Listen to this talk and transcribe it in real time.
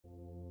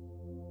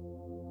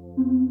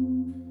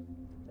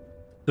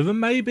There are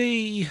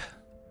maybe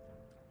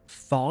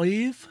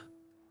 5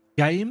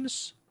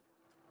 games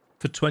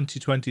for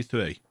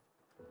 2023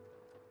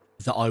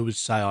 that I would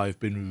say I've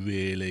been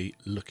really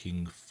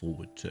looking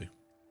forward to.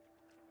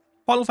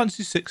 Final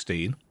Fantasy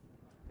 16,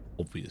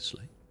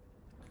 obviously.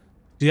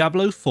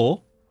 Diablo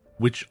 4,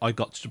 which I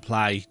got to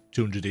play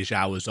 200-ish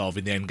hours of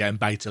in the endgame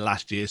beta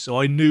last year, so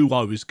I knew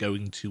I was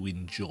going to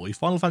enjoy.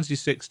 Final Fantasy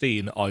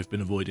 16, I've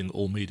been avoiding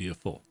all media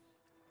for.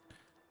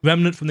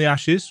 Remnant from the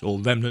Ashes, or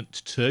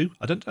Remnant 2.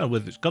 I don't know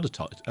whether it's got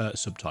a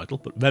subtitle,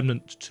 but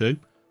Remnant 2,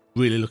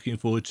 really looking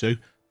forward to,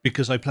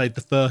 because I played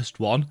the first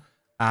one,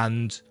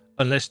 and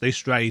unless they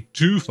stray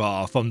too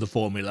far from the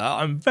formula,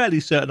 I'm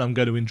fairly certain I'm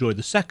going to enjoy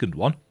the second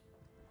one.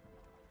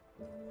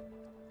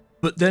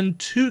 But then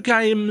 2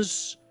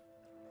 games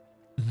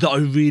that I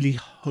really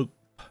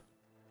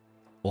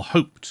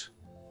hoped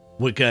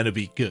were going to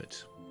be good.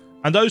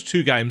 And those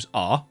 2 games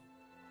are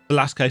The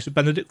Last Case of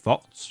Benedict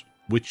Fox,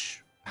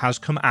 which has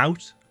come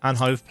out and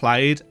I've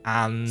played,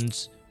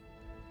 and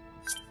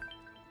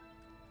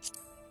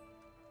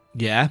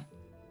yeah,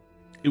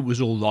 it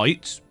was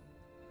alright,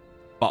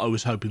 but I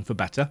was hoping for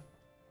better.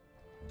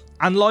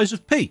 And Lies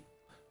of P,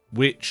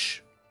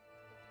 which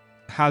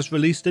has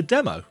released a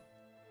demo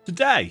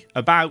today,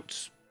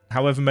 about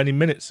however many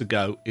minutes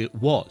ago it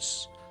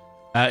was.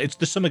 It's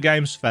the Summer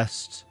Games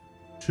Fest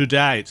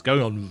today. It's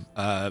going on,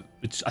 I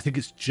think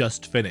it's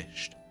just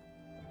finished.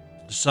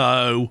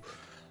 So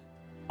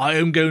I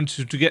am going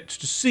to get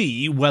to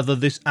see whether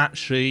this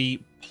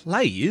actually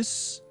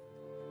plays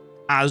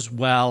as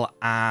well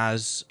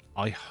as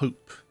I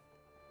hope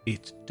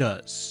it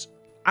does.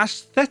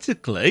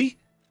 Aesthetically,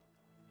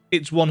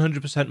 it's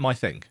 100% my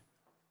thing.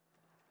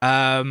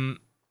 But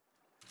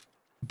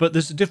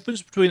there's a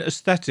difference between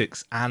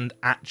aesthetics and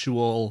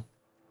actual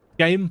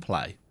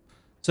gameplay.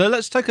 So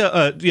let's take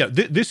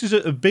this is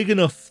a big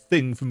enough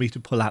thing for me to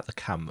pull out the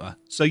camera.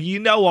 So you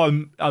know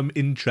I'm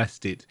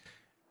interested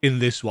in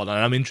this one, and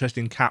I'm interested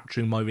in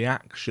capturing my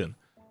reaction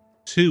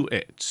to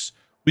it.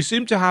 We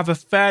seem to have a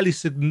fairly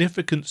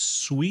significant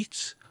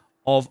suite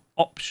of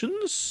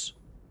options.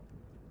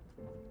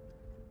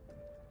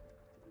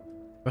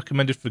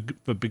 Recommended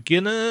for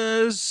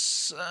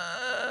beginners.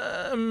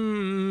 I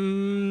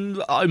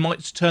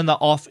might turn that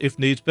off if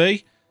needs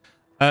be.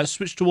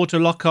 Switch to auto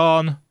lock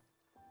on.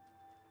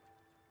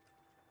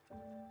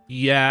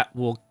 Yeah,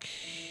 we'll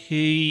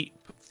keep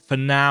for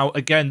now.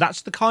 Again,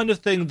 that's the kind of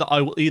thing that I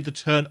will either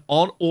turn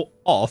on or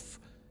off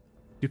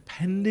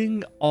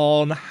depending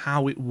on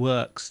how it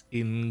works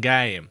in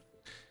game.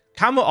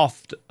 Camera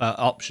off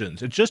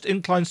options. Adjust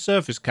inclined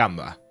surface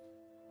camera.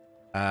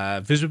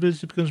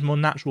 Visibility becomes more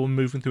natural when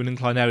moving through an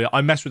inclined area.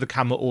 I mess with the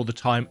camera all the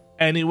time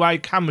anyway.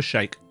 Camera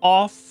shake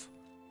off,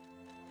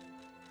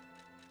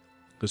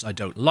 because I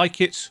don't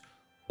like it.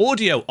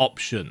 Audio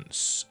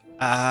options.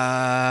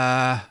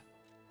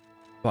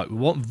 Right, we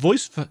want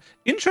voice for...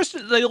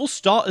 Interesting that they all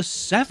start as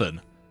 7.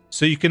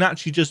 So you can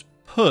actually just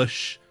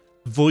push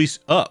voice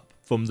up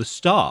from the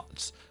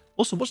start.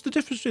 Also, what's the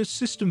difference between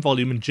system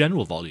volume and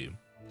general volume?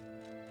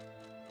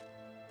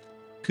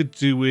 Could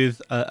do with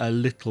a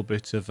little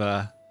bit of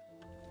a...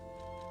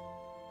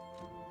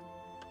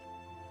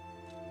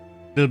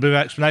 little bit of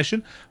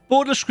explanation.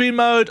 Border screen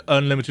mode,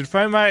 unlimited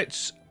frame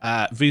rates,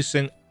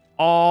 VSync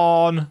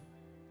on.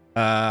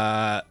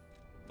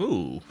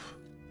 Ooh,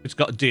 it's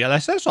got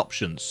DLSS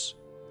options.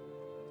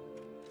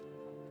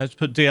 Let's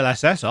put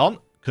DLSS on,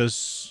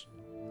 because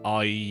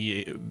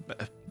I've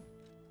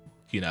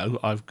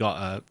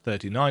got a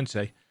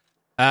 3090.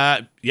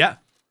 Yeah,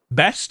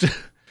 best.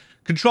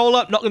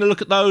 Controller, not going to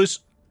look at those.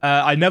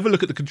 I never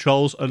look at the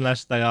controls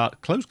unless they are...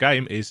 Close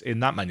game is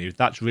in that menu.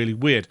 That's really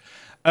weird.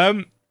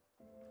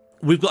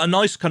 We've got a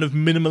nice kind of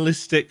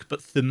minimalistic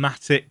but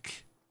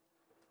thematic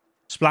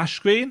splash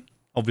screen.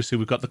 Obviously,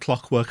 we've got the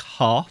clockwork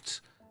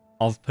heart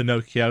of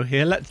Pinocchio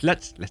here.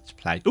 Let's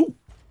play. Ooh,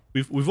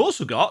 we've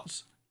also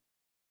got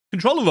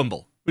controller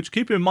rumble, which,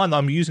 keep in mind that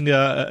I'm using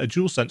a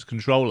DualSense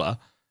controller.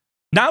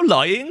 Now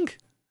lying.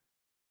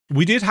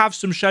 We did have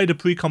some shader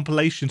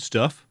pre-compilation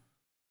stuff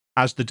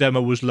as the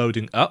demo was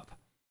loading up.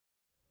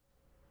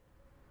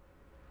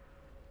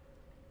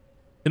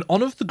 In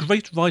honor of the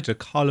great writer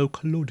Carlo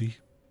Collodi,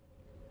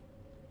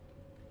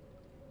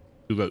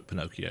 who wrote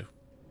Pinocchio,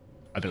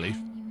 I believe.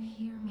 Can you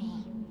hear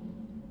me?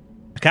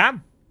 I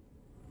can.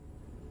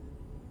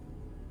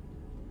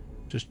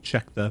 Just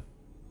check the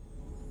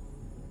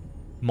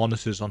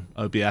monitors on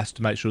OBS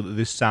to make sure that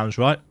this sounds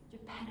right.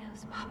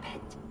 Geppetto's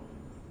puppet.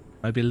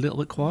 Maybe a little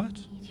bit quiet.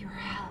 I need your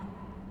help.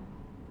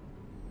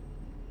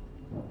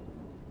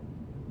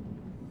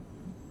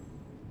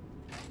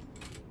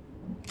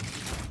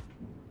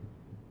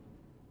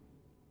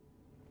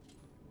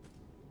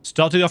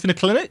 Starting off in a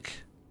clinic.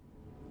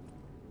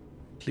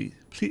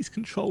 Please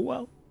control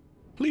well.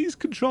 Please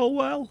control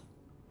well.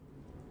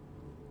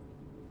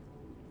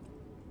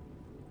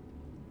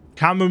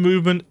 Camera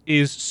movement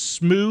is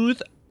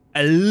smooth,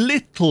 a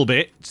little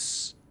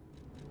bit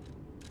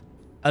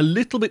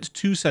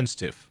too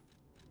sensitive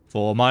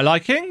for my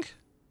liking.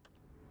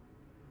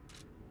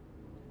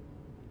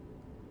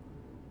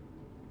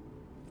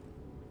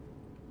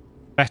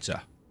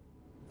 better.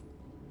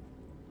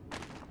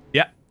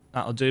 Yep,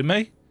 that'll do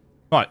me.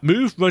 Right,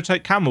 move,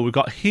 rotate camera. We've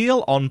got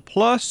heal on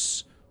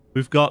plus.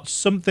 We've got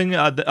something...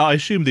 I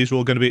assume these are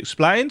all going to be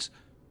explained.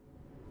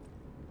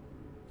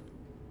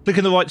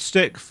 Clicking the right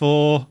stick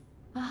for...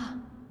 Ah,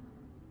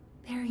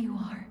 there you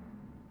are.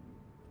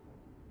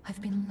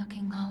 I've been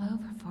looking all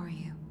over for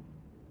you.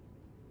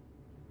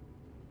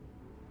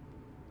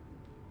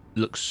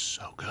 Looks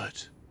so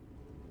good.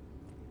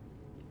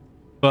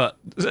 But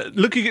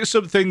looking at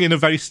something in a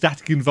very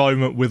static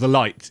environment with a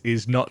light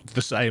is not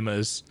the same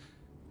as,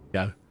 you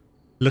know,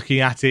 looking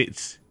at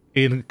it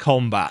in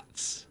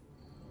combat.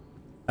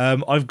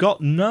 I've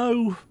got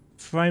no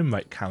frame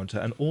rate counter,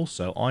 and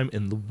also I'm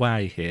in the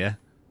way here.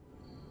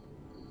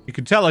 You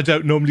can tell I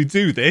don't normally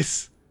do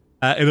this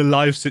in a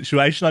live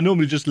situation. I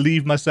normally just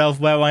leave myself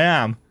where I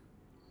am.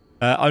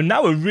 I'm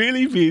now a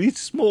really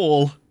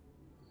small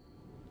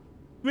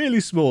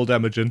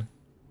Demajen.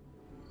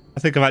 I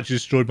think I've actually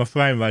destroyed my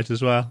frame rate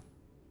as well.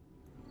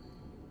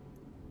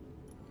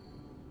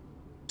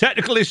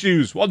 Technical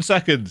issues. 1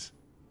 second.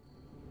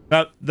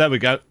 Oh, there we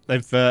go.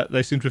 They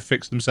seem to have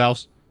fixed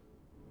themselves.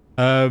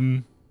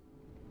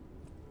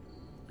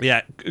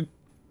 Yeah,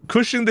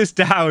 crushing this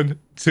down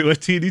to a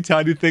teeny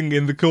tiny thing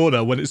in the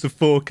corner when it's a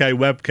 4K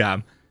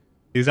webcam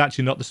is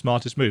actually not the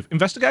smartest move.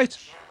 Investigate.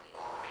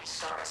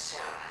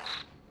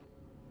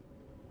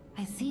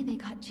 I see they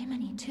got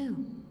Jiminy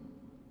too,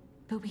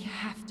 but we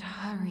have to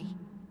hurry.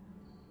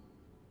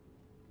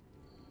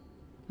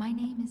 My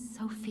name is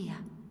Sophia.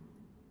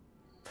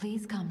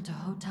 Please come to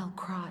Hotel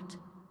Krat,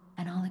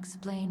 and I'll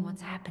explain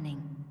what's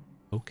happening.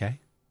 Okay.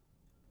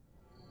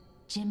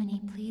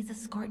 Jiminy, please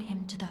escort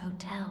him to the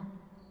hotel.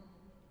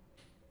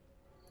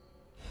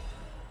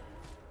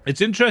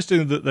 It's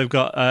interesting that they've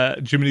got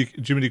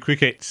Jiminy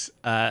Cricket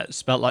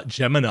spelt like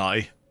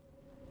Gemini,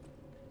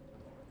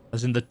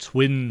 as in the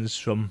twins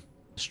from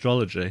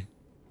astrology.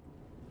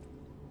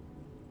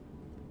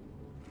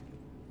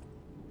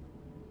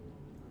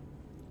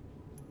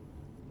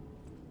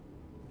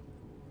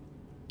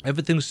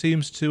 Everything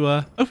seems to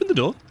open the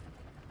door.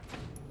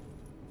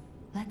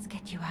 Let's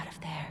get you out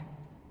of there.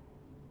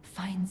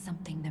 Find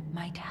something that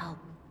might help.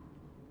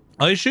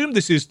 I assume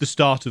this is the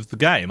start of the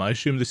game. I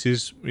assume this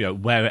is, you know,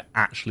 where it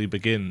actually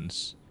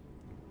begins.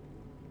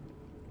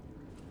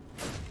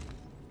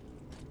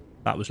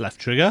 That was left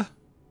trigger.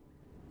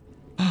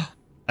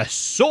 A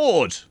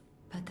sword!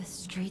 But the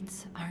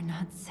streets are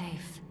not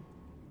safe.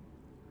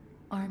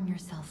 Arm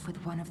yourself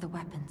with one of the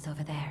weapons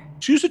over there.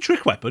 Choose a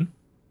trick weapon.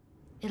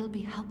 It'll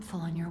be helpful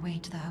on your way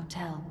to the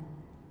hotel.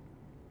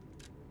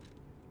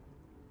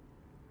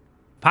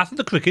 Path of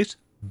the Cricket,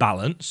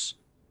 balance.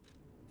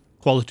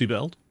 Quality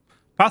build.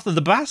 Path of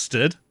the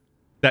Bastard,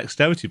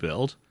 dexterity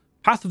build.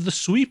 Path of the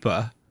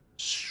Sweeper,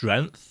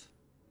 strength.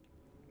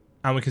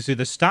 And we can see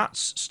the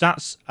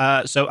stats.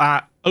 So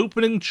our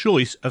opening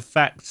choice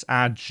affects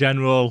our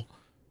general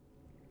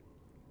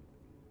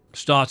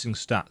starting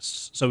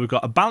stats. So we've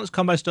got a balanced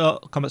combat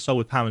style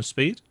with power and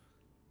speed.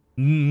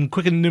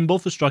 Quick and nimble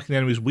for striking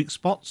enemies' weak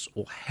spots.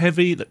 Or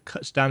heavy that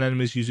cuts down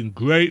enemies using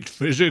great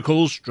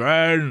physical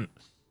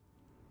strength.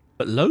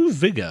 But low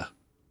vigor.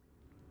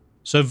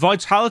 So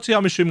vitality,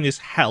 I'm assuming, is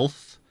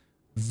health.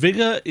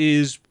 Vigor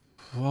is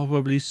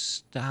probably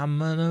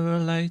stamina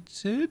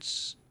related.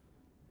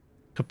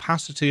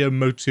 Capacity and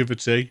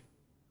motivity.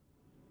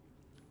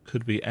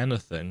 Could be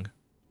anything.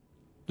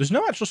 There's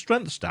no actual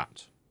strength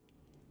stat.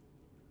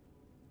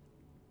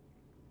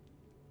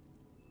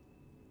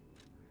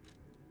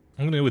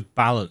 I'm going to go with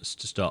balance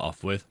to start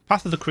off with.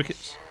 Path of the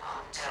Crickets.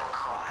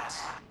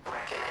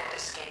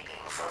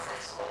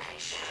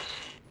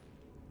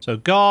 So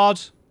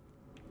guard,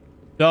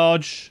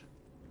 dodge,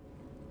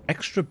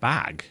 extra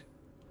bag.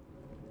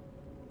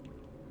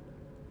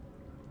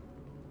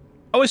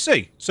 Oh, I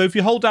see. So if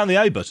you hold down the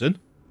A button,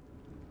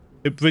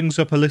 it brings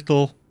up a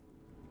little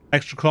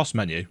extra cross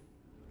menu,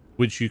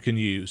 which you can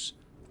use.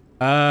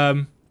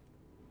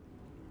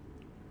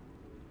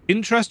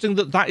 Interesting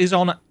that that is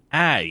on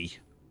A.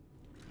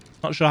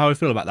 Not sure how I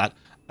feel about that.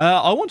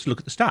 I want to look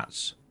at the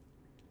stats.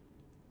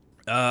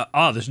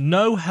 There's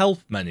no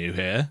health menu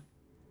here.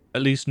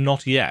 At least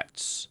not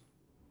yet.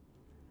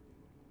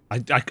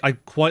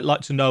 I'd quite like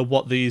to know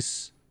what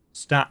these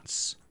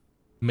stats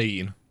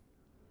mean.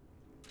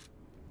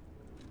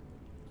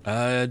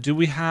 Do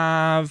we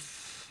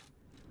have...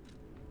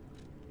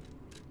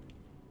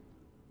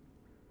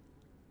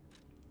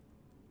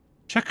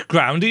 Check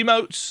ground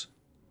emotes?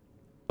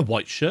 A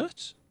white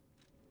shirt?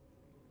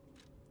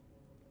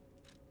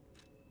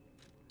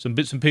 Some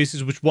bits and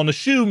pieces which one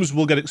assumes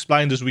will get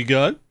explained as we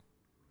go.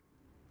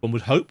 One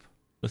would hope.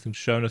 Nothing to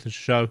show, nothing to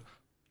show.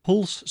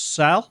 Pulse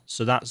cell.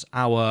 So that's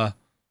our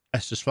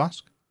Estus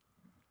flask.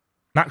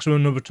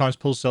 Maximum number of times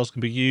pulse cells can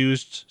be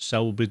used.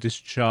 Cell will be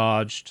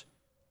discharged.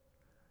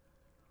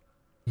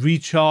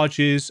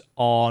 Recharges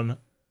on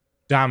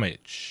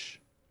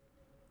damage.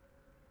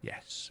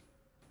 Yes.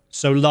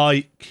 So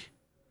like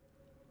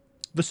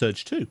the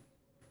Surge 2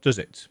 does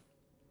it.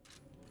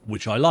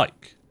 Which I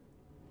like.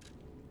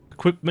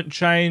 Equipment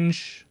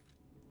change.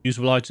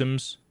 Usable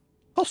items.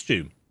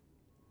 Costume.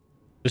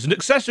 There's an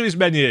accessories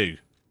menu.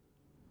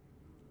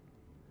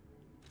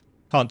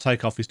 Can't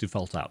take off his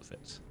default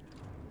outfit.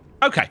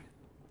 Okay.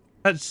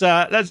 Let's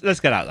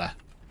get out there.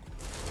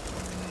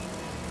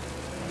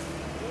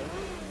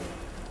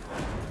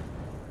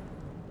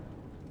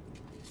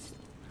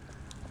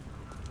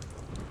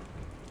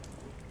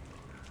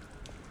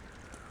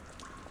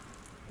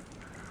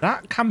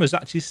 That camera's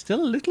actually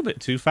still a little bit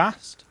too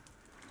fast.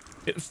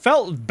 It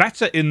felt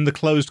better in the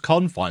closed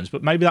confines,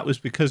 but maybe that was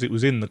because it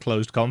was in the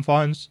closed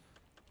confines.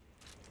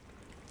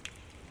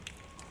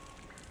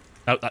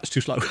 Oh, that's too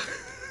slow.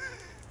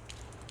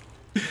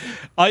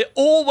 I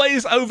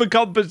always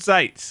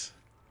overcompensate.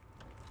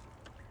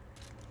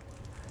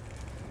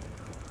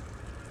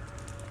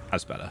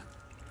 That's better.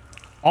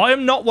 I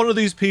am not one of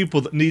these people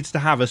that needs to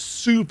have a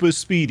super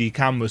speedy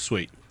camera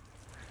sweep.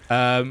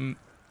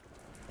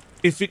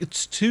 If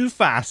it's too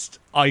fast,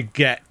 I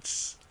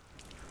get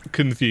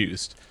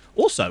confused.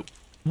 Also,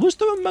 was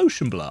there a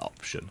motion blur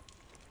option?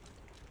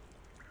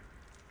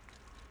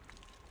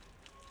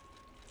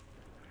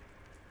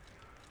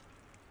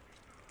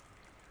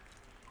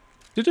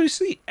 Did we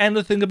see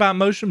anything about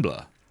motion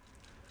blur?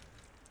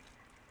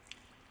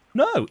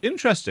 No,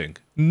 interesting.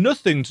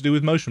 Nothing to do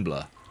with motion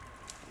blur.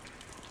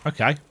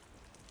 Okay.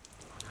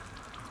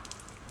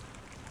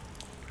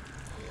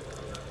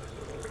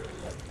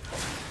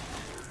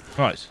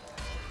 Right.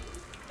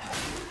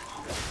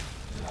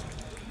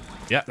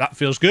 Yeah, that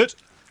feels good.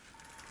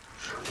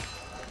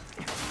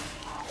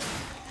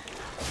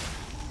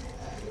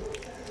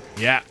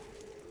 Yeah.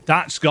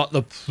 That's got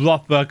the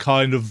proper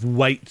kind of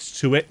weight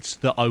to it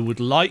that I would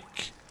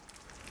like.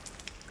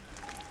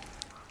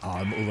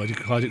 I'm already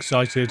quite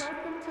excited.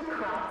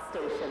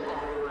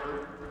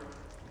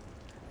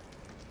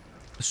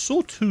 A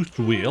sawtooth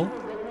wheel.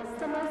 Witness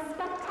the most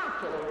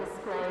spectacular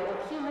display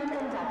of human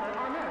endeavor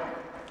on Earth.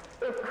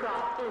 If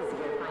Krat is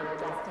your final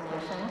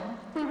destination,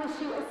 we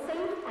wish you a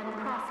safe and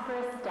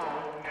prosperous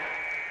day.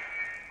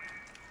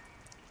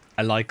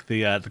 I like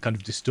the kind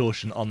of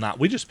distortion on that.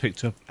 We just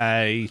picked up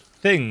a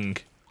thing.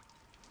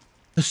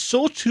 The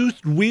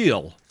sawtooth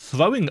wheel.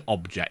 Throwing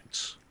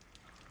objects.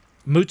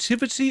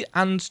 Motivity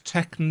and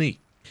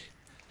technique.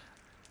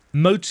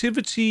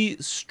 Motivity,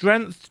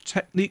 strength,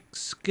 technique,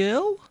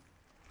 skill?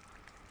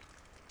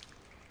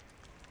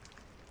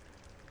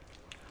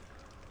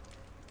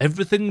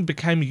 Everything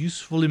became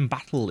useful in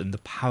battle in the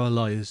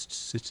paralyzed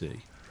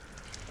city.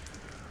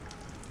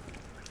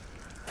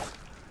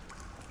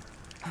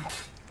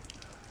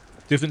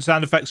 Different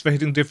sound effects for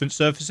hitting different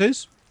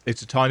surfaces.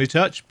 It's a tiny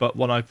touch, but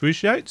one I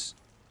appreciate.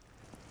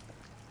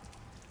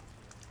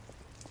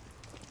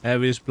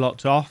 Areas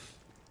blocked off.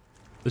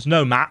 There's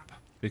no map,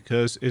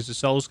 because it's a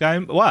Souls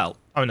game. Well,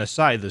 I'm going to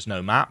say there's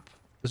no map.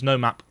 There's no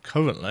map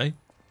currently.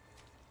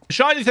 A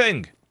shiny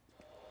thing!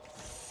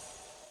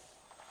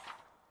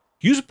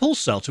 Use a pulse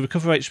cell to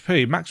recover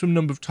HP. Maximum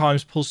number of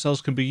times pulse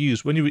cells can be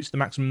used. When you reach the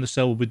maximum, the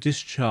cell will be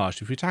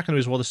discharged. If you attack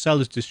enemies while the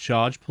cell is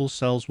discharged, pulse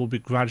cells will be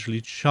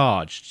gradually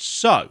charged.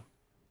 So,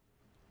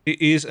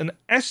 it is an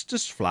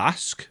Estus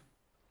flask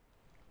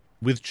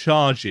with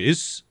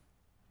charges.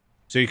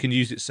 So you can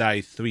use it, say,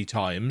 3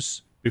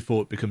 times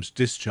before it becomes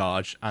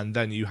discharged, and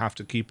then you have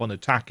to keep on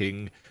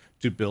attacking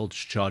to build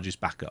charges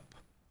back up.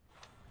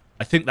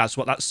 I think that's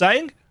what that's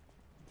saying.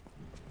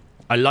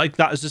 I like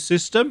that as a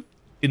system,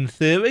 in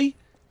theory.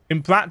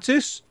 In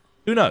practice,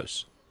 who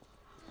knows?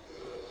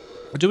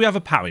 Do we have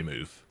a parry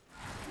move?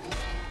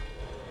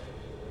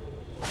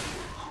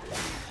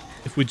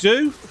 If we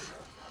do,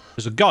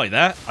 there's a guy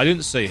there. I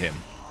didn't see him.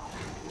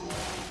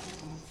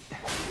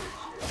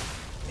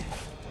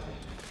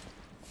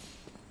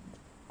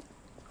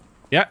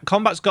 Yeah,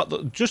 combat's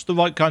got just the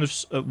right kind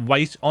of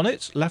weight on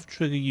it. Left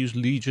trigger, use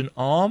Legion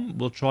Arm.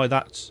 We'll try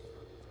that.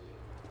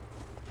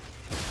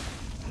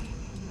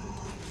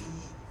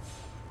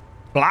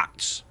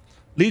 Flat.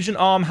 Legion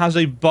Arm has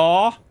a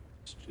bar.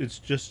 It's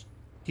just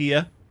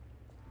here.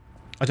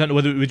 I don't know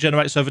whether it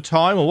regenerates over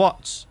time or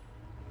what.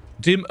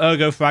 Dim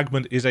Ergo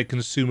Fragment is a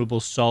consumable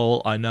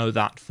soul. I know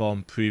that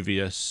from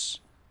previous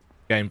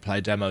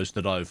gameplay demos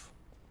that I've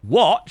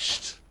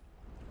watched.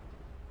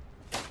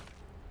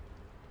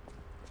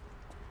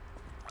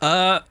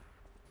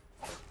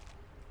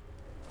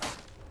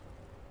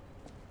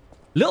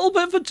 Little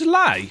bit of a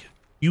delay.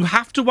 You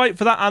have to wait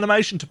for that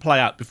animation to play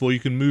out before you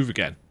can move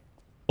again.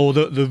 Or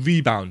the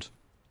rebound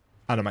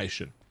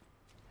animation.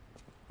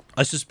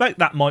 I suspect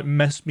that might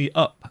mess me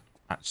up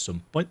at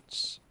some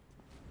points.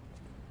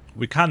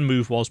 We can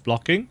move whilst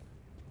blocking.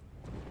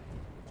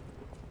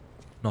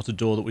 Not a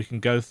door that we can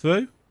go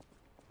through.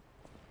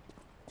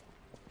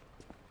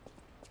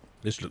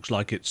 This looks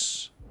like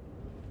it's...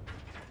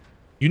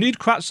 You need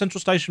Krat Central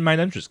Station main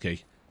entrance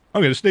key.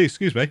 I'm going to sneeze,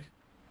 excuse me.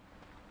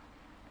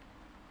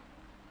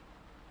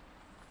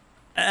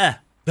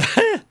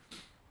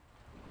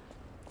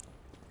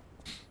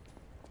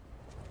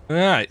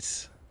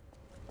 Right.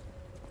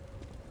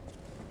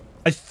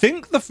 I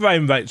think the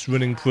frame rate's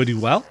running pretty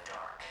well.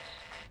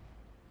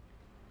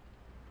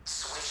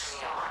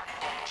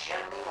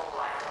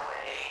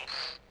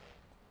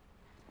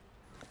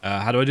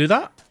 How do I do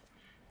that?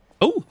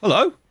 Oh,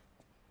 hello.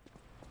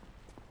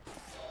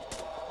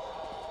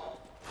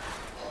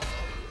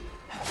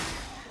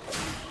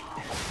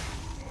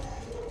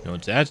 You're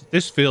dead.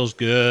 This feels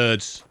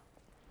good.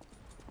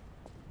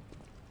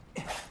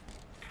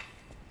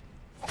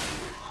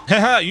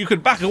 Haha, you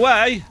could back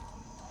away.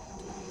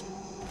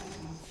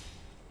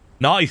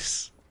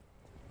 Nice.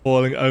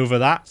 Falling over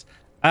that.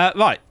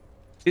 Right.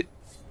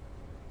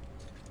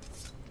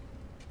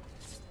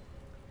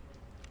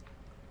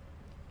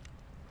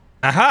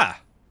 Aha.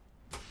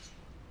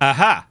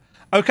 Aha.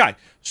 Okay.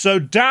 So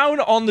down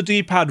on the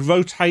D-pad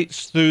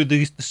rotates through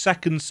the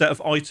second set of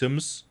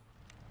items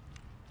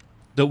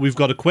that we've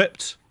got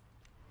equipped.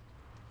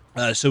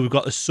 So we've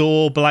got a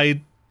saw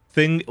blade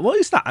thing. What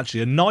is that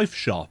actually? A knife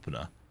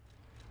sharpener?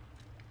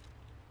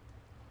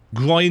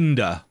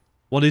 Grinder.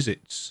 What is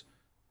it?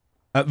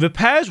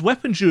 Repairs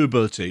weapon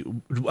durability.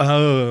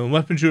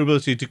 Weapon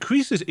durability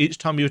decreases each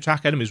time you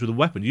attack enemies with a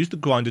weapon. Use the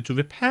grinder to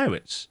repair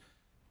it.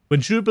 When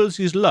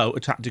durability is low,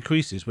 attack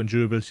decreases. When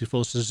durability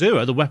falls to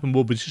 0, the weapon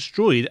will be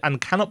destroyed and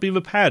cannot be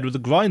repaired with the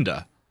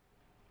grinder.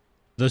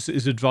 Thus, it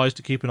is advised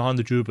to keep an eye on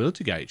the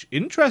durability gauge.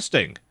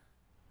 Interesting.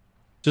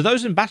 To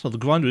those in battle, the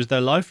grinder is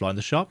their lifeline.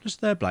 The sharpness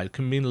of their blade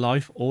can mean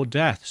life or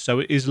death. So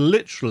it is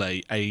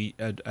literally a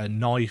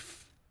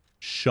knife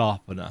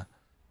sharpener.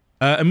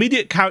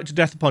 Immediate character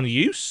death upon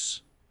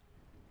use.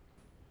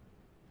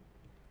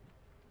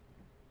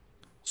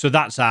 So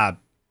that's our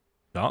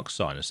dark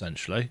sign,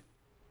 essentially.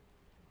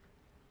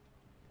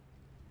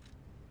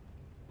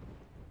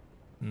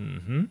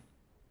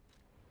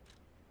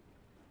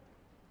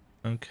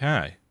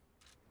 Okay.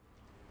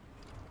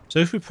 So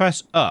if we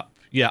press up,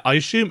 yeah, I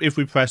assume if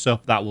we press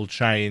up, that will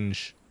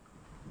change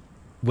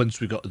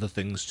once we got other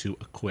things to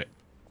equip.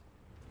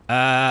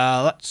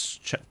 Let's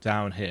check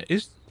down here.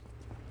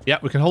 Yeah,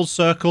 we can hold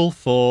circle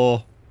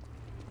for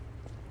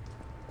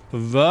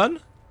run.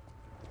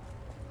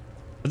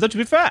 Although, to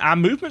be fair, our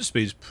movement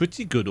speed is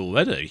pretty good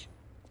already.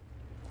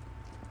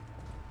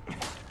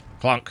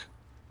 Clunk.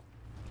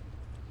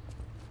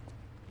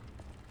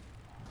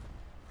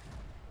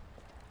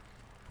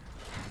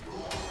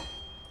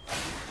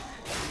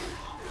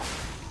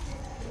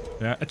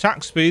 Yeah,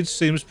 attack speed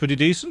seems pretty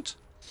decent.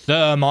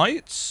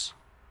 Thermites.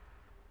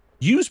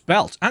 Use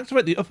belt.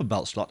 Activate the upper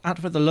belt slot.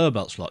 Activate the lower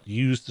belt slot.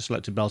 Use the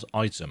selected belt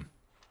item.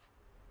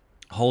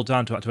 Hold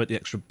down to activate the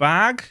extra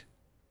bag.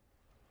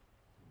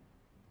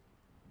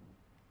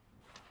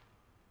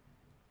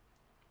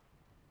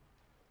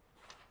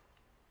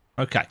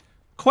 Okay.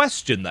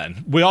 Question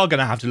then. We are going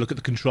to have to look at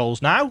the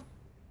controls now.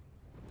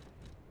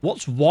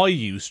 What's Y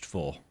used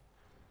for?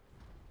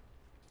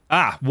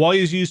 Ah, Y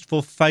is used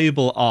for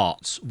Fable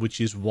Art, which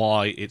is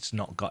why it's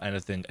not got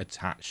anything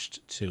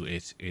attached to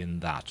it in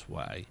that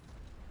way.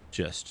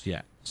 Just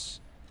yet.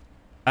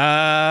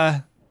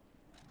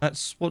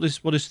 That's what is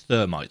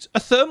thermite? A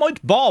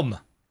thermite bomb.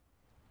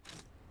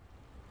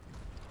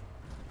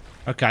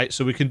 Okay,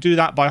 so we can do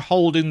that by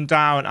holding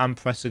down and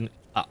pressing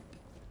up.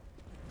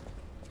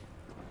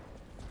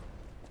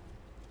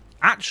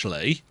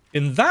 Actually,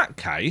 in that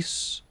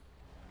case,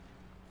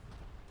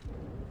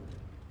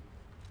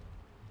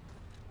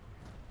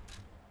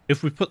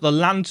 if we put the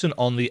lantern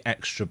on the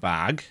extra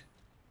bag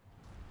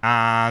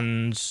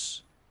and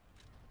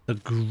the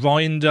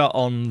grinder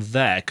on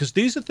there, because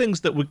these are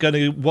things that we're going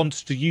to want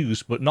to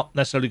use, but not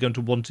necessarily going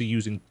to want to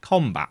use in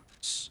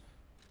combats.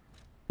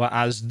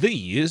 Whereas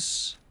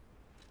these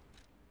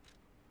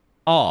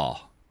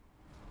are.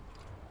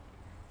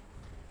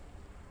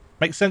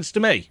 Makes sense to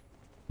me.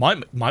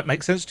 Might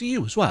make sense to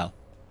you as well.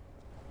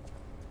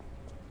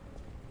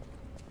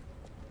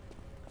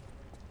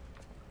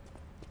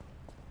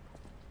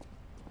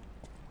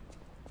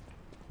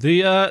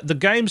 The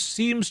game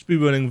seems to be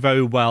running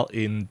very well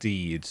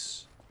indeed.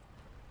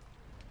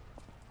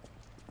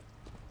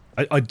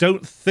 I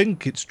don't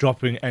think it's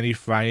dropping any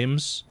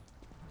frames.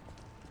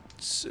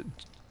 It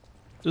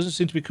doesn't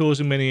seem to be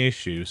causing many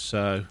issues,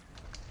 so...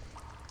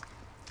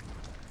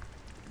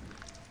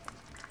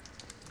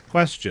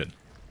 Question.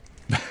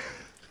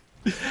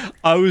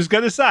 I was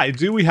going to say,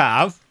 do we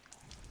have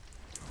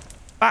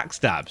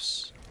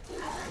backstabs?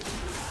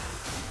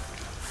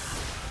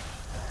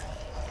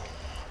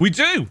 We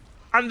do!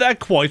 And they're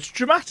quite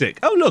dramatic.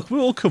 Oh, look, we're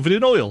all covered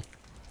in oil.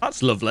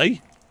 That's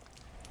lovely.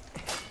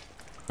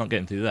 Not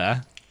getting through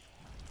there.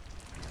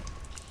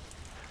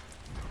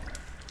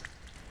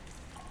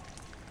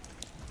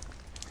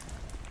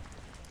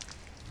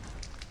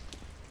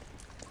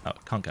 Oh,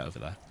 can't get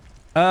over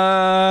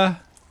there.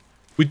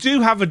 We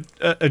do have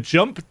a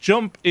jump.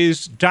 Jump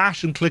is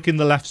dash and click in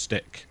the left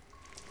stick.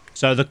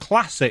 So the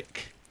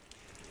classic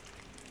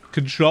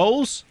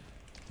controls.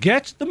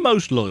 Get the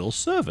most loyal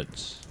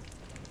servants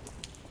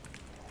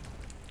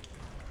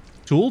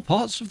to all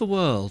parts of the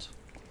world.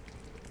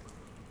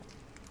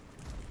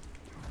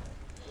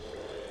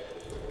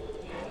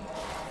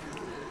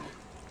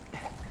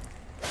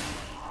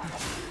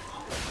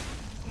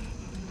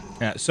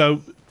 Yeah,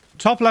 so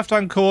top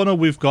left-hand corner,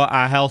 we've got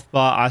our health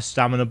bar, our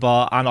stamina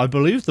bar, and I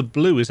believe the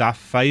blue is our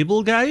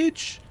Fable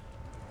gauge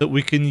that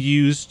we can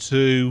use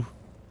to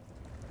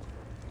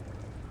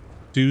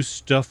do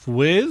stuff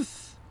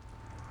with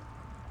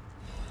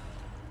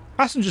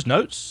passengers'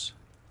 notes.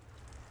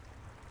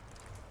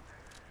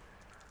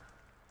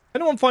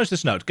 Anyone finds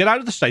this note, get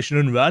out of the station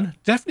and run.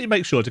 Definitely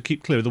make sure to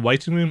keep clear of the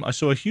waiting room. I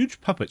saw a huge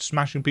puppet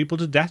smashing people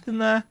to death in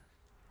there.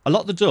 I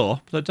locked the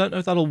door, but I don't know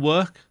if that'll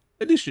work.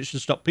 At least it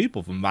should stop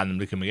people from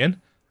randomly coming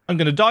in. I'm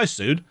going to die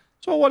soon,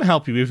 so I want to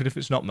help you even if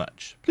it's not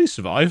much. Please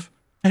survive.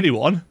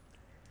 Anyone?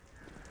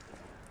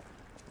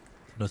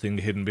 Nothing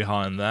hidden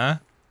behind there.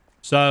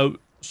 So,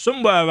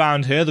 somewhere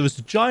around here, there was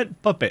a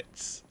giant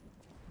puppet.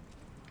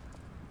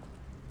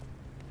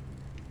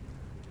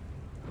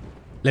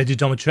 Lady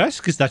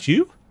Domitresque, is that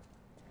you?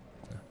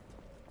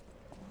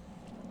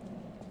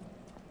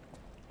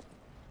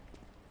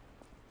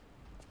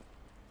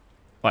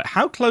 Right,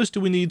 how close do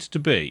we need to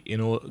be in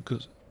order...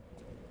 Cause...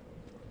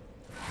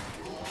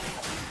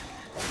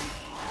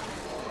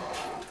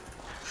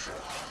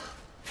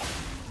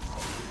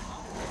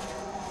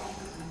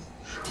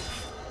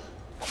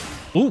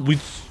 Oh, we...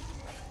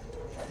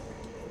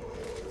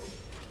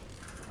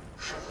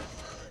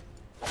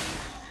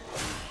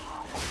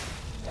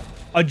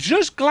 I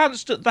just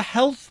glanced at the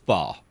health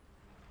bar.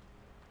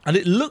 And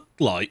it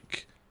looked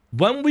like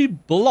when we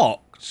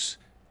blocked...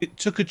 It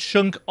took a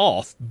chunk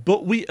off,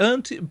 but we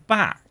earned it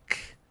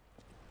back.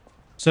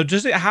 So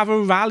does it have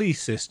a rally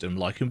system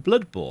like in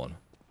Bloodborne?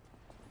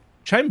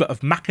 Chamber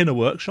of Machina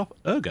Workshop,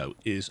 ergo,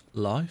 is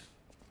live.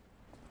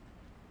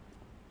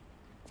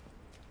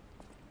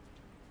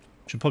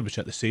 Should probably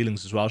check the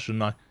ceilings as well,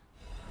 shouldn't I?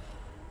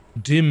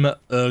 Dim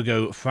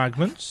ergo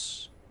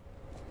fragments.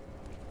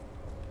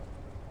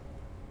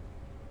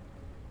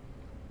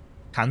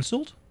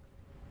 Cancelled?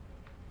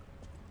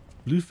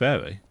 Blue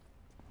Fairy.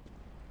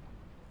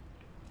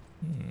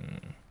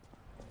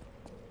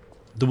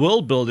 The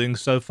world building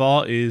so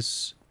far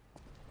is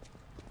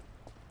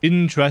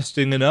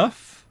interesting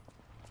enough.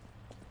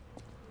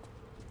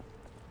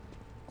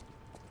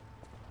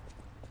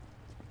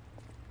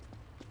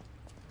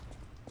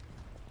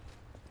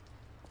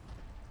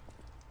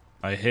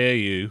 I hear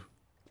you.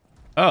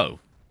 Oh.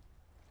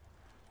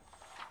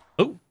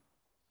 Oh.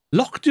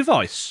 Lock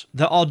device.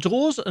 There are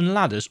doors and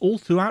ladders all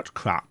throughout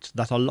Krat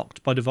that are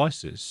locked by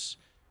devices.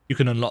 You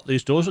can unlock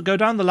these doors and go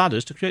down the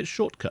ladders to create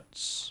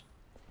shortcuts.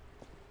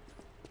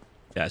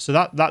 Yeah,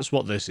 so that's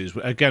what this is.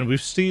 Again,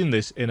 we've seen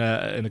this in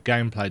a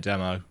gameplay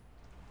demo.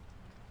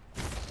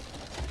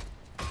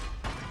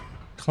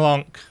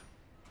 Clonk.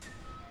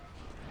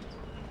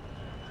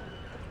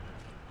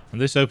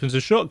 And this opens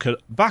a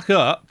shortcut back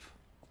up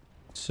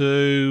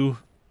to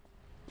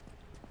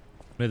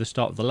near the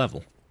start of the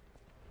level.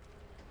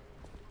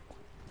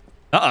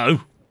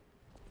 Uh-oh.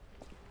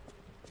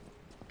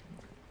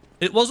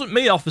 It wasn't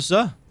me,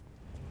 officer.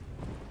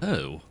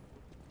 Oh.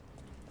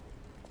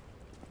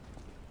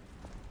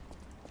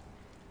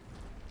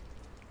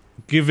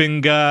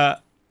 Giving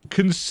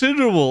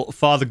considerable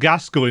Father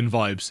Gascoigne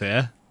vibes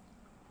here.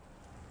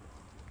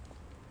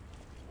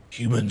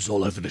 Humans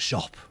all over the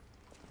shop.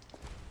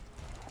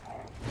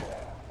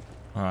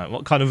 Alright,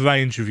 what kind of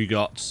range have you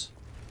got?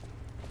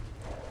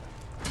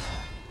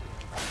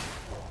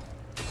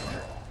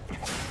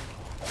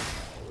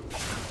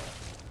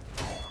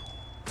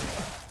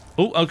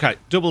 Oh, okay.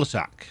 Double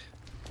attack.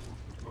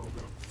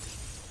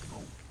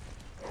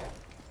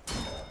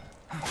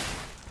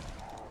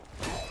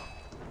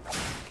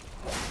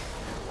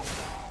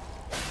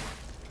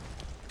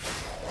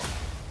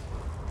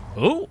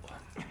 Oh.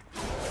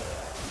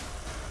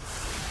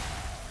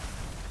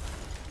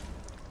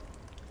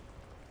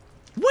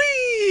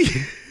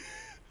 Whee!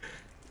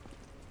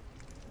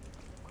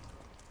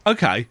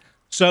 Okay.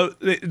 So,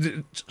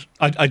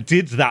 I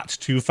did that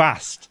too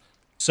fast.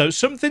 So,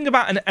 something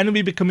about an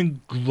enemy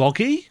becoming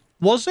groggy,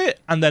 was it?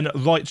 And then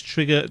right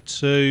trigger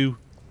to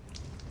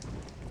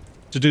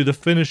do the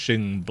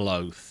finishing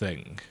blow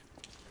thing.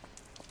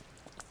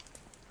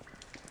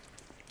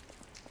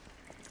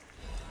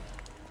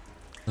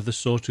 The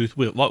sawtooth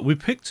wheel. Like, we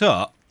picked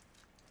up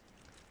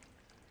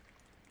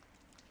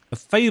a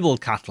Fable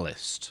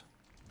catalyst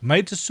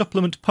made to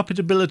supplement puppet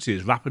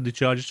abilities. Rapidly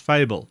charges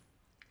Fable.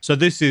 So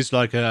this is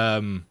like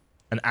an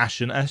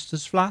Ashen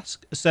Estus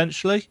flask,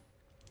 essentially.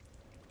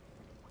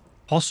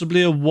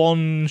 Possibly a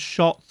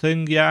one-shot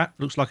thing. Yeah,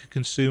 looks like a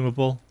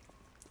consumable.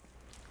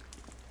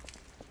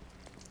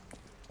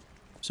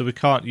 So we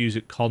can't use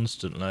it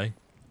constantly.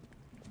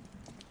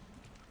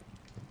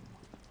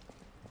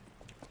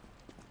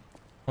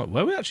 Right,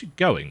 where are we actually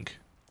going?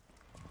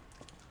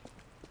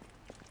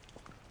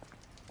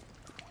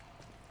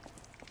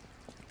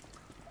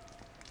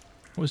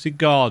 What is he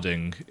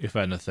guarding, if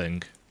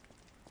anything?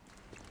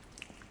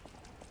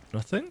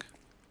 Nothing?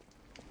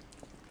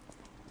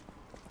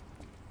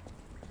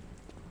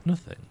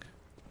 Nothing.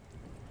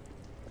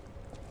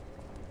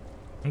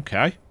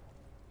 Okay.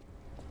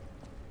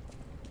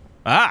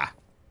 Ah!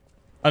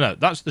 Oh no,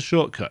 that's the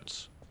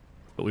shortcut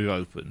that we've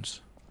opened.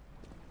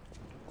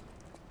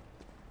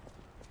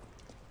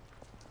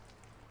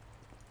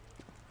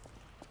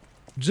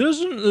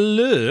 Doesn't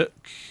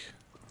look...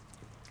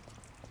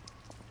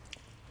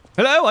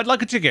 Hello, I'd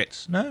like a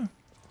ticket. No?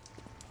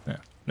 No,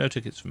 no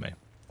tickets for me.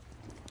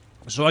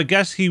 So I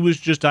guess he was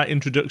just our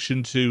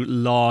introduction to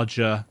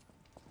larger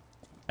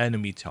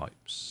enemy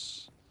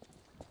types.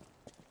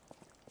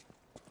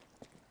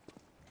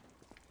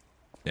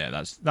 Yeah,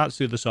 that's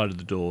the other side of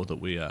the door that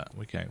we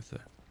came through.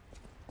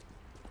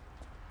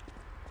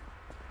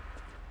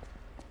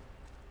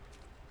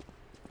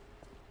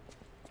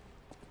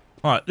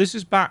 Alright, this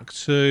is back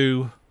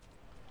to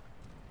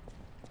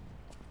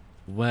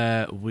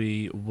where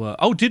we were.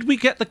 Oh, did we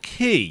get the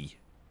key?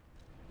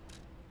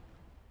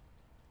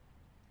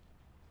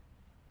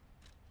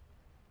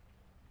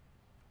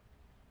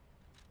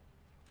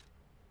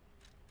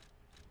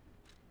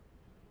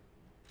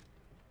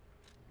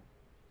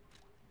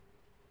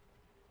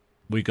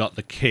 We got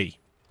the key.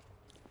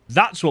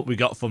 That's what we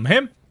got from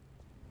him.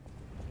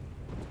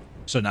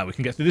 So now we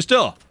can get through this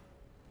door.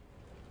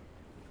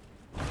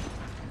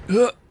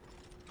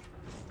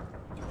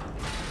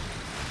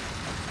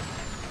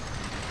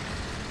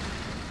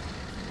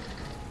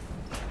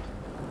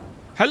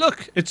 Hey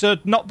look, it's a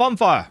not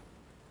bonfire.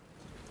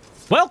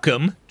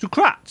 Welcome to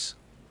Krat.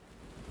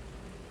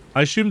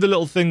 I assume the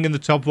little thing in the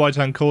top right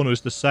hand corner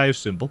is the save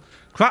symbol.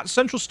 Krat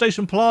Central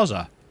Station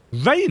Plaza.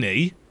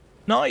 Rainy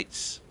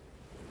nights.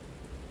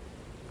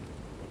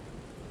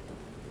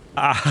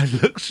 I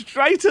looked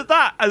straight at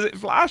that as it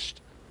flashed.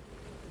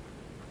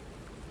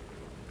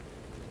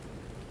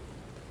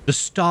 The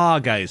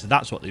Stargazer,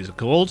 that's what these are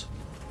called.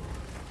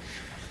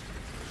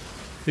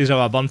 These are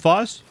our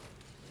bonfires.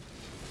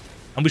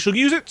 And we shall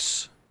use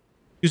it.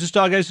 Use the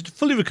Stargazer to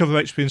fully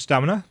recover HP and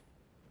stamina.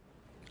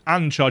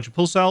 And charge your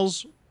pulse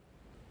cells.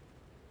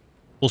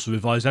 Also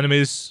revives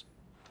enemies.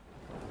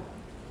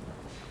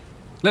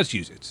 Let's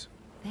use it.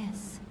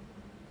 This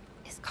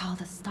is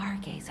called a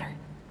Stargazer.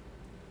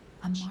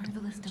 A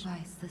marvelous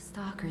device the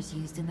stalkers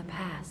used in the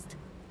past.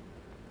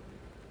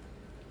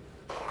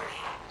 Warning.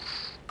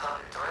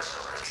 Puppet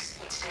threshold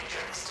exceeds danger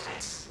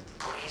estimates.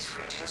 Please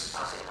reduce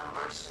puppet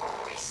numbers or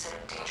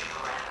reset danger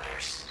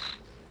parameters.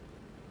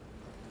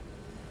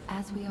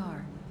 As we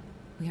are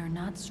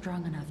not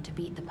strong enough to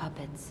beat the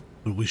puppets.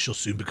 But we shall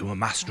soon become a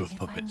master of If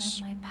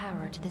puppets. I lend my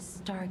power to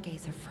this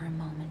Stargazer for a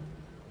moment.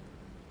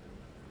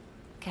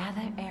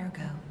 Gather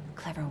ergo,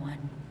 clever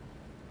one.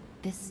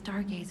 This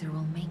Stargazer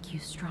will make you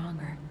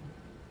stronger.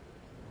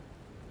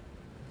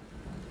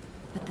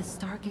 But the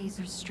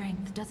Stargazer's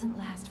strength doesn't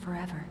last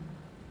forever,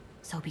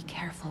 so be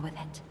careful with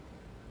it.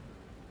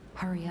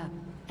 Hurry up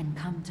and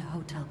come to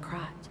Hotel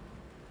Krat.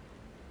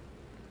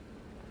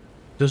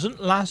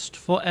 Doesn't last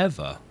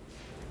forever.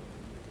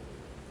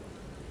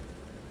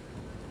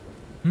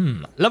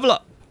 Level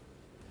up.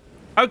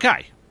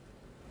 Okay.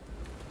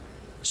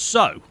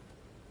 So,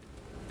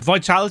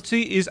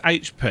 vitality is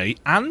HP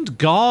and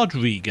guard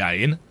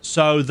regain,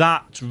 so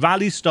that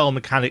rally style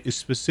mechanic is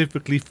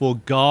specifically for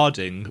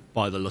guarding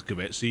by the look of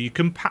it. So you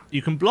can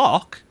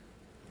block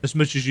as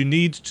much as you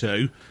need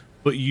to,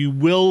 but you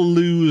will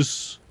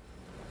lose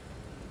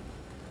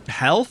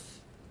health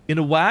in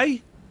a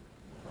way,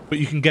 but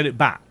you can get it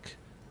back.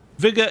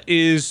 Vigor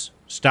is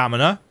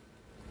stamina.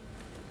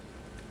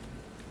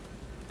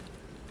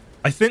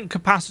 I think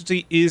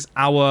capacity is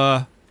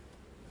our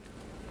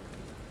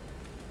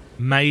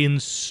main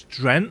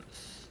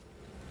strength.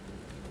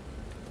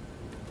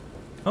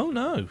 Oh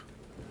no.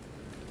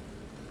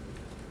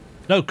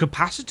 No,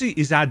 capacity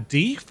is our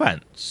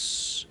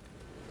defense.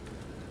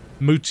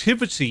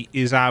 Motivity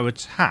is our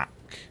attack.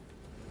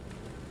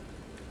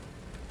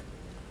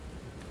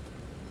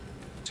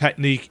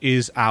 Technique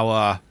is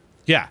our...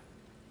 Yeah.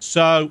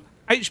 So,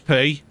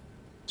 HP,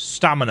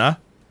 stamina,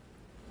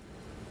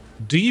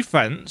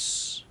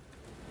 defense...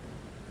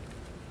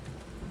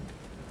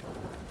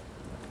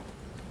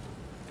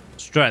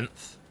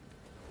 Strength,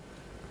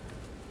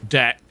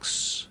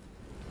 Dex.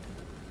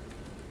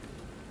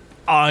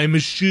 I'm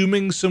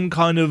assuming some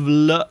kind of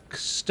luck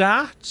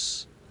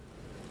stats.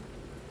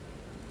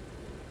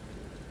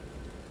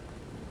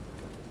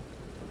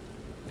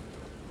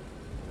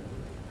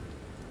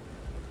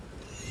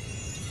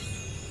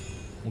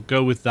 We'll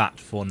go with that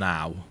for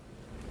now.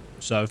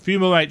 So a few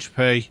more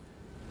HP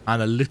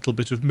and a little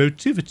bit of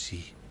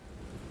motivity.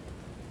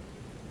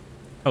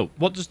 Oh,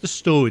 what does the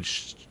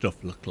storage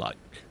stuff look like?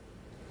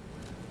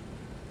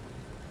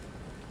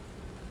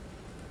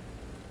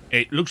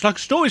 It looks like a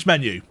storage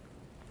menu.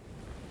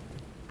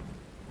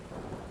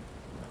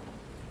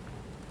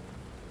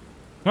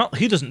 Well,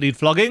 he doesn't need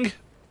flogging.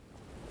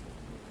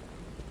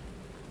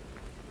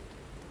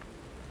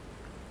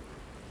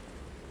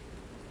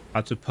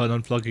 Had to pun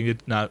on flogging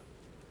it. No.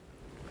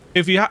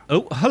 If you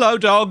oh, hello,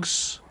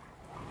 dogs.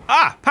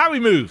 Ah,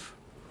 parry move.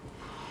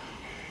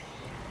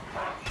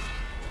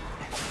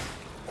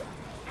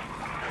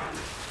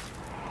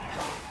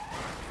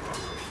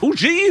 Oh,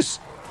 jeez.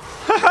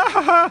 Ha ha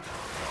ha ha.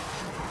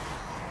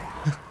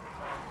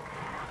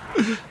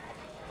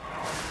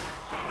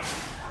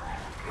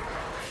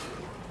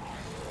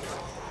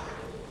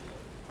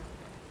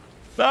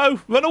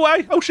 No, run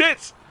away. Oh,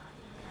 shit.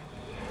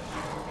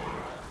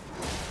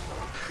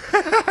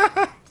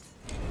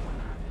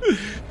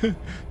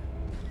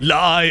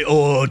 Lie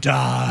or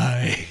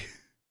die.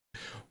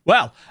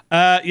 Well,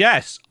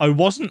 yes, I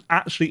wasn't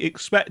actually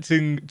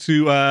expecting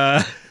to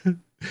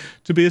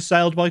to be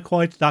assailed by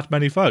quite that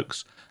many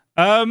folks.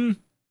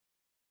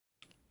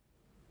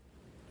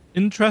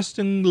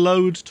 Interesting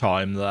load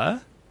time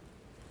there.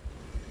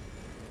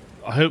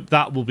 I hope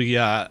that will be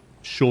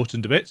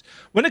shortened a bit.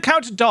 When a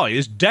character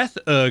dies, death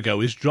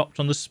ergo is dropped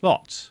on the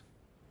spot.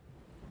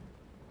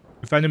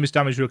 If enemies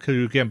damage will kill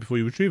you again before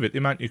you retrieve it. The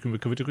amount you can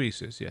recover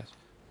decreases, yes.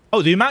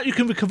 Oh, the amount you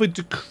can recover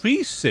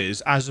decreases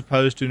as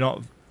opposed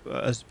to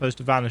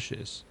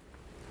vanishes.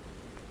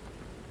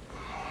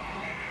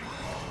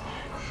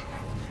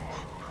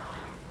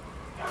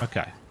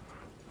 Okay.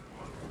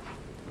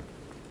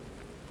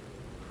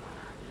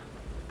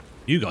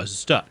 You guys are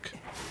stuck.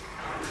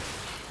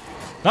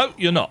 No,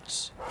 you're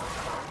not.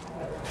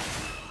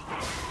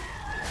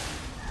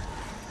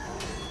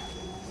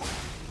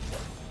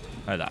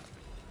 Like that.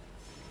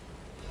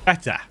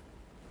 Better.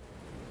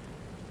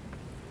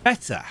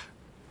 Better.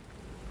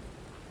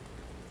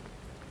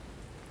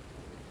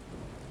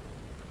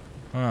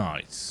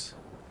 Right.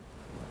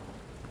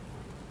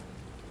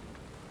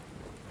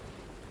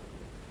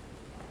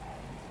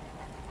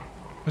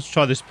 Let's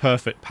try this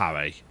perfect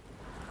parry.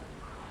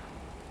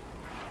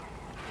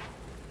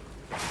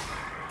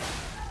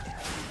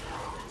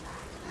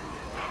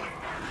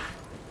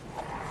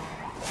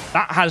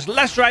 That has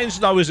less range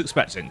than I was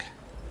expecting.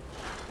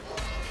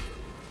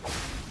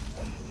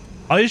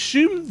 I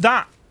assume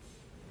that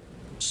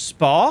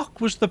spark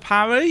was the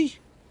parry.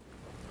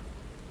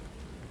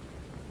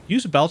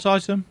 Use a belt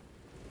item.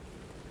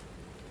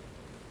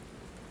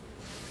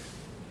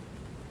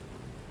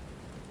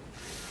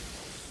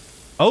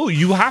 Oh,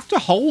 you have to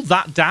hold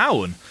that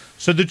down.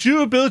 So the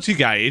durability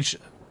gauge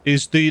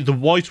is the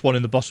white one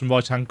in the bottom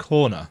right-hand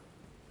corner.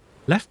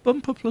 Left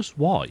bumper plus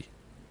Y.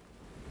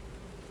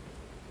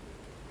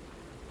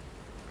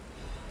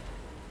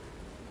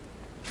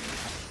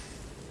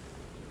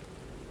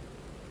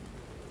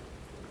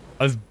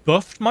 I've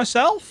buffed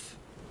myself?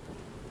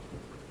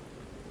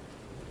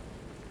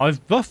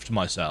 I've buffed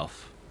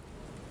myself.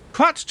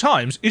 Krat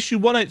Times, issue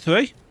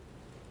 183.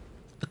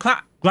 The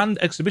Krat Grand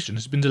Exhibition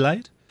has been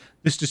delayed.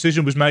 This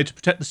decision was made to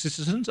protect the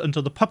citizens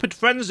until the puppet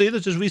frenzy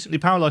that has recently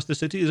paralysed the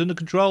city is under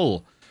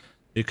control.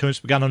 The occurrence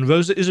began on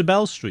Rosa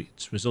Isabel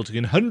Street, resulting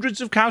in hundreds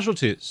of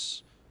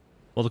casualties.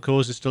 While the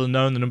cause is still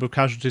unknown, the number of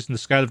casualties and the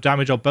scale of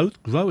damage are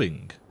both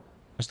growing.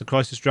 As the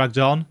crisis dragged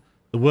on,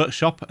 the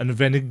workshop and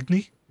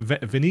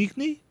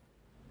Venigni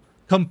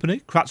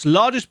Company, Krat's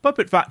largest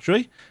puppet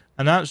factory,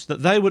 announced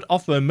that they would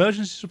offer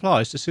emergency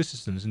supplies to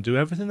citizens and do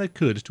everything they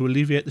could to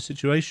alleviate the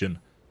situation.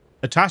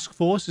 A task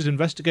force is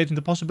investigating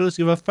the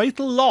possibility of a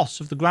fatal loss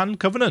of the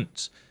Grand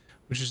Covenant,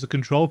 which is the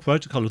control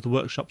protocol of the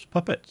workshop's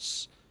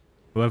puppets.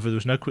 However, there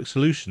was no quick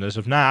solution as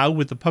of now,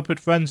 with the puppet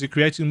frenzy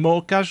creating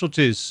more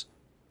casualties.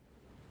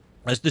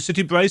 As the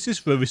city braces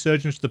for a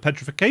resurgence of the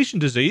petrification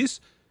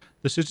disease,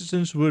 the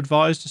citizens were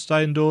advised to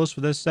stay indoors for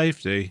their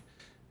safety.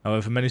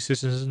 However, many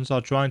citizens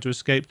are trying to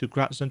escape through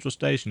Krat Central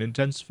Station,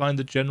 intensifying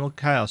the general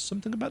chaos.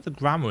 Something about the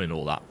grammar in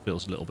all that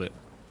feels a little bit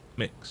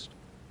mixed.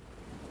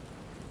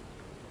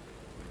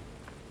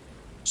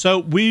 So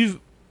we've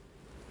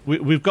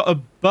got a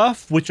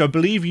buff, which I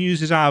believe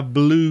uses our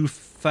blue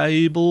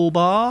Fable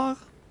bar.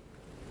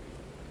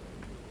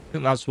 I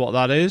think that's what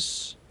that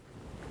is.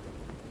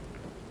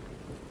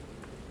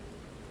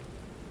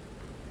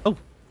 Oh,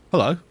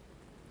 hello.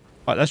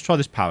 Right, let's try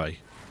this parry.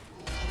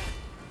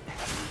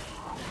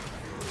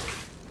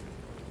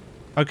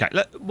 Okay,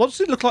 what does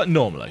it look like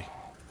normally?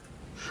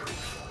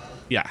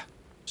 Yeah.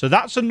 So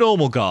that's a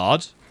normal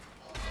guard.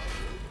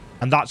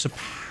 And that's a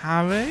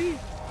parry?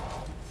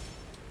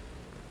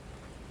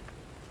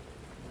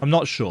 I'm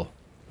not sure.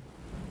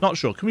 Not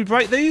sure. Can we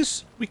break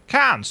these? We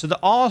can. So there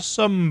are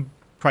some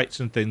crates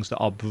and things that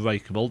are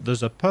breakable.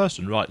 There's a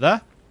person right there.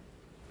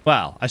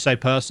 Well, I say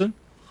person.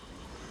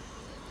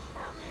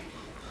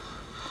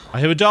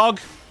 I hear a dog.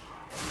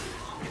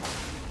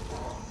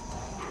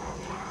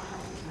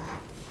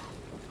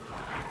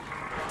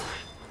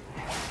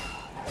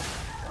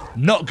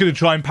 Not going to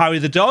try and parry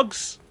the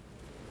dogs,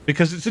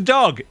 because it's a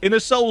dog in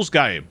a Souls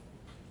game.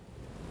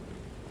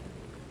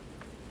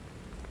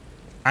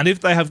 And if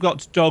they have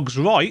got dogs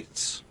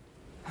right,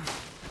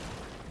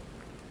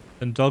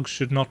 then dogs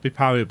should not be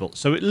parryable.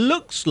 So it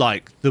looks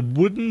like the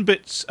wooden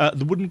bits,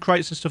 the wooden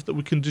crates and stuff that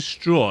we can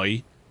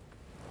destroy,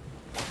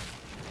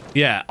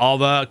 yeah,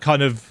 are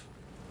kind of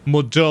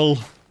more dull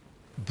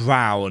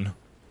brown.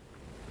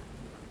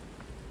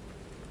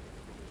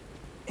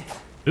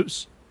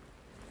 Oops.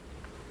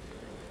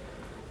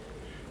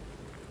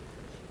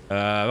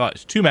 Right,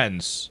 it's two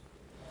men's.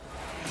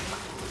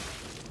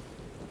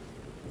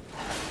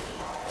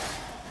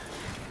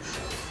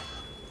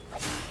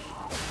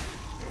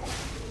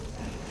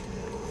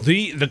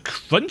 The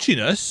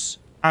crunchiness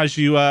as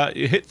you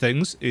hit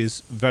things is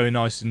very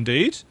nice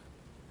indeed.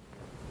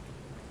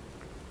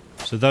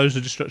 So those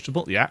are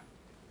destructible, yeah.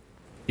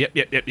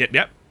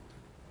 Yep.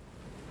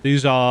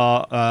 These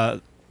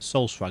are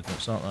souls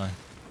fragments, aren't they?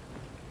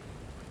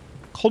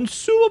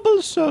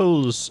 Consumable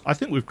souls. I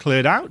think we've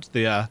cleared out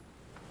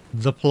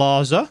the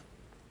plaza.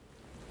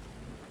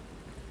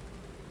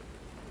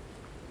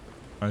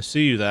 I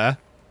see you there.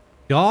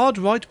 Guard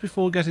right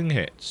before getting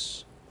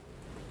hits.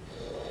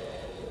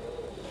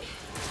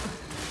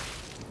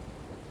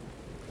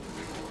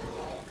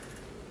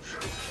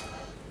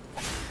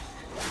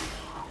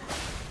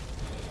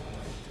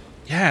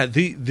 Yeah,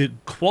 the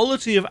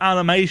quality of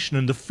animation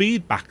and the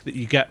feedback that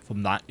you get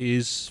from that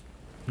is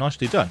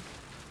nicely done.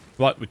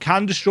 Right, we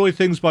can destroy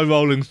things by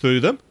rolling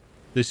through them.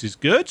 This is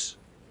good.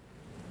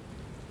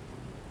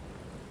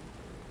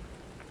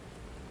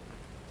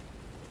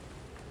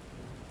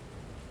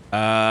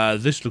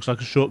 This looks like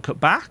a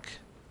shortcut back.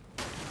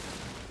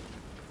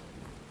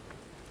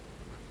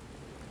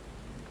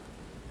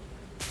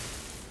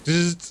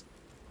 He's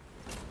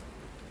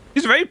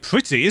very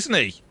pretty, isn't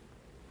he?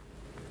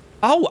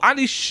 Oh, and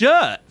his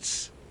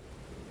shirt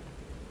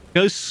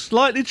goes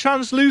slightly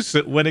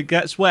translucent when it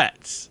gets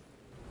wet.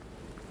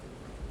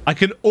 I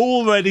can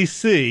already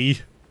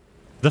see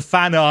the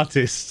fan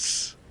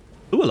artists.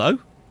 Oh, hello.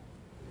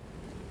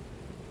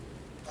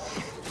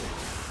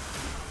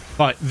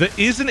 Right, there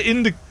is an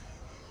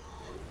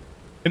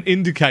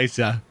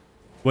indicator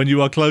when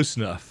you are close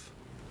enough.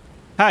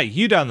 Hey,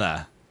 you down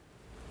there.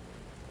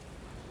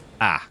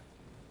 Ah.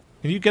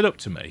 Can you get up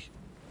to me?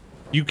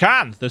 You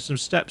can. There's some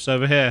steps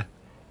over here.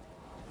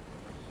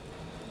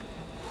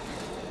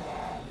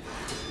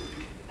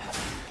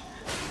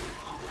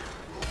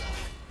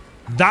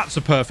 That's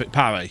a perfect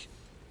parry.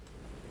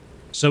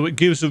 So it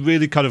gives a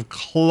really kind of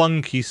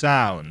clunky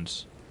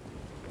sound.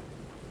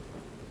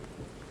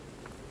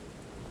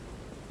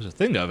 There's a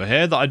thing over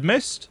here that I'd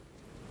missed.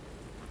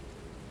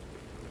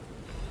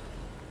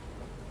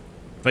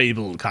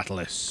 Fable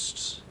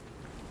Catalyst.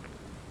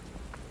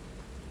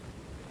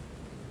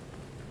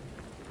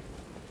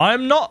 I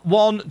am not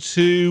one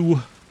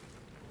to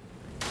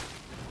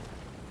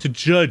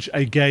judge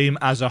a game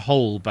as a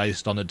whole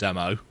based on a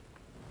demo.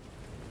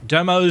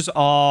 Demos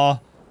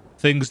are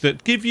things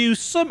that give you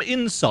some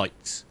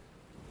insight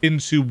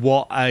into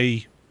what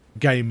a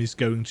game is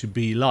going to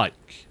be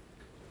like.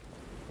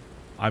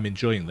 I'm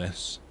enjoying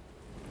this.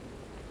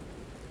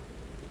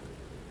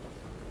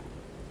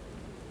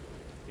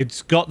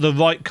 It's got the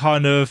right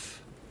kind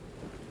of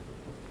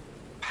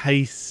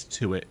pace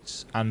to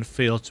it and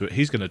feel to it.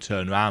 He's going to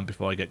turn around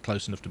before I get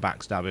close enough to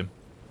backstab him.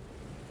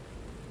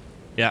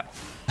 Yeah.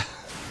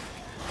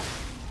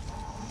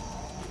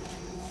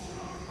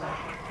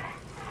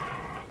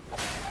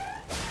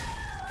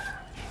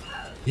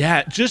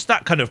 Yeah, just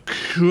that kind of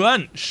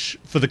crunch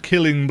for the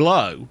killing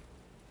blow.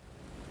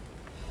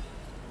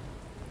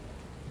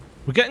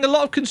 We're getting a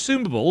lot of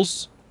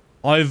consumables.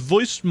 I've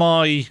voiced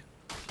my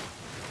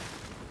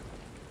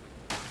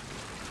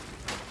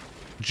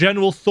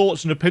general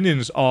thoughts and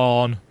opinions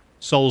on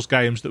Souls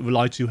games that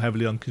rely too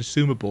heavily on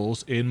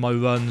consumables in my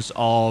runs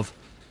of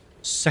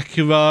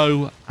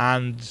Sekiro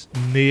and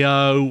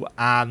Nioh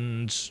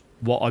and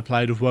what I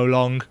played with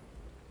Wolong.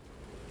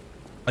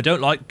 I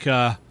don't like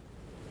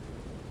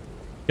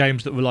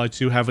games that rely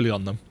too heavily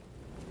on them.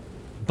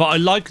 But I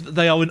like that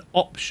they are an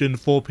option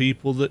for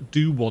people that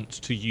do want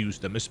to use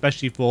them,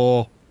 especially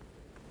for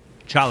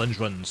challenge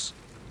runs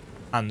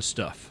and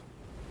stuff.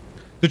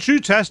 The true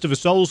test of a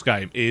Souls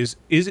game is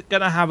it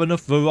going to have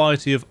enough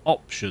variety of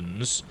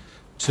options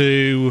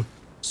to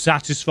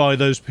satisfy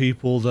those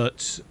people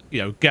that,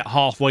 you know, get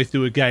halfway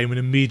through a game and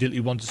immediately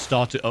want to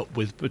start it up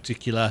with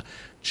particular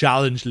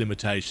challenge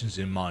limitations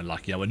in mind,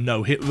 like, you know, a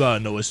no-hit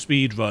run or a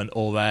speed run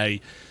or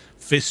a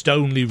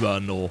fist-only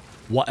run or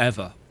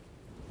whatever.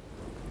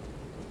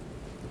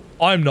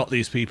 I'm not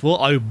these people.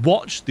 I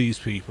watch these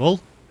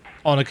people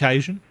on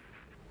occasion.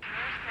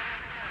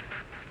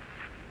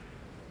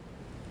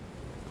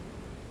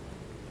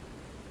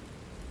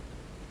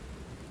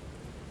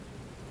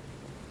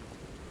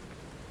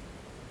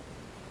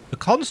 The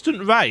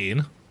constant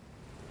rain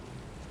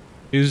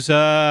is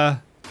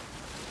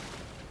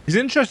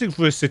interesting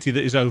for a city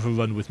that is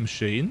overrun with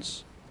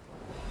machines.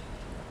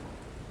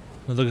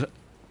 Another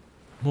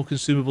more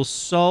consumable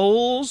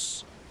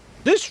souls.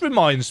 This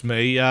reminds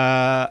me,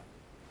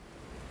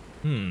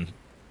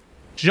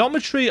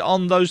 geometry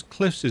on those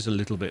cliffs is a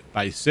little bit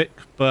basic,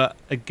 but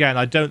again,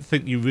 I don't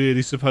think you're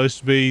really supposed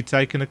to be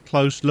taking a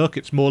close look.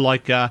 It's more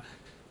like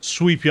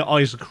sweep your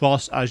eyes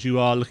across as you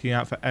are looking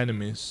out for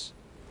enemies.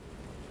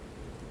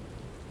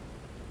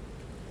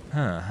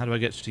 Huh, how do I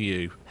get to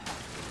you?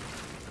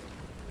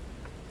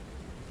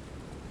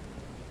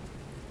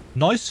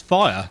 Nice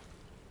fire.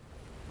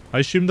 I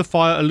assume the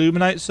fire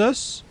illuminates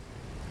us.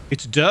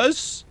 It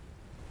does.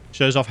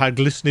 Shows off how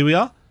glistening we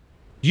are.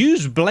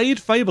 Use blade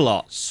fable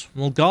arts.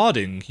 While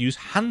guarding, use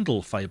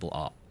handle fable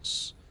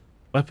arts.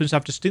 Weapons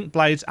have distinct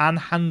blades and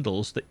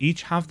handles that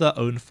each have their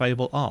own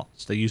fable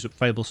arts. They use up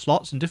fable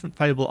slots, and different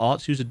fable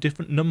arts use a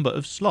different number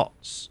of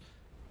slots.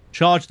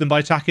 Charge them by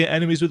attacking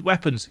enemies with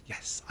weapons.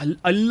 Yes,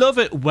 I love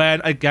it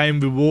when a game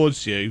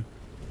rewards you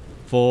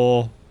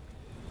for...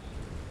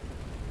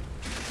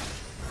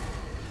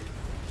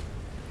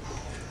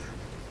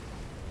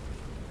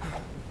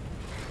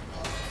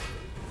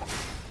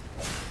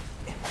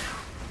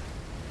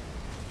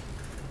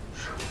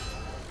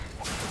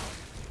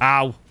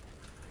 Ow.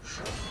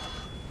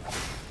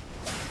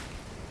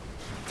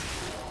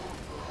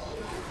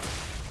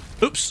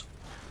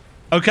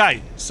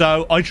 Okay,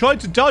 so I tried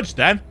to dodge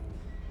then.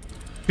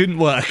 Didn't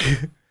work.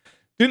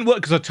 Didn't work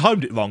because I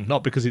timed it wrong,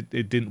 not because it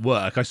didn't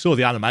work. I saw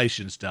the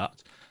animation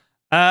start.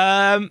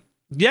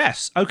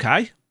 Yes,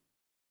 okay.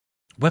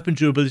 Weapon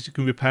durability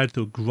can be repaired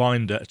through a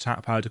grinder.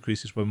 Attack power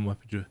decreases when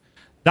weapon durability.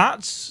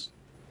 That's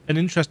an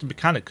interesting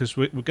mechanic because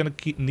we're going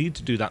to need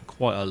to do that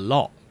quite a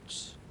lot.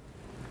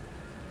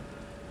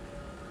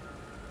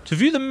 To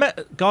view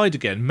the guide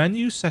again,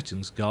 menu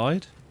settings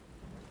guide.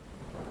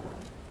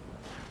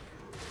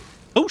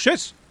 Oh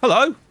shit!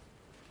 Hello.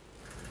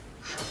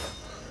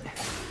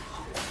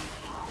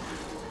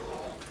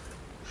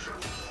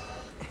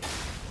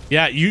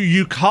 Yeah,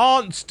 you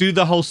can't do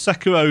the whole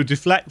Sekiro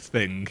deflect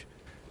thing.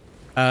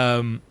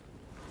 That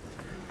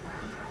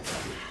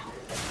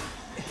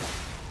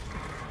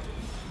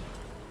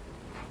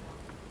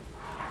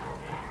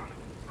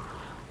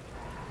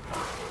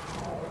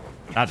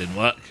didn't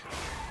work.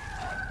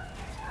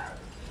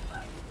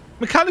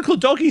 Mechanical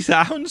doggy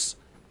sounds.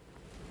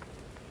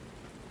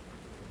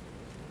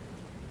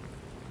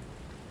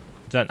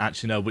 Don't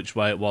actually know which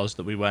way it was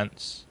that we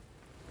went.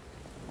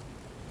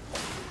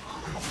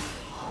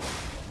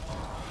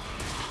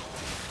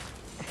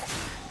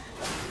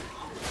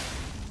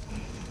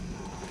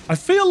 I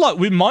feel like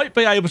we might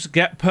be able to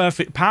get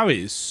perfect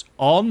parries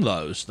on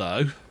those,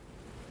 though.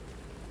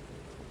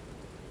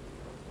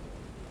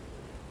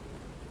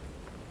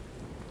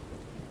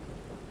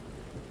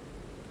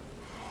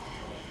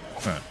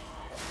 Huh.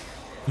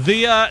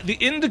 The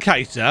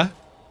indicator.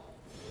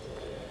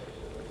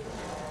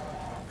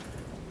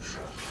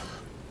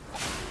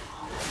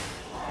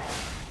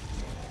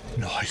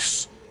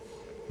 Nice.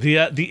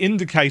 The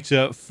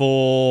indicator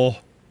for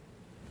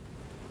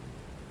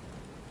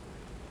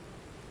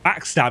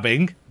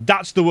backstabbing,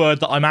 that's the word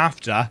that I'm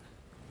after.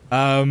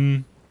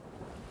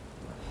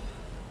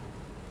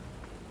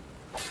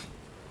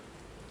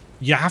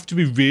 You have to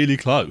be really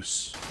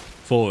close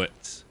for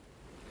it.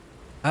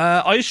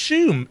 I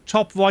assume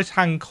top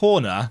right-hand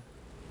corner,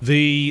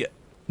 the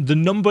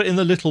number in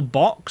the little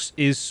box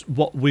is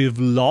what we've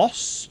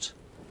lost,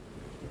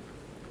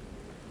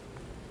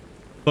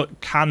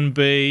 but can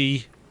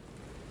be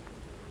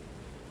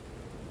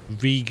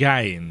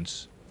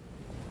regained.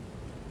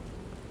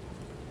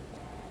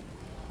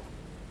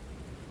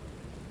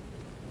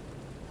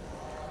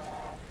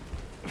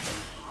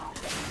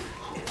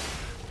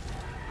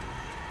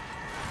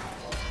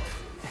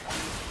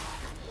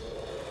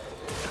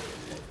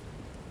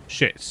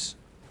 Shit.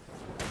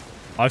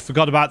 I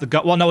forgot about the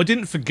guy. Well, no, I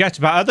didn't forget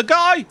about the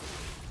guy!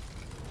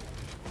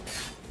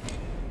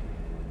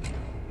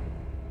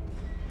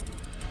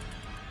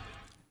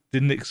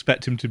 Didn't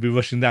expect him to be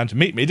rushing down to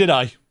meet me, did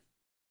I?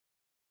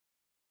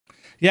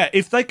 Yeah,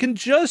 if they can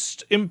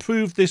just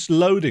improve this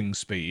loading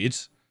speed,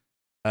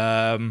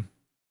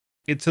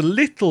 it's a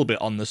little bit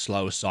on the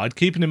slower side,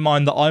 keeping in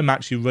mind that I'm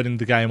actually running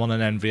the game on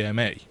an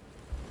NVMe.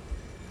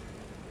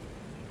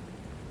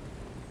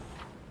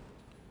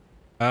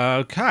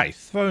 Okay,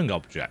 throwing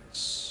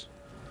objects.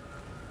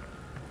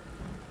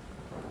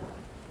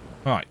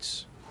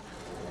 Right.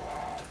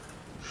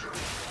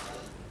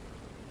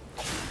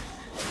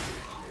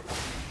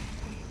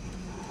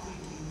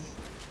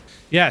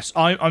 Yes,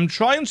 I'm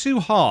trying too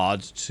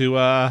hard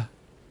to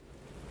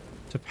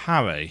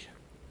parry.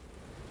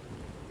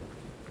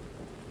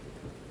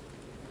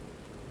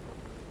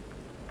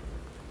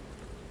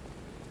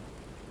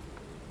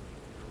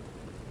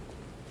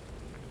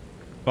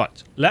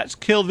 Right, let's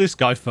kill this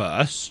guy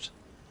first.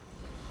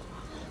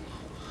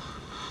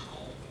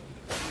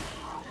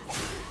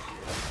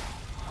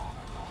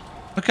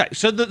 Okay,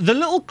 so the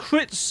little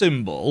crit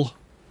symbol...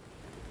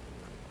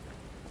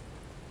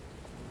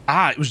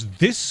 Ah, it was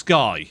this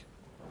guy.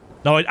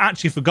 No, I'd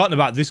actually forgotten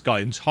about this guy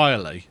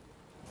entirely.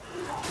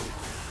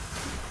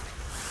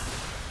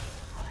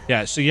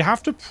 Yeah, so you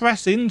have to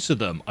press into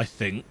them, I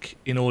think,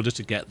 in order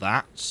to get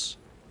that.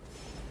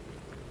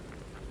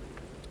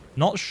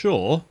 Not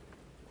sure.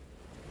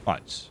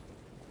 Right.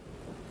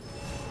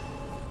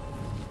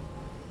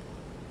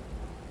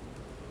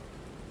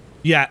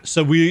 Yeah,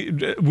 so we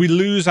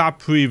lose our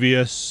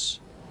previous...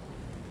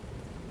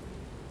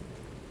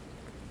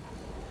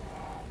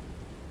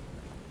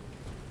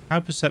 How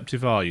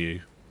perceptive are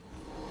you?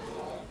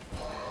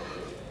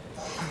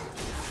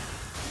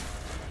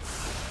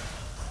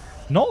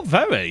 Not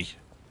very.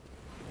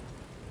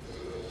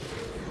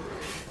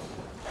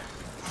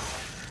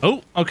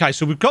 Oh, okay,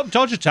 so we've got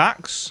dodge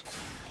attacks.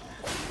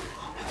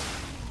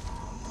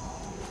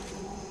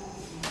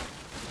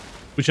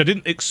 Which I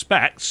didn't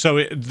expect, so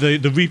the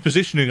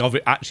repositioning of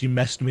it actually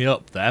messed me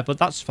up there, but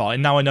that's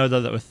fine. Now I know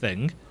that they're a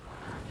thing.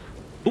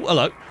 Oh,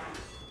 hello.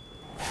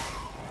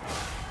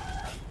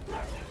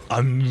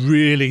 I'm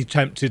really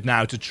tempted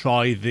now to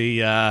try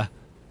the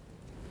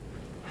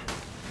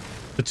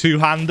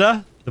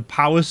two-hander, the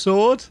power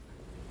sword.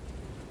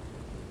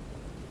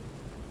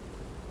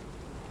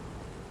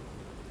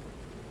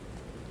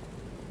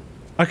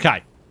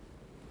 Okay.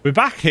 We're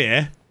back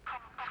here.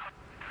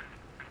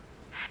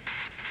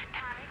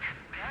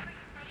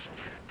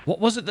 What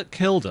was it that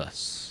killed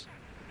us?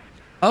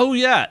 Oh,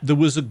 yeah. There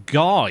was a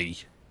guy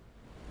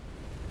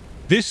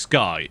This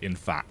guy, in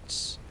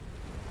fact.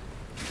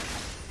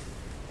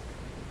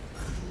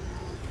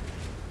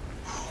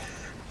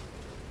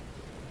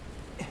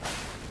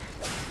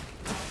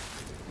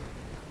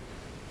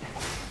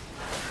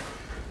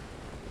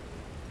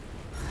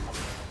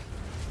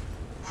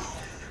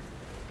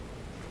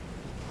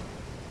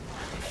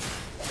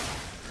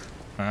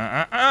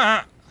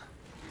 I'm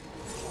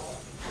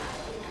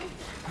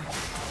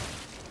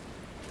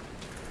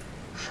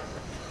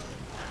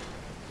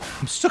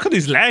stuck on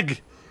his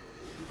leg.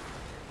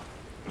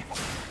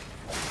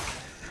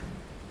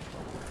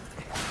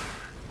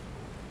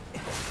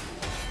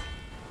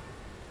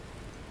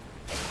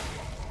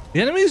 The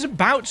enemy is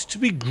about to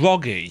be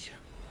groggy.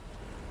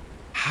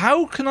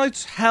 How can I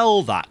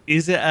tell that?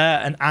 Is it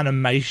an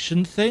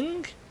animation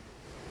thing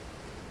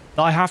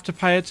that I have to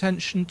pay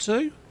attention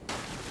to?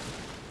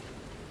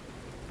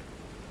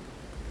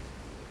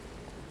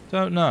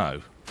 Don't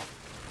know.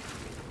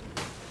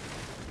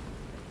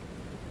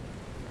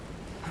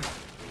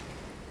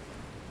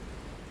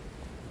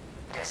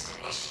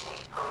 Destination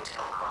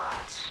Hotel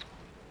Krat.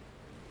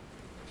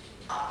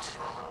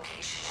 Optimal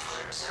location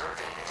for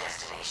observing the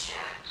destination.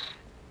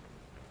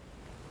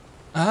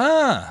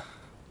 Ah.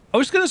 I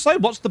was going to say,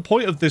 what's the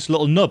point of this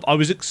little nub? I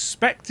was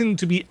expecting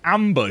to be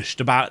ambushed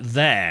about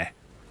there.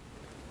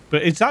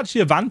 But it's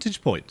actually a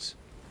vantage point.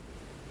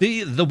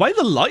 The way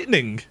the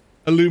lightning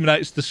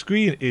illuminates the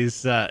screen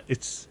is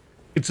it's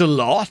a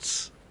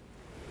lot.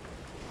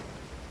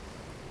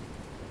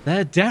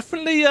 They're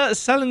definitely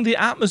selling the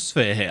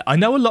atmosphere here. I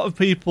know a lot of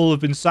people have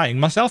been saying,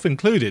 myself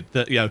included,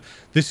 that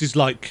this is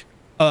like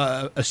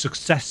a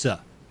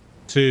successor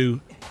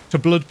to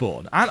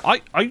Bloodborne, and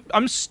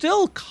I'm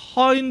still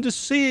kind of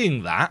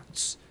seeing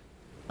that.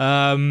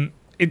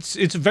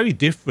 It's a very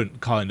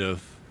different kind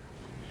of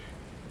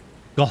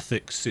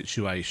gothic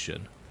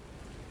situation.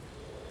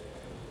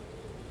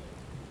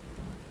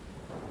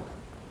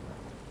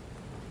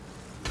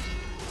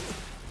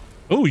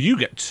 Oh, you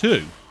get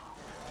 2.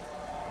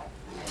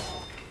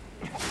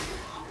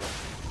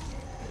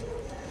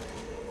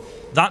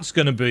 That's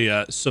going to be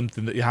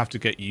something that you have to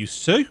get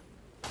used to.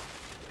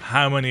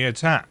 How many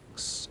attacks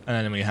an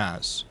enemy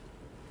has.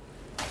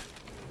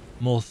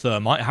 More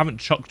thermite. I haven't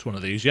chucked one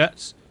of these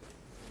yet.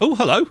 Oh,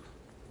 hello.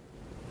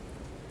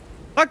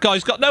 That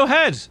guy's got no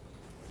head.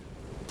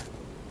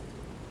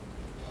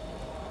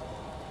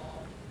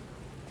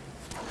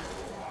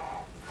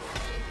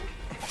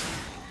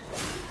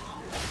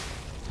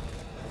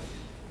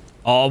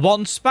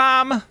 R1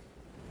 spam.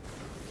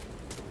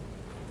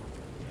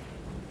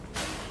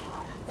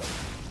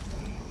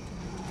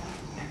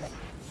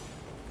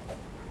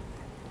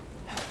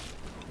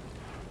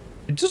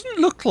 It doesn't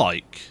look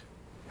like...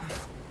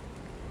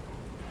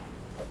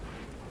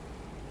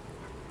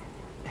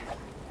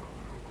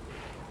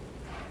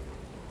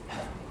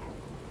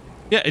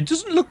 Yeah, it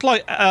doesn't look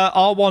like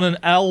R1 and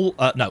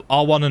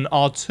R1 and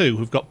R2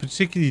 have got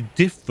particularly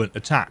different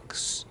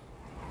attacks.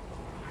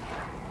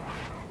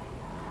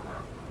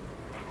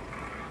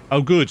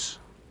 Oh, good.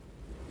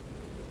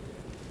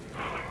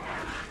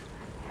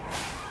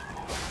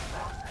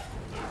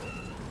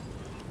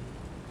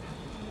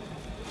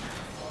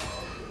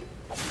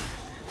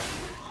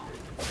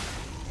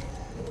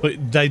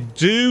 But they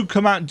do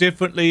come out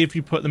differently if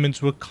you put them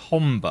into a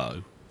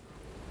combo.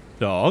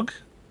 Dog.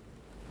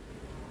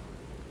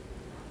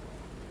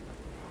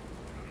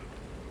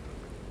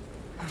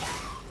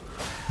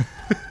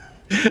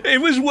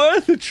 It was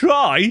worth a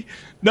try.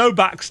 No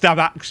backstab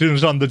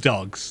actions on the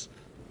dogs.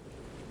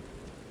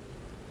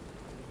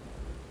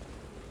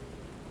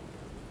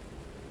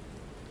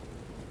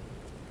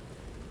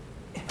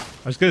 I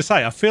was going to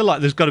say, I feel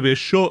like there's got to be a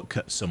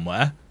shortcut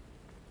somewhere.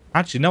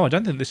 Actually, no, I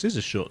don't think this is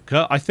a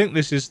shortcut. I think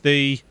this is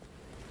the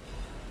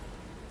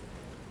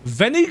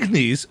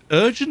Venigni's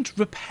Urgent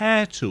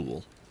Repair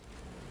Tool.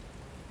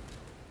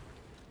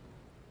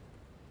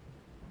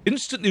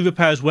 Instantly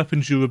repairs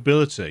weapon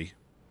durability.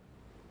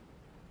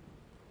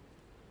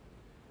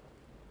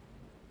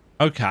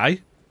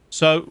 Okay.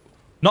 So,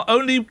 not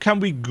only can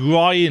we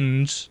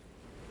grind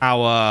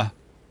our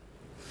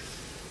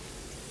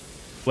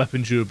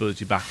weapon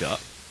durability back up,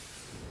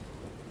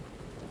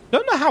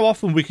 don't know how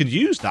often we could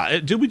use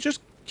that. Do we just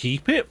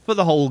keep it for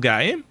the whole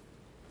game?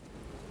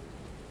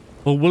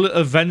 Or will it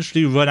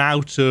eventually run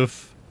out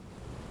of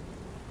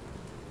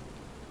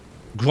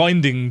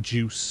grinding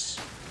juice?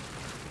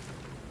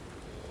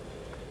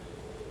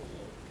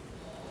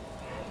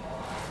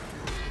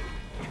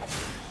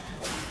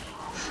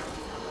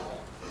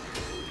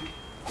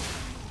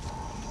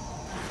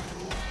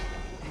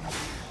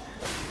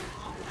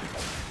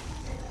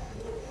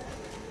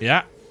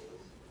 Yeah.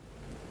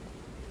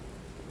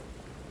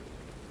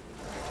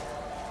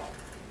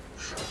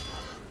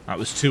 That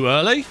was too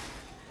early.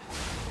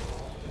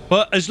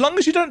 But as long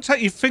as you don't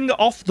take your finger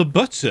off the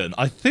button,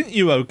 I think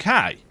you're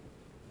okay.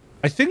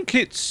 I think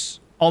it's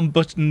on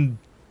button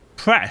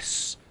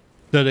press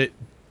that it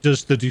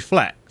does the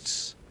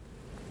deflects.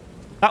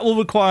 That will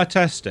require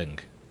testing.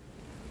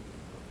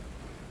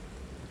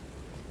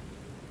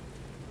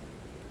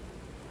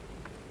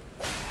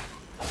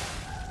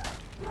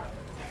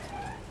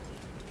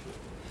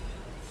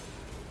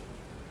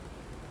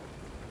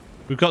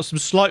 We've got some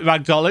slight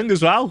ragdolling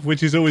as well,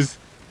 which is always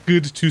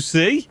good to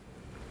see.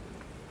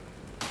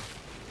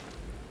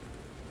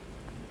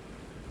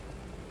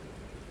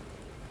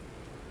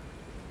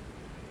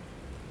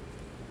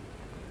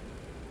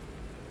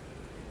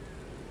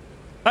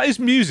 That is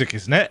music,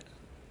 isn't it?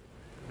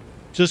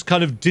 Just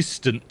kind of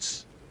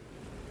distant.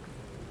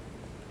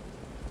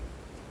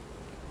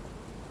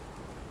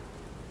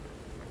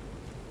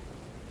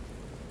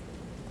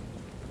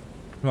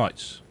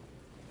 Right.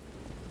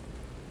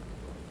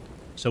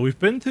 So we've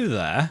been through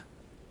there.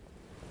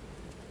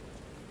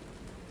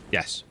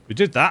 Yes, we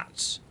did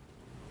that.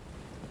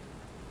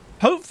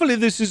 Hopefully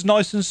this is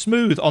nice and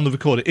smooth on the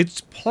recorder. It's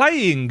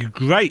playing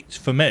great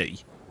for me.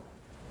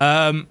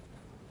 But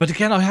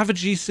again, I have a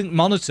G-Sync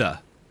monitor.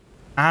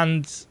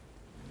 And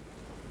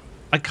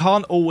I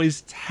can't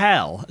always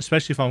tell,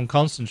 especially if I'm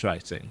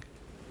concentrating,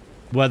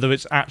 whether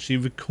it's actually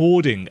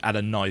recording at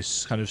a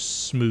nice kind of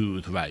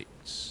smooth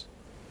rate.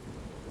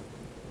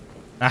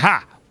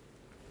 Aha!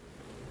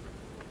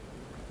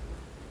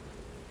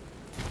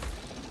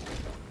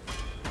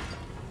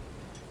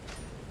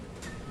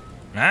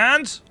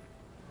 And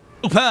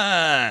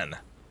open!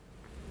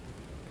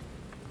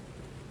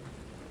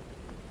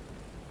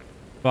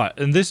 Right,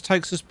 and this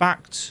takes us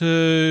back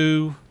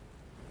to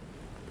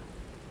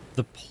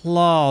the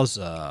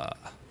plaza.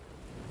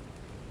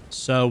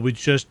 So we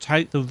just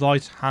take the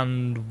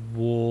right-hand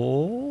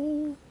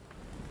wall.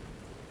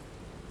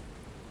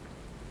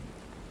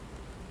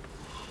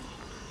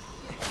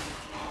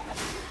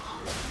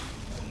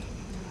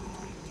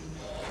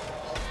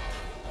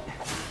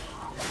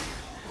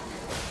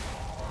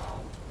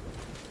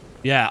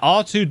 Yeah,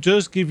 R2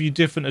 does give you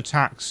different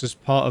attacks as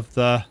part of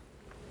the...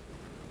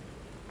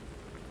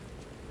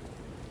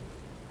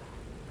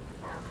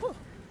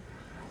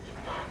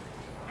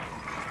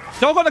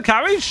 Dog on a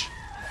carriage?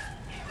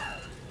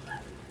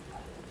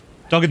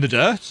 Dog in the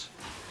dirt?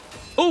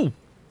 Oh!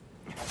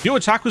 Your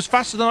attack was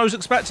faster than I was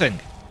expecting.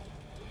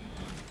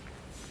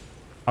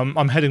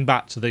 I'm heading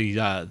back to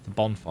the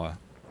bonfire.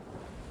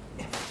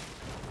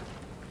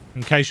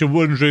 In case you're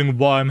wondering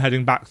why I'm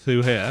heading back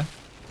through here.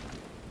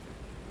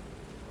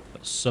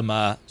 Got some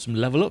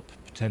level up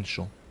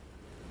potential.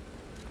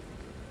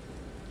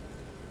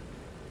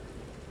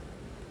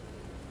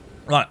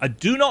 Right, I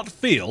do not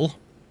feel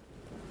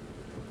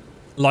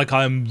like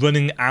I'm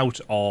running out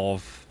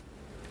of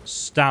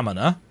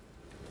stamina.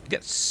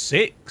 Get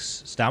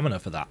 6 stamina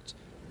for that.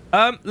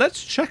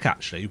 Let's check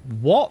actually.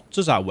 What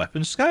does our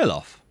weapon scale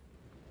off?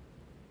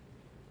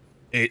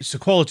 It's a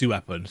quality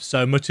weapon,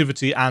 so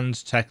motivity and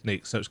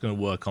technique, so it's going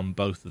to work on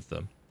both of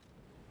them.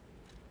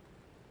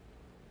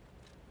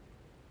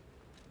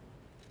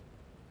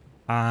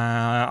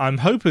 I'm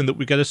hoping that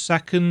we get a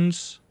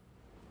second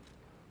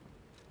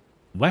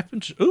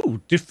weapon.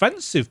 Ooh,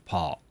 defensive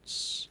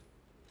parts.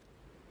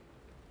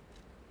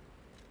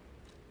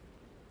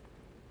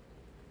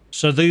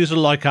 So these are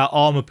like our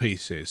armor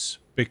pieces,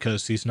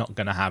 because he's not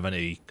going to have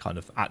any kind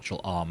of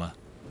actual armor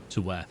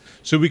to wear.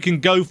 So we can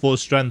go for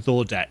strength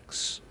or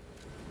dex.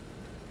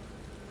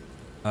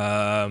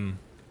 100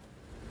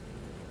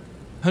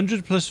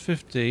 plus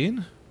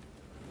 15.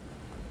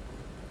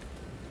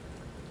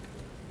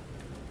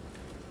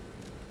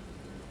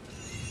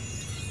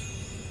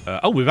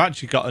 Oh, we've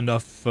actually got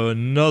enough for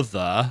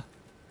another.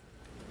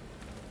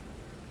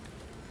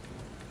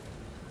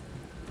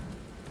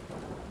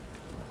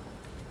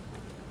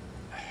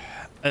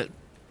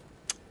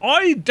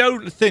 I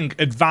don't think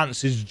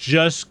advance is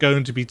just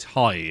going to be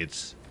tied.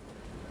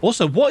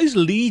 Also, what is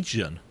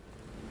Legion?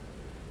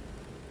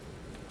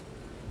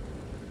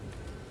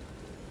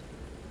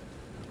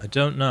 I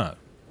don't know.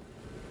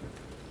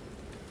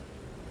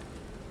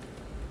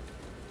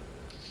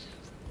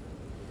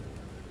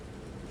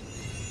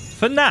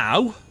 For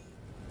now,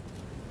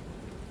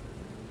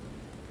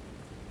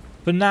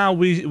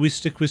 we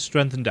stick with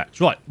strength and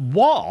dex. Right,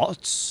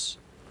 what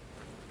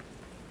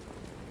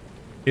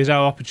is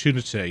our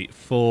opportunity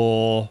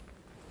for...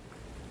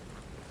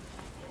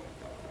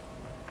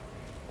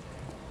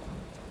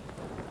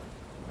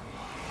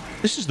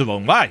 This is the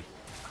wrong way.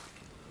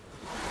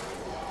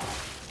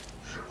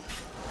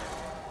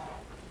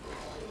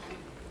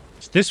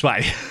 It's this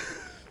way.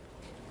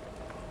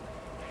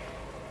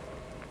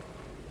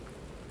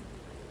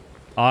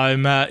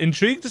 I'm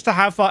intrigued as to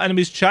how far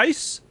enemies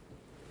chase.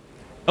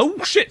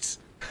 Oh, shit!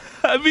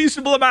 A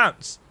reasonable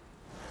amount.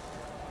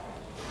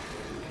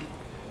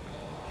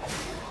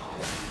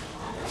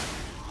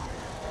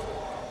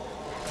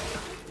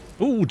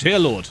 Oh, dear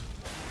lord.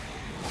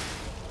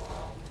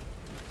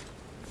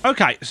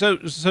 Okay, so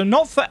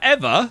not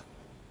forever.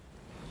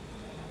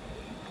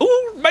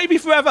 Oh, maybe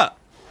forever.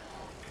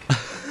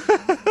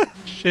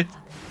 Shit.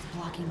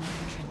 Blocking the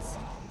entrance.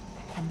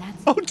 And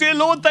that's Oh, dear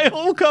lord, they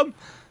all come.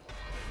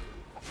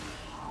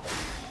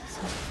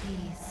 so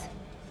please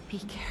be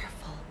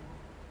careful.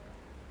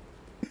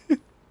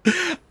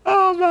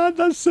 Oh, man,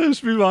 that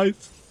serves me right.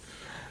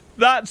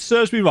 That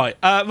serves me right.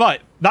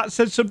 Right, that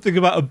said something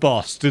about a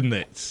boss, didn't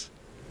it?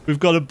 We've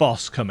got a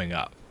boss coming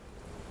up.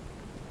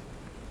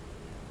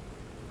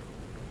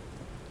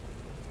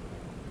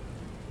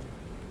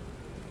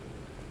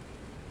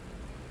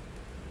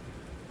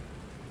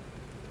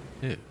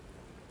 Ew.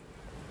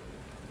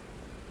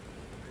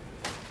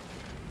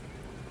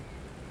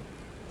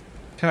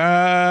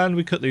 Can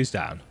we cut these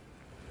down?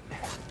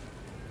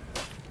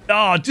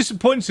 Ah,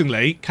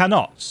 disappointingly,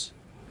 cannot.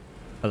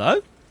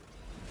 Hello?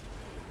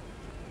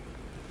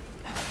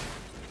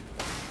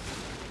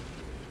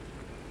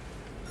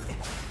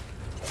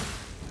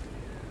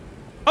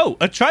 Oh,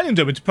 a training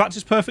dummy to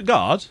practice perfect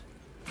guard?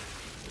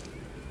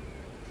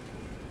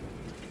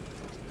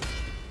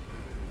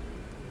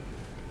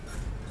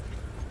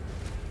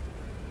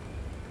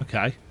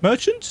 Okay.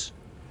 Merchant?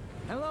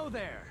 Hello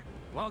there.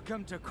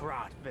 Welcome to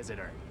Krat,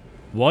 visitor.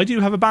 Why do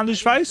you have a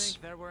bandaged I didn't face?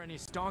 think there were any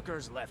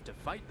stalkers left to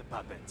fight the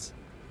puppets.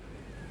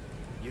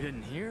 You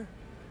didn't hear?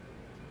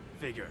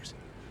 Figures.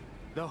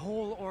 The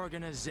whole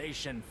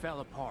organization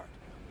fell apart.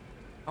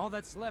 All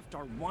that's left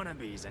are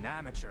wannabes and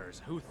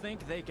amateurs who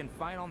think they can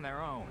fight on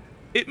their own.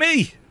 It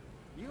me!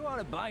 You ought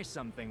to buy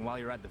something while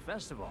you're at the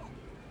festival.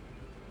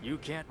 You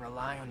can't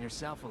rely on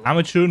yourself alone.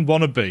 Amateur and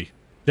wannabe.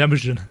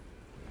 Demajen.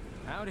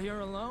 Out here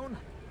alone?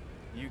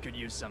 You could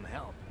use some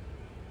help.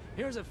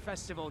 Here's a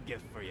festival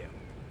gift for you.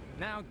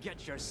 Now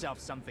get yourself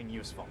something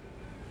useful.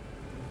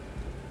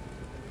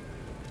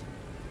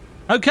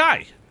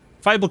 Okay.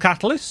 Fable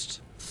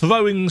catalyst.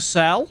 Throwing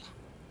cell.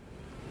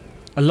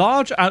 A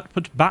large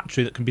output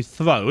battery that can be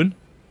thrown.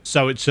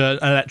 So it's an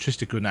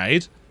electricity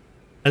grenade.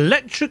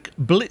 Electric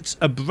blitz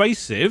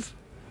abrasive.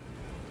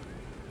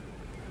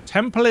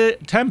 Temporarily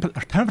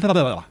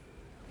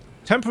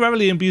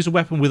imbues a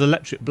weapon with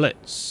electric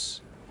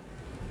blitz.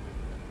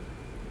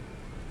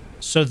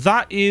 So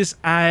that is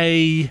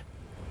a...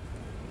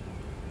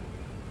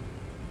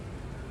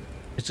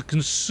 It's a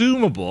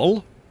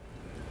consumable.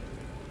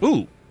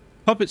 Ooh.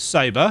 Puppet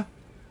saber.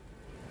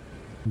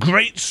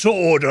 Great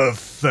sword of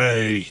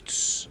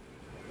fate.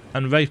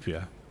 And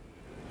rapier.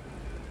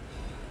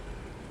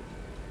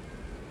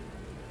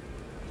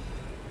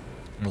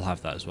 We'll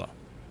have that as well.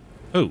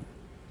 Ooh.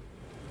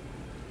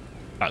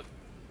 Oh.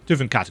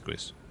 Different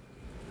categories.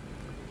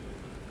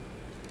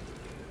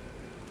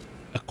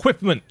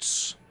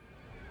 Equipment.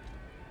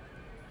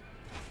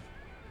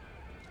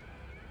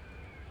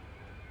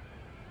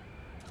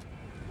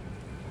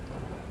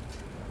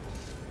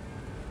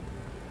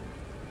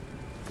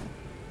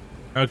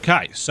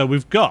 Okay, so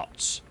we've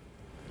got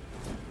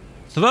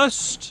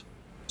thrust,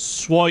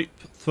 swipe,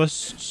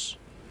 thrusts.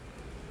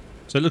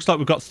 So it looks like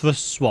we've got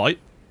thrust, swipe.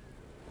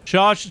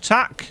 Charged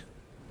attack.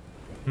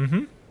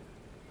 Running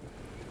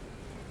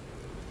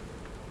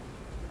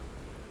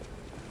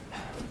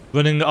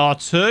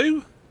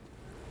R2.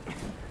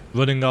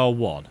 Running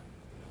R1.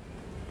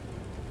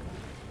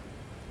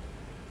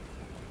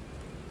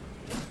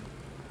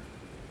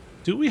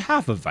 Do we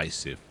have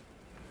evasive?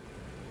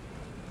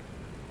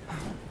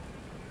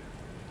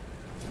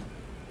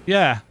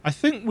 Yeah, I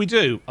think we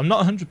do. I'm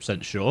not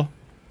 100% sure.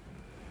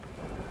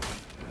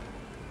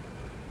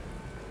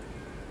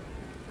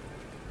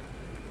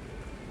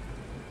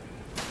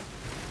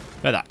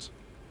 Look at that.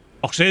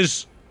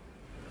 Boxes.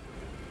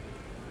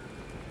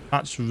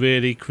 That's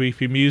really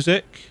creepy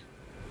music.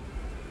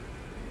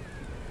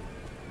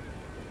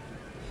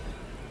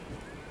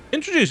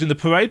 Introducing the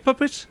parade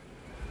puppet.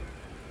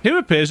 Here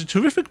appears a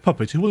terrific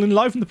puppet who will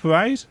enliven the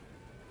parade.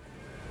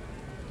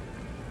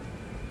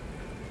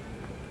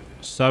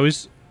 So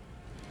is...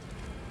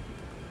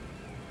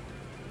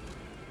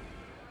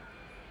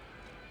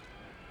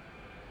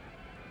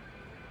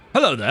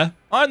 Hello there,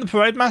 I'm the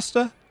parade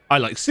master. I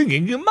like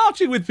singing and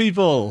marching with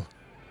people.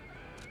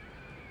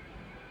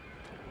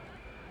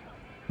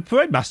 The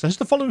parade master has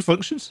the following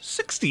functions: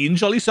 16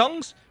 jolly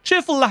songs,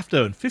 cheerful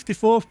laughter, and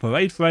 54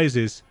 parade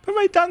phrases.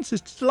 Parade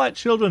dances to delight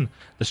children,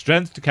 the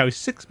strength to carry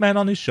 6 men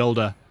on his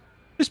shoulder.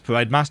 This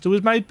parade master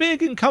was made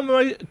big in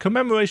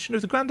commemoration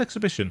of the grand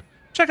exhibition.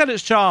 Check out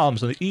its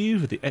charms on the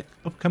eve of the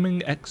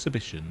upcoming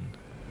exhibition.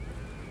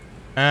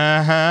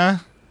 Uh-huh.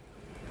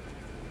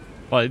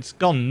 Well, it's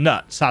gone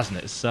nuts,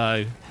 hasn't it?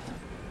 So...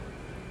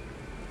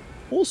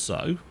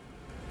 Also...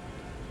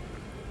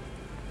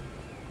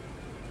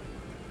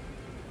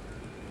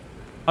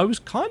 I was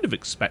kind of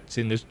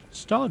expecting a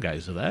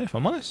stargazer there, if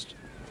I'm honest.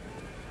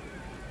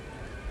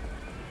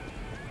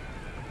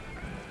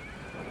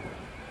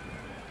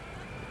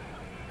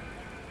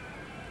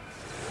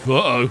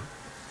 Uh-oh.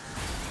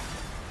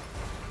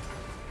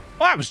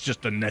 Well, that was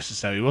just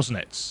unnecessary, wasn't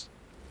it?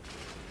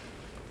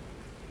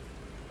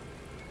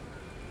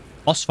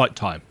 Boss fight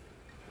time.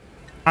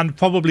 And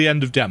probably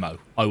end of demo,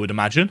 I would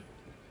imagine.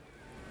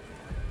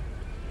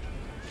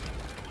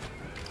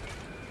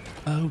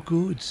 Oh,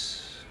 good.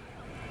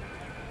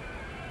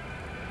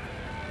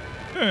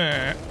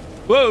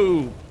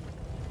 Whoa!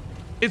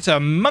 It's a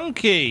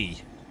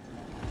monkey!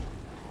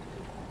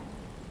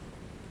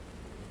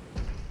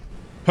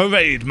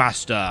 Parade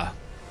Master.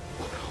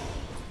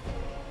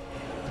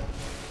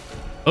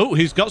 Oh,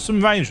 he's got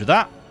some range with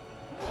that.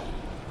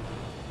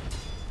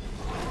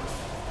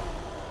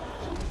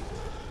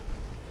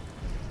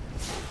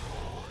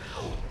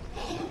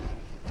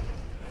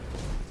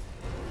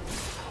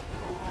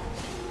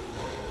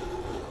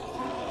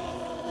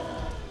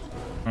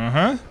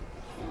 Uh-huh.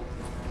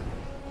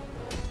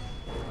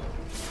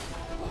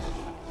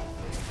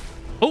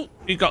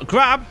 you got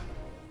grab.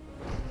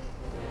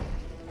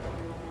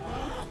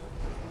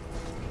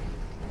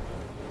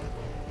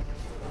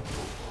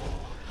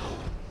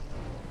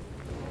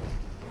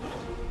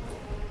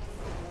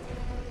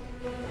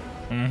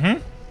 Mm-hmm.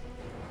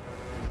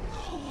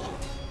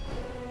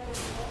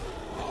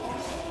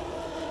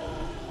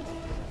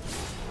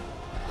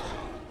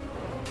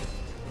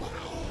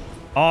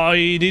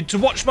 I need to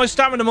watch my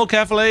stamina more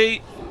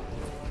carefully.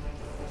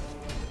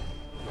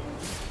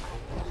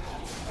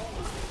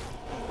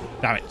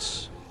 Damn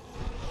it.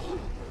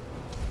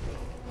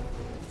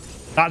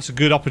 That's a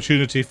good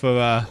opportunity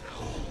for...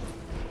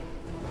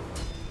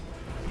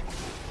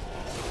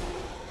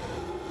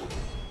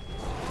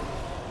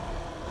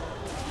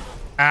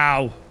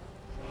 Ow.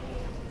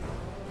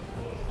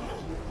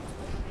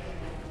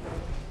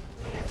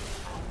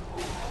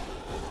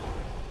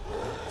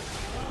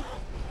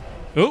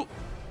 Oh.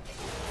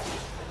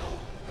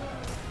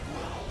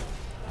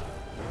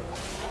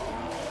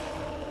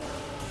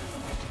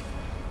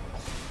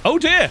 Oh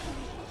dear.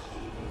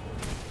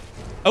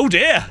 Oh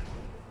dear.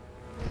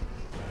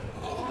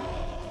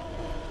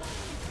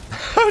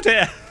 Oh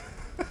dear.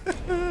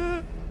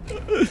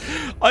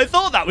 I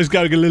thought that was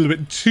going a little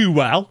bit too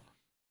well.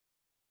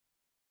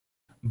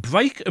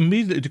 Break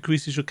immediately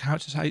decreases your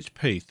character's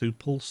HP through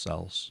pulse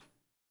cells.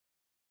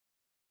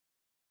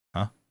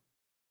 Huh?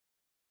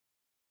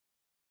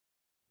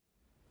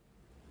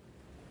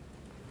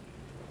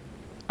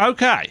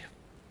 Okay.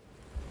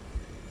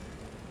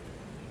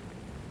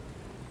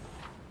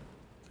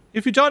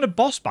 If you die in a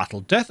boss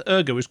battle, Death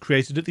Ergo is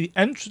created at the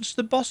entrance to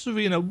the boss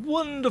arena.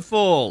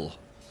 Wonderful!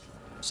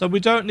 So we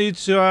don't need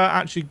to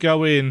actually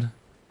go in.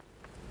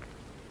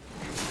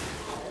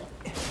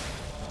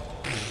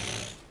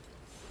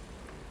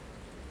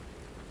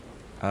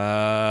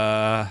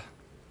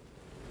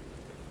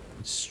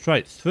 It's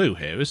straight through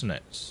here, isn't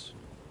it?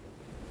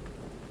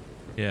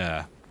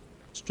 Yeah.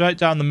 Straight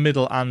down the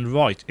middle and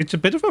right. It's a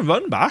bit of a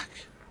run back.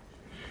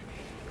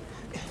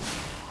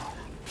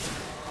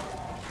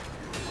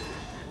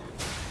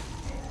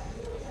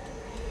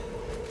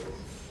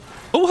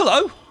 Oh,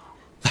 hello.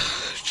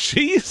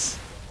 Jeez.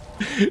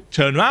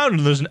 Turn around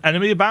and there's an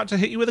enemy about to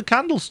hit you with a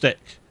candlestick.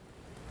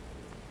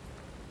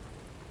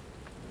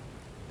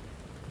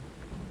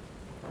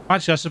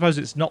 Actually, I suppose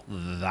it's not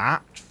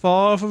that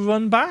far of a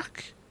run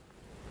back.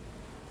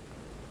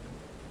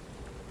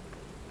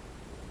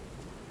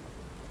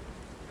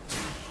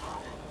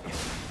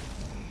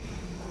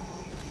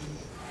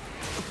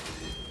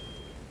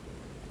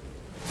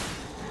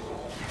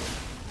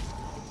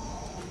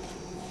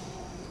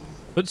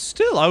 But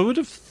still, I would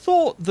have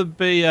thought there'd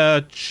be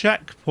a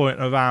checkpoint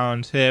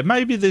around here.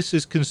 Maybe this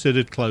is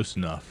considered close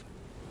enough.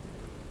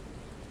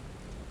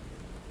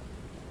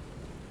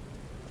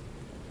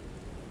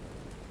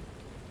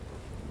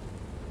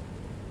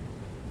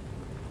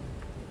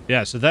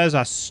 Yeah, so there's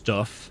our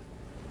stuff.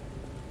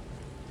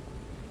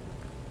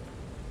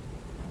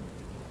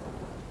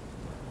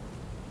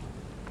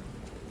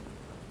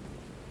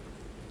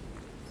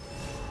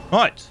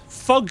 Right,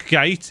 Fog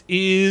Gate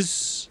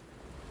is...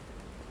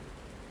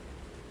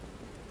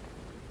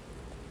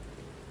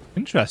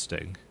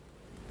 interesting.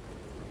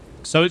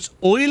 So it's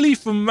oily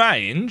from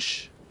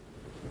range.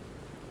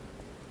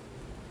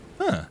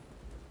 Huh.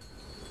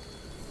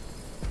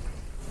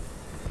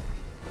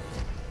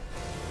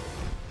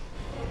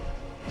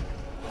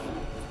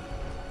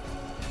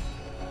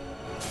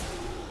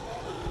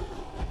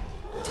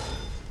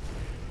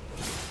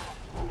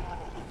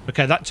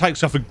 Okay, that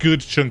takes off a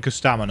good chunk of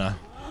stamina.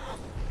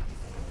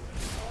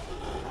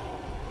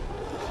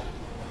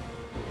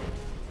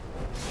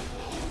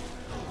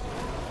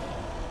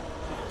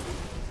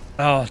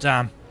 Oh,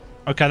 damn.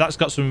 Okay, that's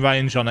got some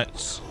range on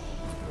it.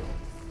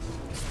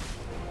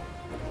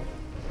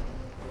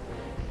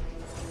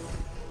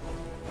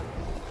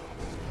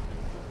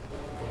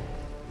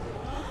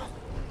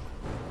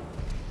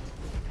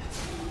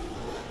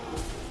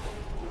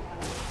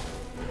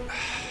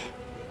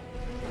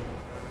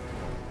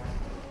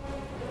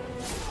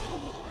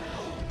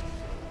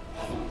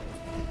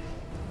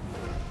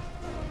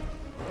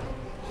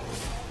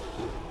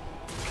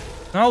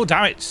 Oh,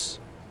 damn it.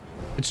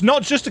 It's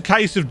not just a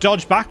case of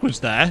dodge backwards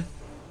there.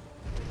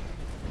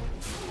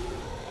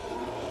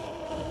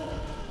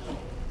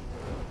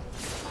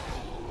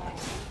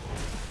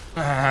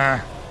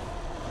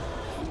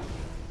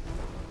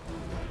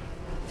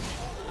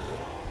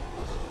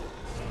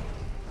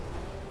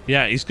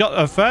 Yeah, he's got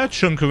a fair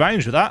chunk of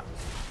range with that.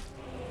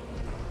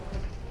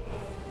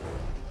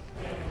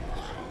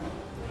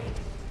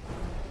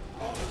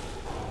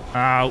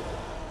 Ow.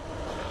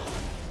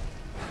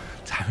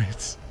 Damn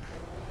it.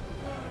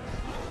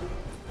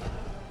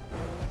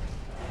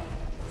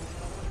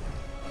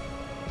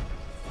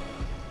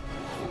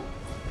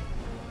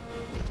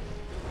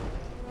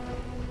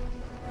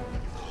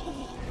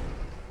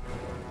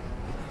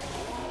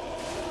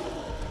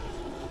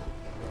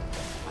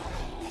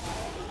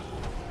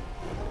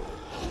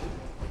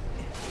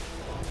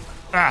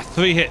 Ah,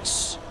 3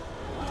 hits.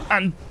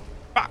 And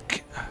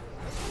back.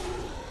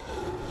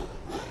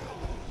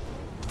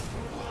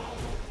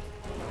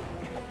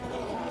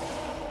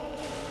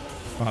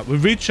 Right, we're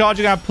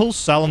recharging our pulse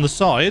cell on the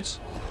side.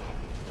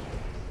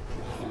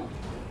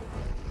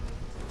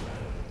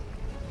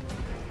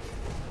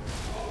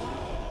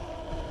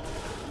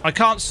 I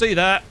can't see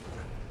that.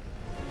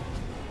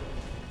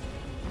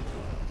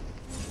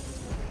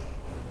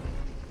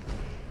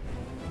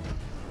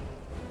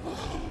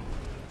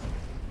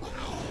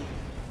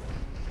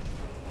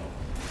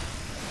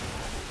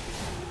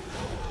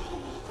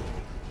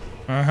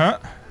 Uh-huh.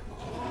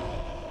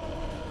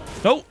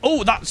 Oh,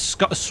 oh, that's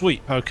got a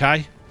sweep,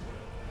 okay.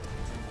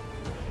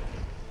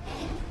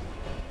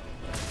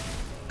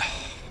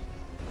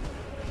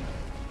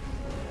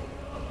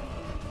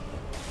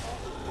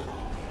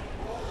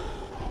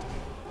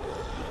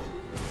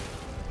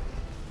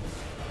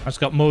 That's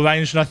got more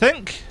range than I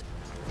think.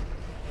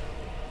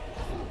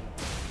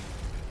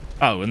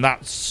 Oh, and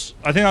that's...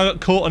 I think I got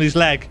caught on his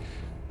leg.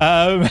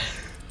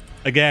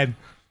 Again.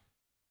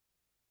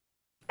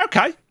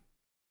 Okay.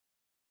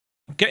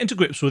 Getting to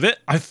grips with it.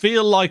 I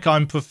feel like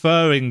I'm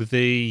preferring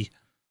the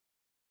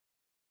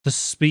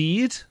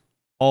speed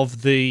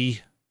of the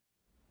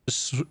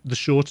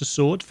shorter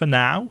sword for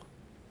now.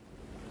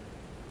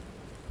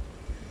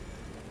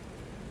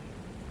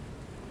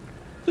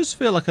 Does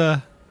feel like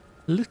a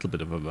little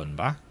bit of a run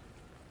back.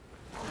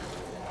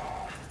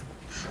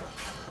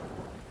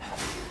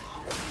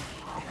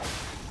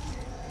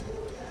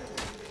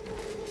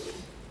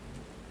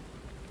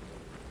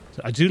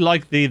 I do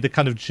like the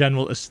kind of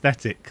general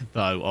aesthetic,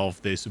 though, of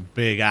this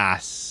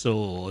big-ass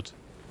sword.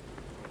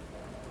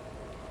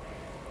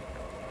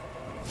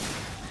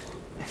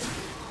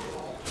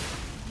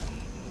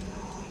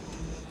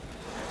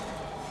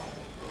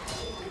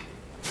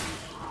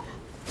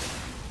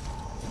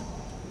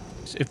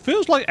 It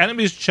feels like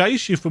enemies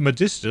chase you from a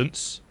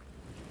distance.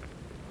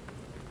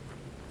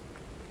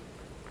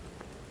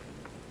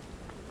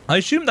 I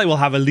assume they will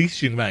have a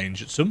leashing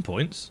range at some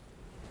points.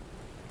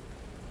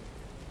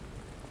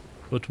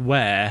 But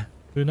where?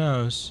 Who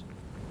knows?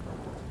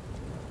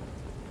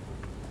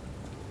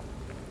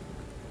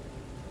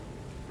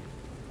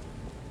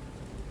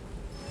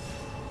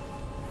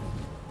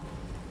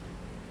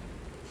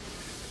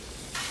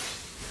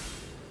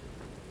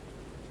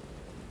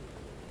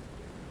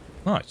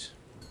 Right.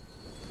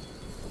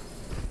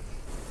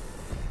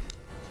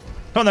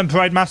 Come on then,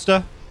 Parade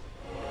Master.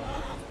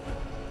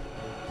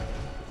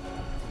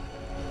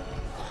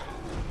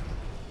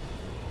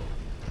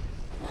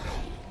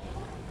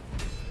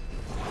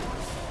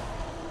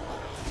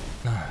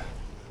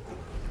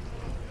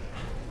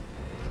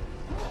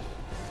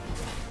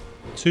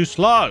 Too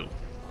slow.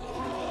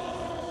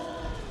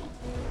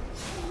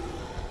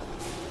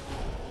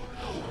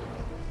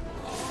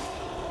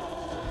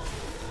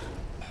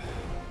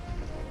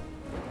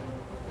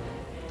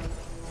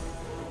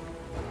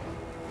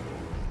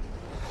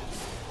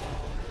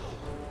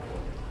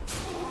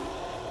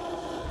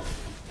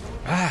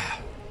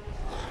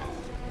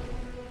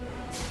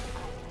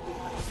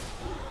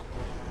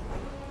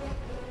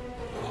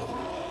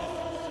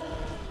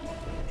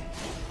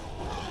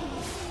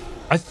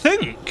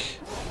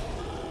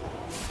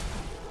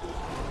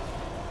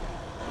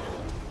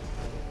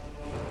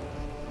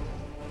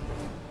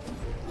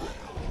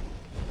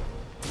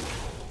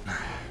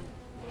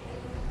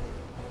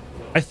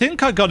 I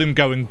think... I got him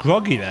going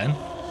groggy then.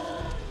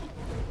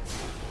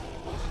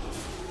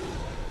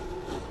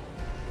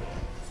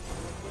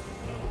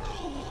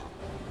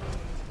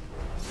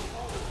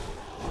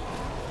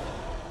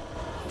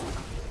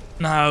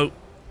 No.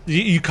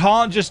 You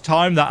can't just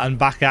time that and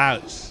back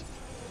out.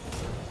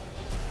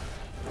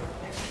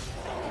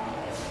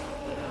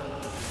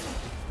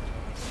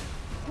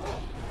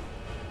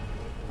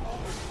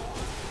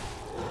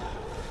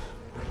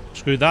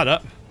 Screwed that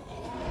up.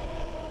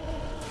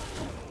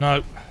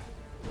 No.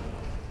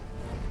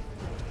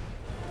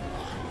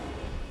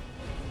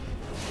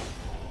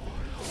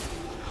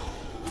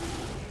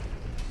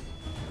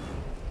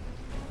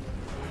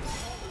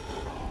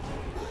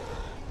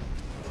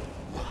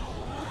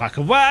 Back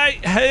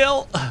away,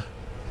 heal.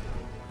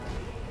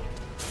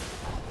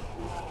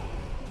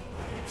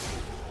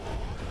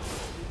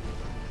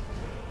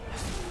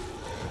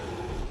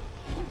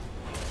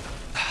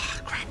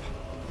 Crap.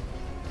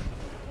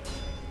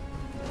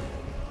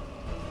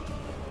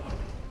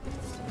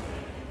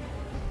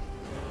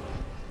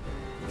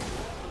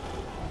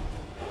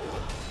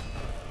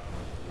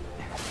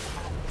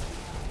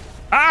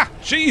 Ah,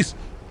 jeez.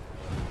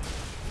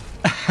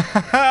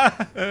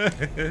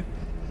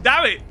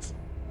 Damn it.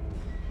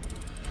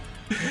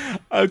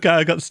 Okay,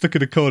 I got stuck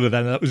in a corner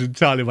then. That was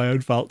entirely my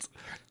own fault.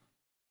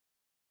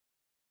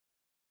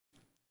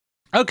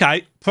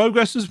 Okay,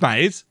 progress was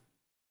made.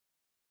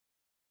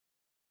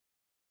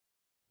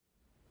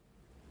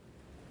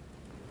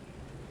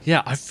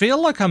 Yeah, I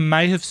feel like I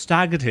may have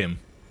staggered him.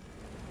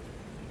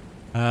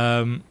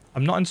 I'm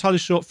not entirely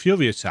sure what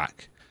Fury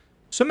attack.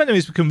 Some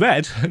enemies become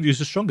red and use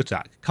a strong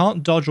attack.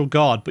 Can't dodge or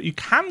guard, but you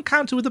can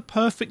counter with a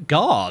perfect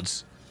guard.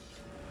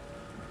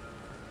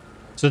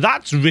 So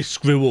that's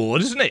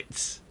risk-reward, isn't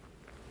it?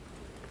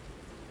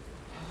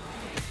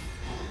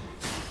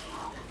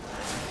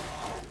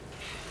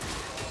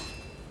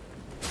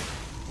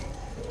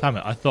 Damn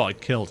it, I thought I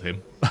killed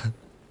him.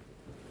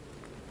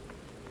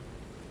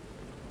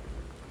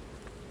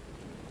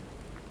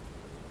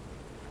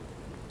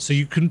 So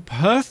you can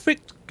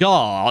perfect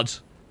guard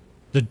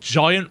the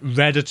giant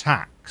red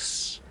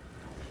attacks.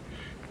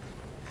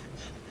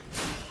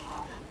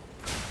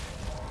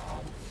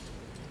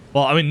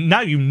 Well, I mean,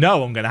 now you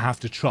know I'm going to have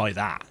to try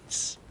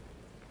that.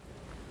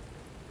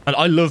 And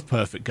I love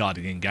perfect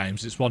guarding in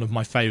games. It's one of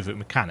my favourite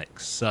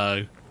mechanics,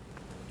 so...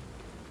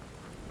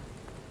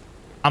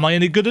 Am I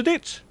any good at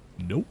it?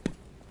 Nope.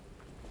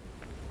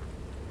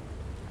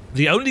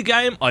 The only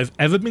game I've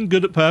ever been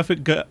good at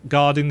perfect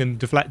guarding and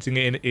deflecting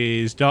in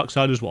is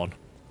Darksiders 1.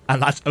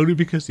 And that's only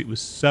because it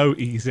was so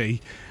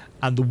easy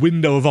and the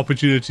window of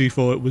opportunity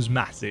for it was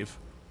massive.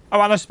 Oh,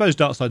 and I suppose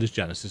Darksiders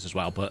Genesis as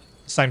well, but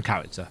same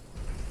character.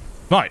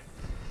 Right.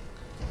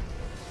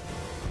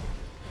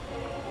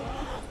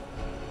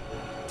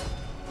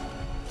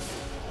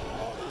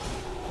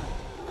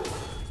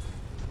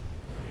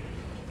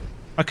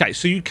 Okay,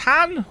 so you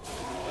can...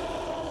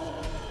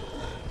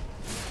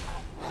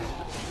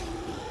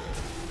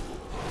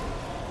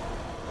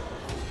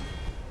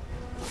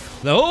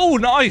 Oh,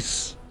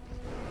 nice!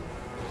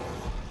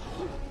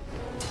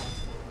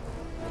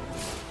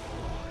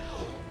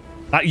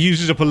 That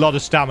uses up a lot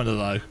of stamina,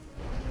 though.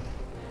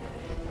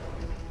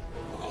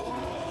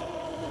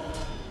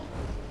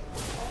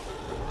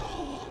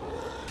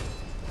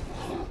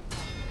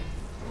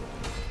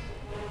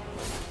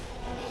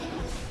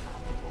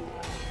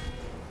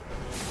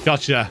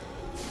 Gotcha.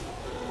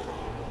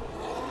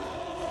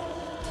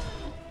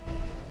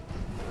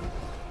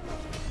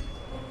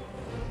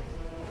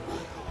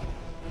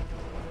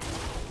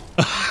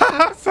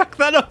 Fuck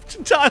that up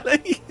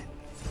entirely.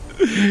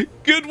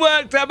 Good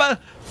work, Dema.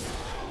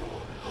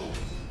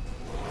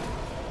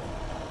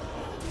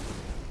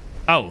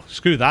 Oh,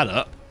 screw that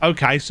up.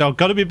 Okay, so I've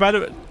got to be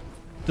better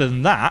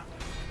than that.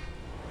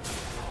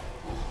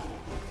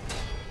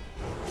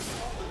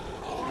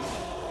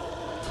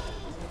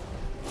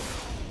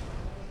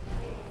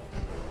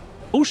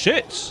 Oh,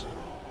 shit.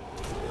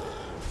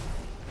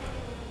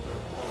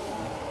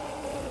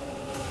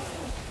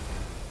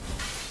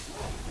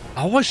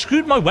 Oh, I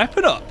screwed my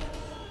weapon up.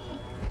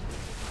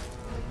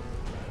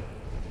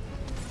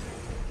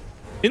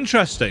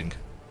 Interesting.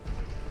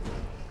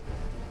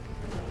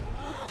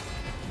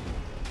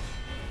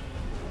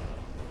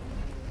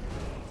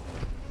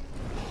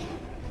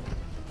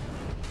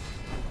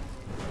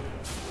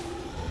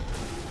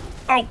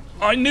 Oh,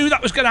 I knew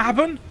that was going to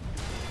happen.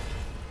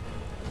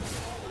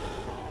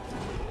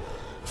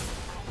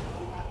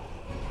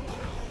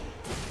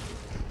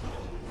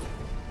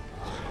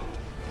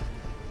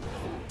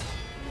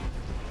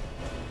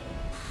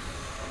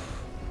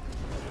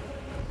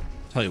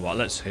 Tell you what,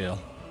 let's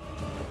heal.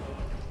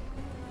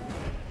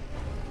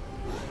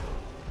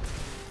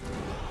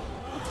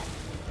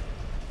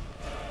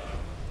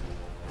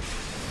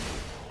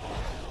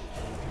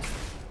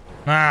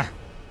 Ah.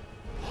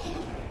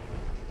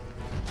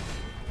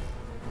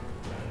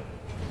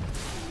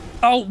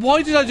 Oh,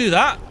 why did I do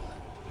that?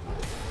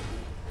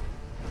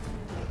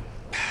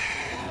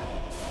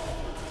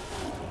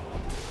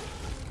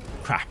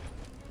 Crap.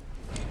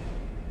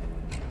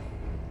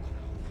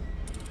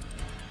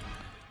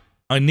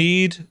 I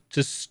need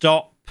to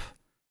stop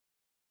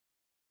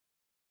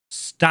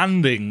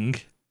standing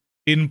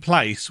in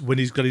place when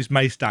he's got his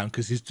mace down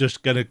because he's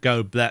just going to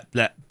go blat,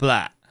 blat,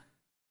 blat.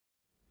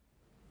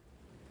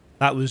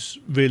 That was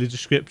really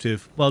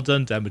descriptive. Well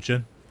done,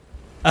 Demajen.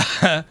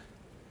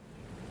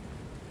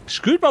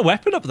 Screwed my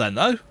weapon up then,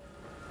 though.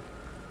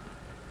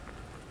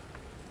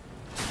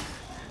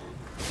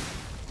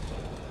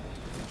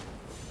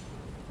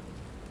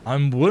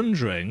 I'm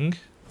wondering...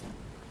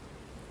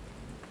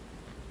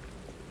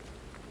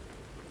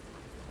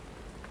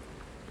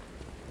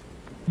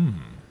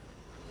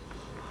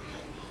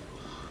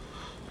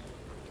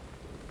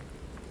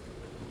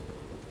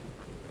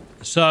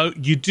 So,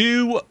 you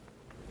do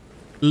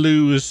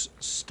lose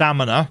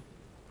stamina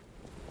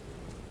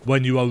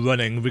when you are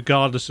running,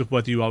 regardless of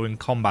whether you are in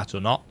combat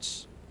or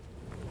not.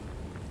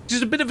 Which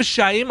is a bit of a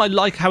shame. I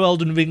like how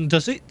Elden Ring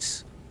does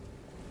it.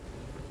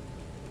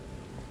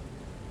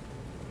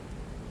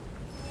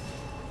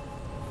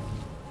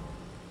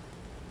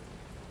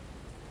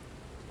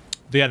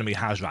 The enemy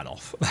has ran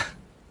off. I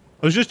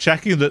was just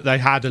checking that they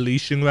had a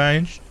leashing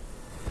range.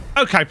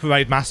 Okay,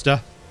 Parade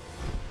Master.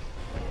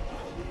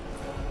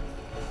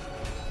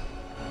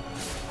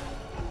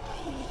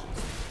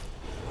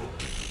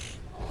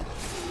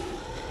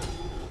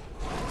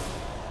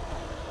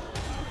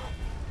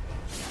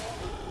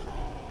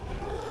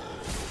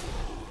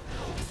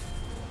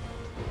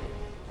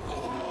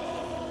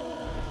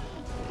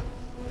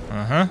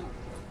 Uh-huh.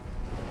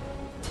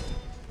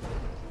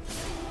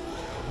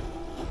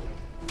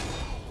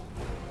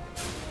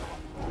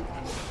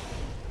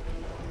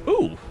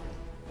 Ooh.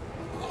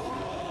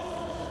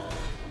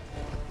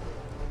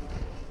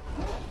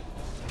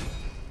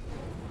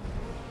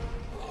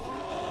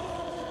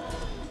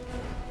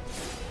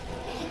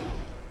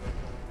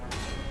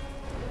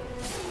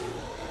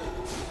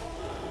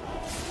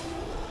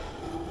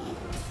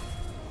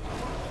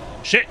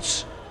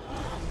 Shit!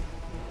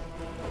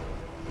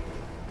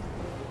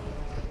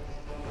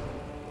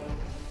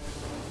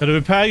 Gotta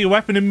repair your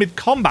weapon in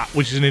mid-combat,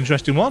 which is an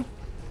interesting one.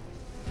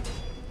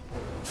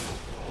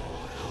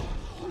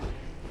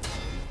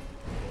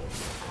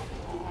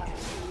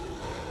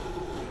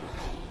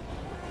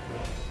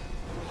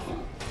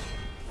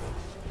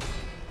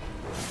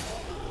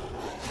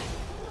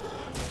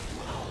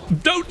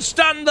 Don't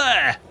stand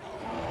there!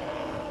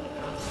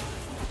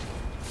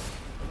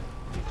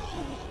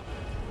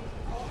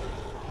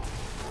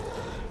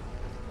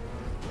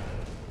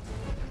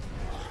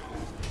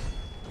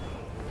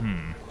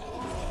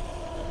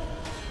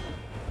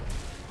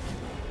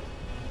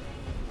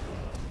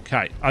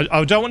 Okay,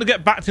 I don't want to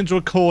get backed into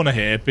a corner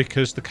here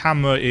because the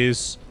camera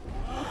is...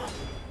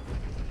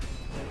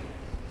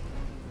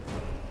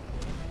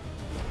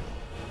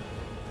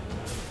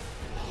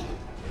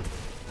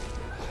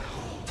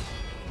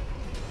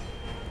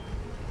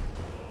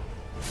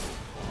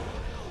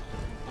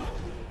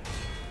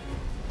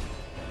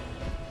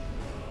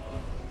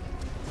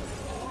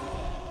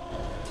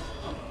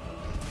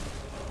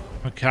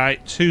 Okay,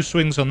 2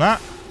 swings on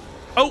that.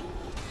 Oh!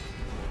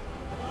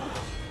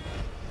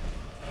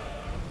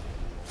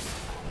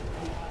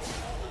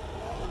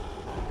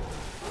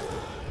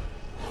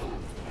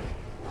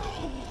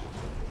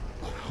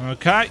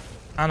 Okay,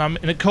 and I'm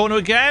in a corner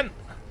again.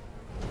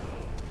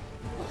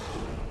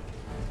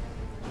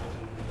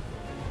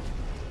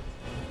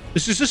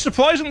 This is a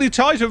surprisingly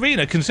tight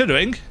arena,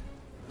 considering.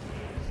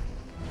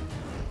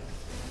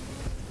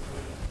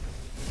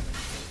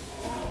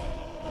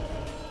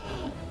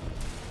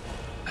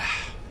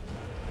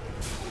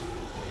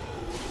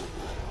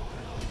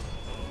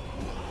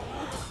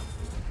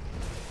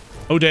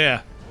 Oh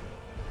dear.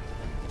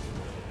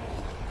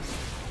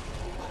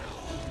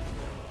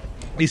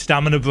 His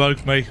stamina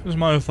broke me. It was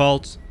my own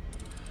fault.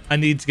 I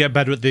need to get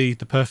better at the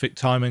perfect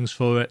timings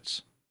for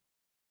it.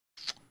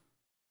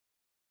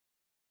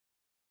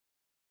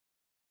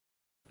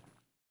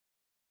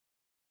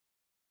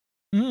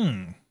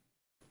 I'm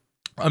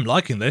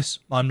liking this.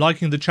 I'm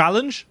liking the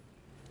challenge.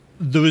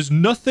 There is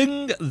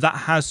nothing that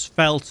has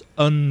felt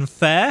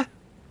unfair.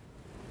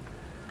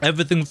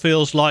 Everything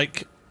feels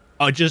like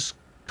I just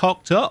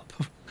cocked up,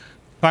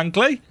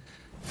 frankly.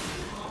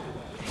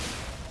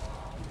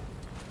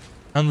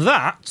 And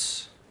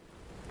that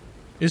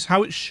is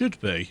how it should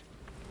be.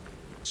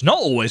 It's not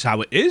always how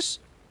it is,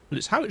 but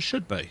it's how it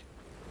should be.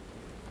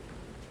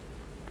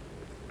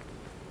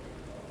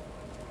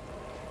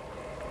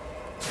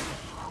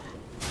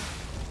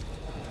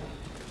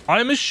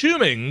 I'm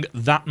assuming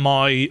that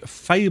my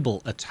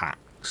Fable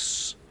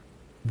attacks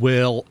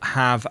will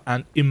have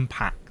an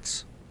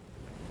impact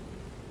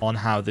on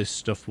how this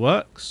stuff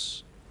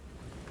works.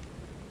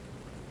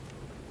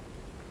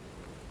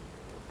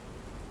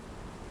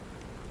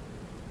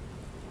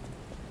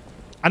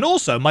 And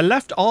also, my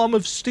left arm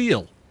of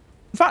steel.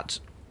 In fact,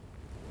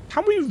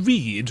 can we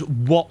read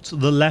what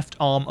the left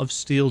arm of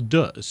steel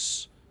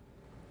does?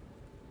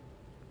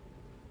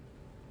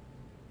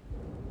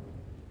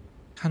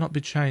 Cannot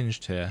be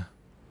changed here.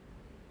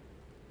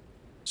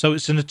 So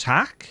it's an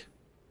attack?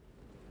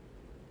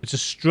 It's a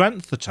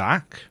strength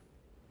attack?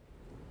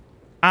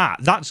 Ah,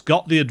 that's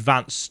got the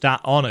advanced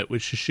stat on it,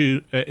 which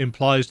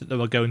implies that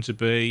there are going to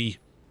be...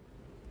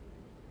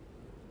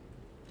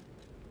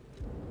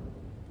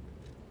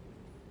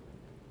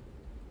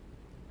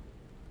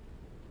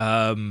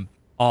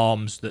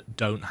 arms that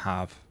don't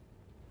have...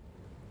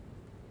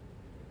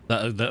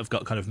 that have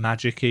got kind of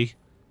magic-y.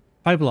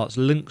 Fable Arts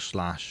Link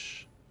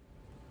Slash.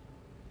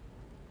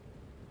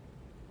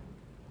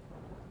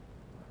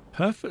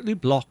 Perfectly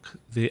block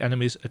the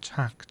enemy's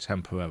attack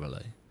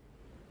temporarily.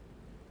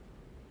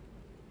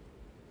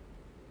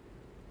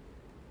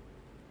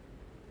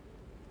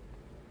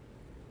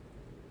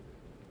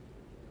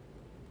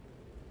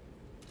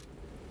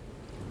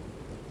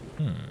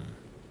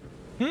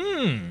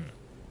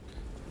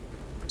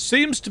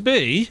 Seems to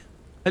be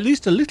at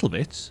least a little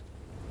bit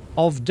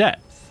of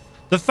depth.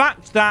 The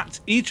fact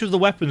that each of the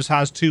weapons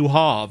has 2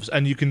 halves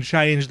and you can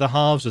change the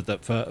halves of them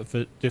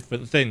for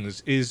different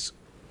things is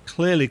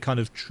clearly kind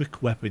of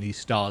trick weapon-y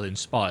style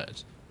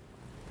inspired.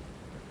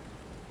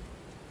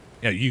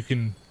 You know, you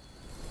can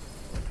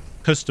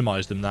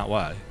customize them that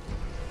way.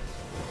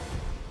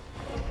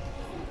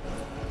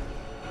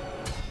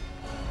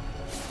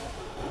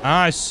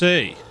 I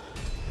see.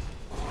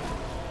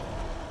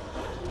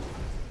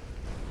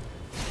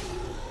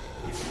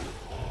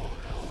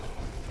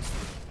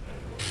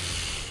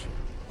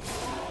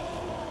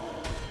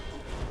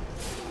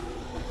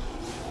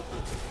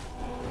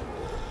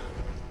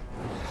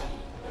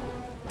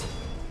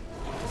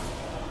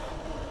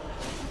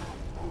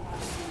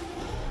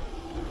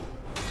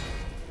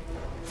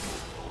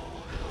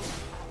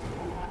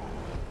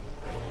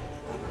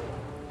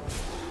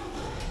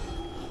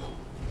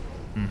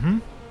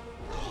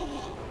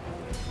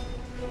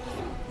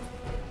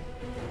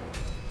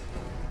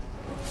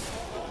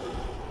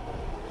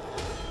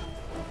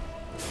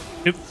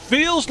 It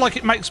feels like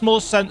it makes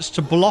more sense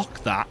to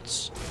block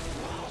that.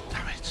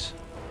 Damn it.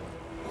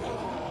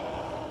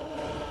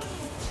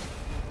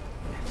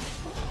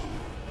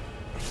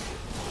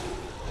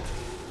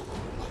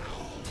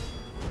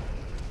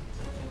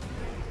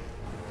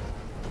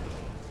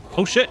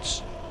 Oh,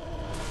 shit.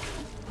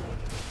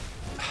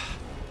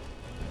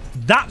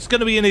 That's going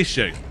to be an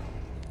issue.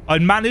 I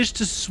managed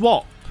to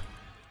swap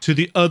to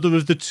the other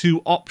of the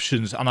two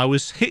options, and I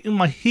was hitting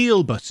my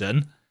heal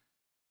button,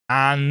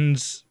 and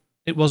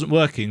it wasn't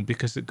working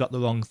because it got the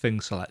wrong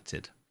thing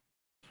selected.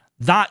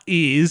 That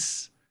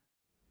is...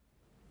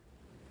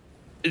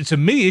 It's a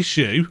me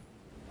issue,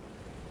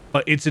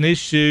 but it's an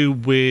issue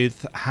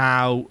with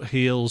how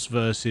heals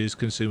versus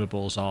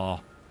consumables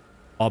are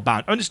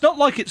bound. I mean, it's not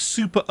like it's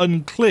super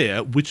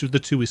unclear which of the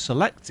two is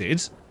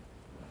selected.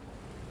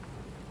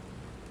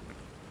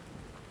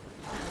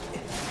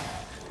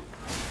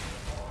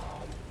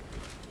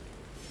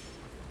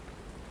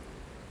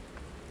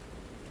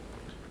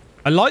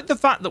 I like the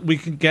fact that we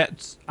can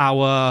get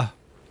our...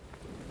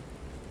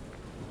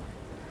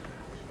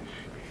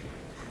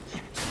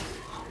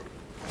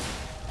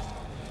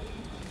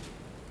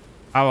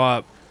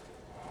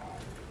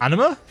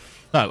 anima?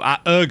 No, our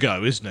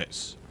ergo, isn't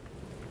it?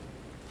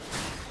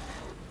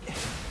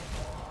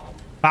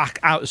 Back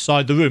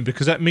outside the room,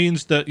 because that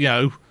means that, you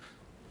know,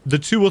 the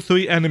 2 or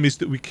 3 enemies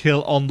that we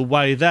kill on the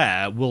way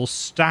there will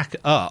stack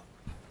up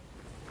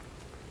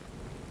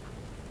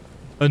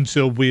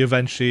until we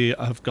eventually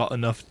have got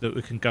enough that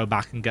we can go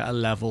back and get a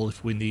level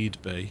if we need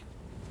be.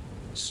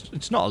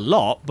 It's not a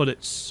lot, but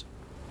it's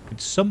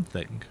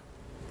something.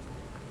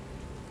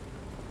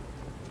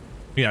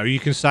 You know, you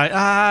can say,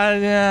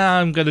 yeah,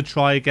 I'm going to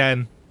try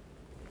again.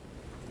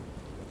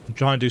 And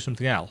try and do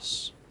something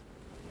else.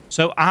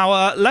 So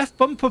our left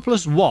bumper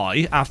plus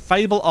Y, our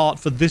Fable art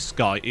for this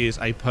guy is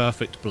a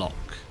perfect block.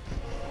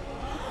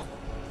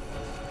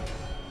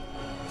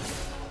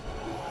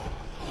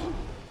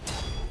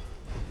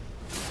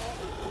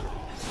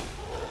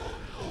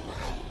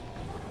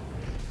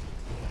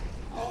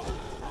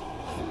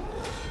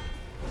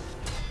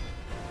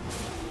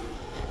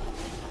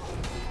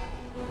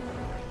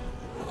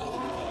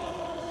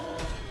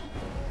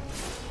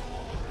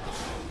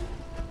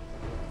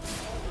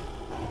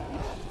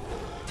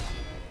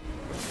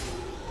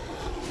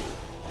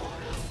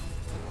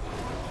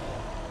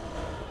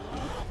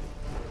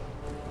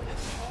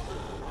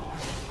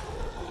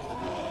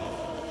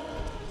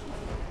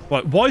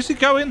 Right, why is he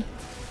going?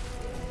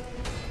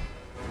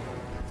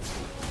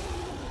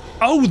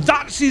 Oh,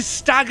 that's his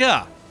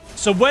stagger.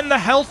 So when the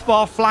health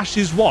bar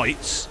flashes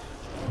white,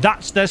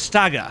 that's their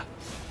stagger.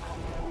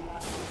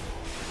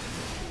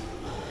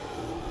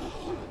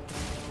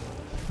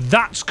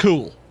 That's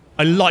cool.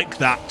 I like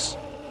that.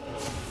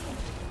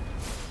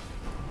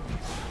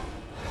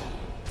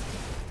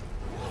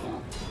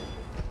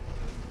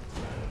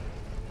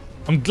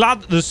 I'm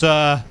glad that there's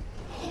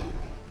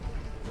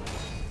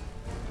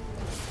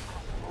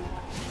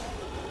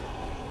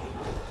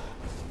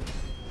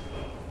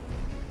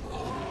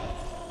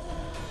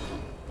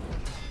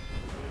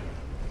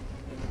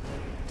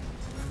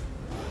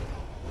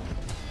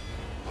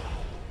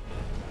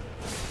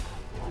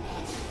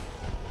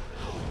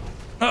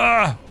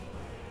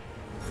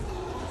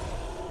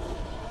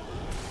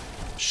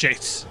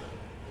shit.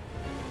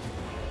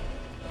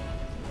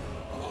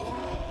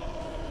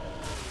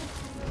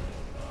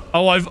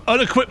 Oh, I've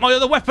unequipped my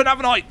other weapon,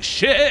 haven't I?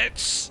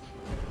 Shit.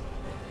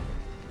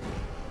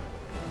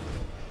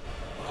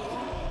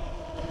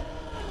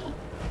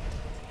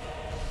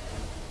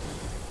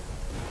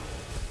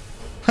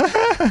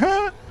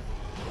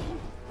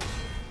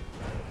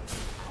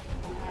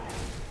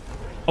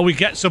 Oh, he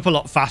gets up a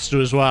lot faster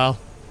as well.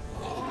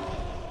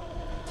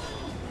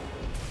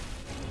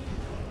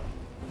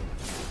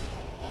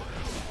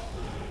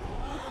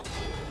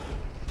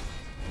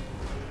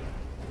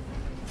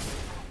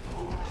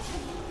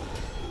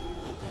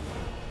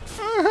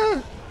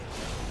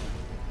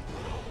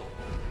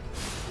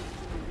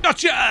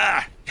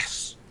 Gotcha!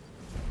 Yes!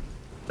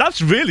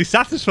 That's really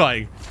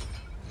satisfying.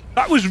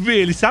 That was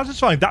really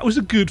satisfying. That was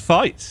a good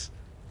fight.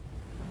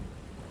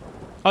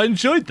 I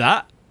enjoyed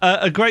that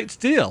a great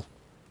deal.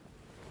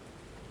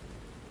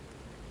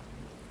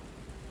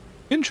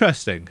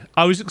 Interesting.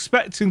 I was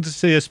expecting to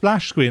see a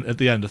splash screen at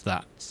the end of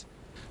that.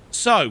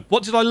 So,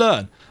 what did I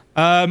learn?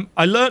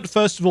 I learned,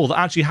 first of all, that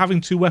actually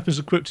having 2 weapons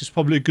equipped is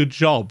probably a good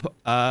job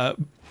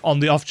on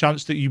the off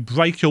chance that you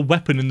break your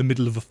weapon in the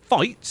middle of a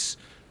fight.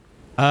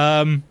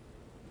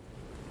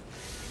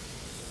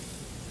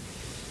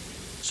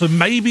 So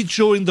maybe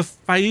during the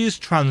phase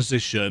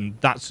transition,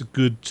 that's a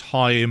good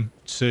time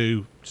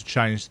to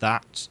change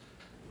that.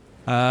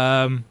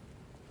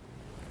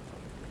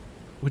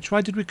 Which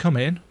way did we come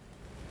in?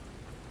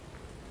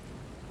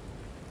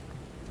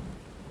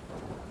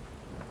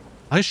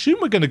 I assume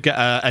we're going to get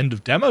an end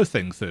of demo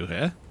thing through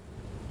here.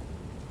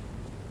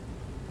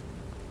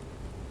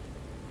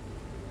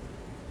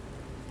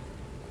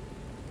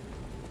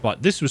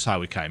 Right, this was how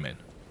we came in.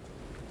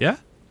 Yeah?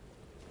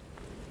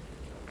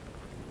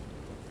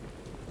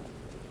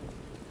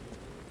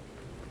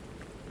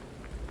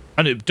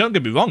 And don't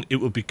get me wrong, it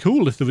would be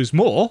cool if there was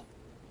more.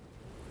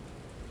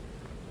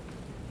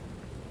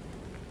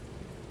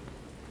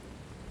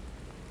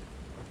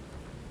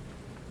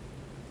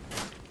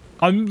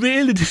 I'm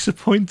really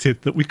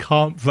disappointed that we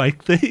can't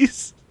break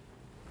these.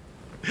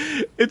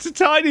 It's a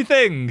tiny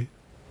thing.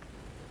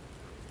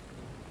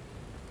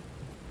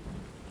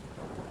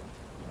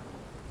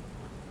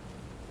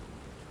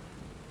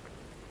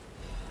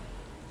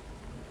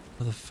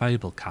 Another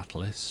Fable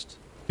catalyst.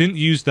 Didn't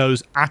use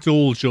those at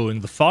all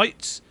during the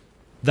fight.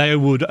 They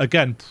would,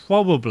 again,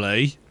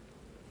 probably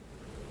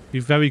be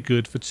very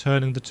good for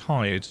turning the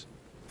tide.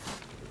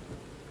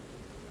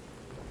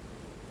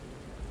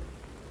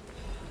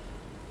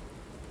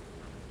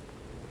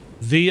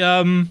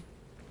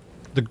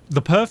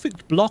 The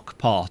perfect block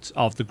part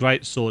of the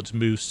Greatsword's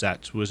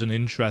moveset was an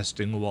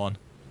interesting one.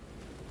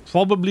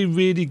 Probably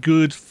really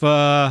good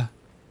for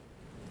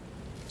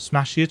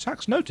smashy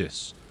attacks.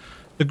 Notice.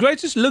 The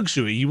greatest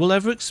luxury you will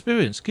ever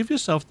experience. Give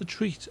yourself the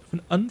treat of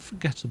an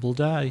unforgettable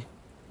day.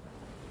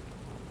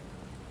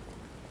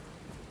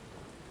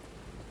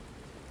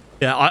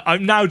 Yeah,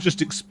 I'm now just...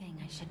 One thing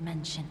I should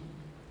mention.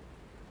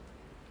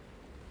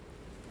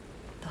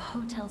 The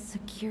hotel's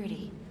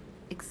security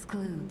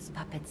excludes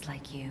puppets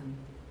like you.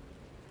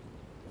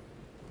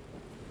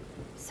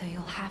 So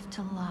you'll have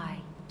to lie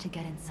to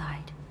get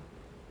inside.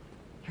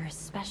 You're a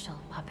special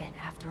puppet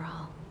after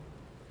all.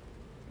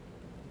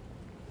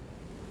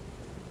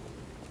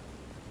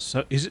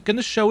 So is it going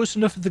to show us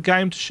enough of the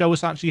game to show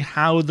us actually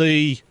how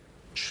the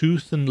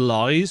truth and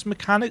lies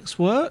mechanics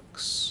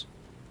works?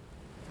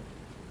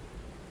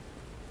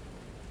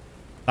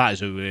 That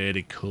is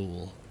really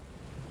cool.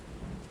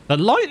 The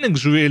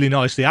lightning's really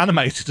nicely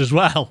animated as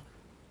well.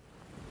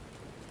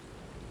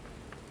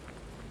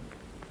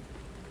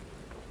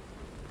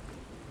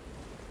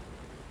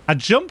 Our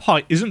jump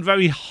height isn't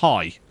very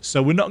high,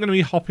 so we're not going to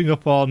be hopping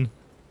up on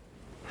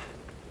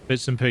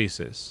bits and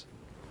pieces.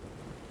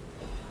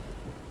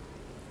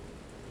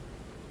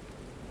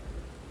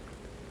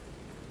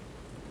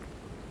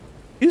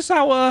 Is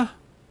our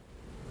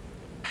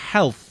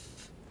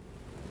health...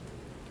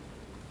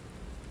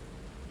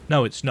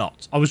 No, it's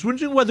not. I was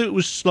wondering whether it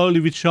was slowly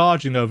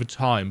recharging over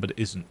time, but it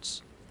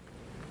isn't.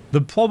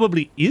 There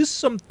probably is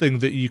something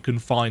that you can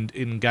find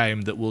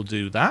in-game that will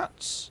do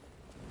that.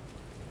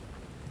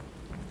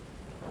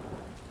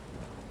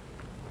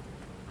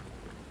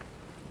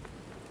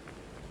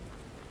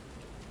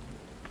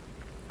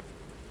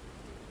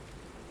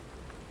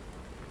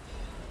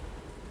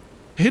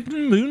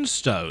 Hidden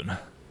Moonstone.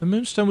 The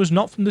Moonstone was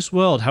not from this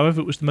world. However,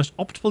 it was the most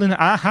optimal in...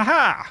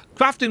 Ah-ha-ha!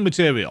 Crafting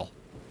material.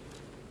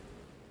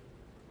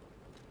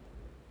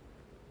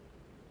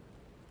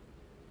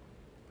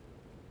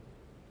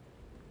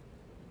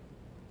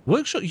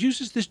 Workshop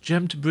uses this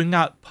gem to bring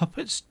out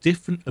puppets'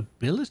 different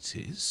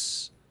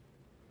abilities.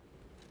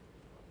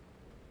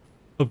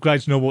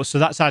 Upgrades normal. So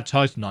that's our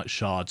Titanite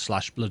shard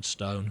 /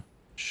 Bloodstone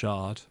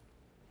shard.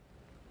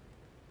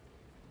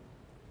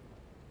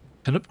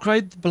 Can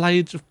upgrade the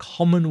blades of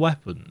common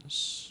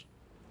weapons.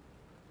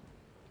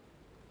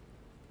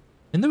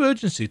 In their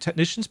urgency,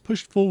 technicians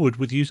pushed forward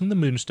with using the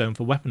Moonstone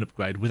for weapon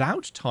upgrade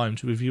without time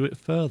to review it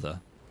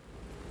further.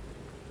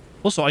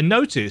 Also, I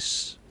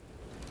notice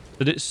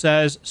that it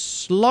says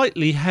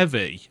slightly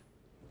heavy.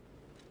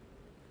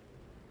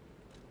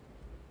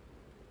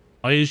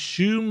 I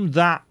assume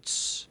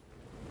that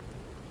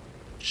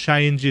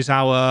changes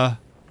our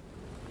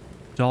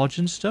dodge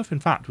and stuff. In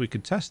fact, we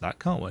could test that,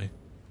 can't we?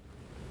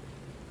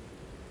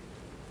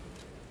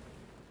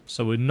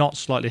 So we're not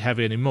slightly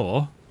heavy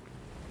anymore.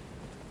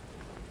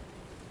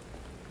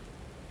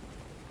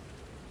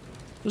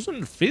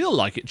 Doesn't feel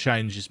like it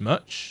changes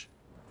much.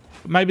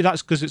 But maybe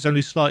that's because it's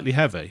only slightly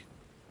heavy.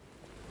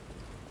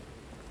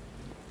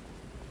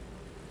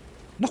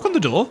 Knock on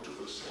the door.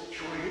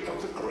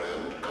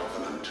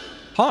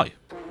 Hi.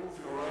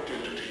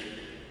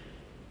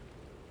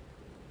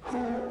 Who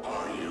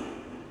are you?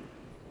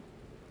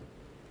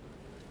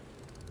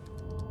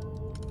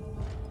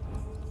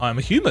 I am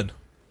a human.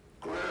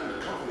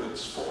 Grand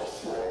Covenant's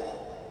fourth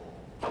law.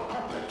 A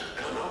puppet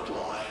cannot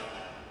lie.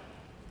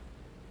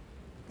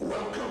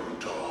 Welcome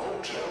to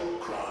Hotel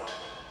Krat.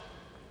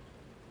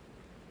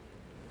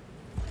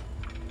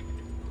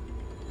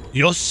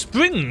 Your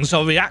springs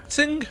are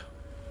reacting?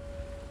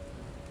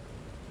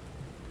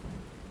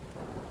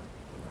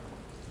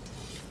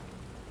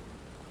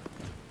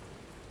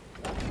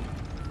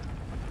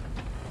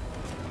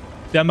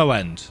 Demo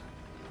end.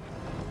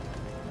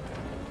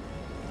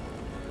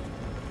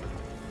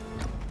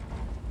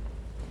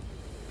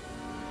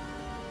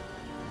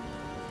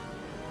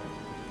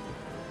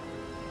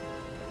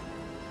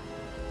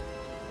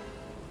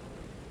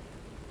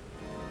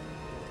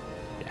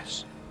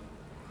 Yes.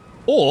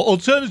 Or,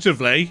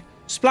 alternatively,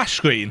 splash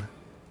screen.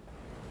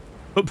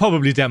 But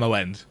probably demo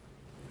end.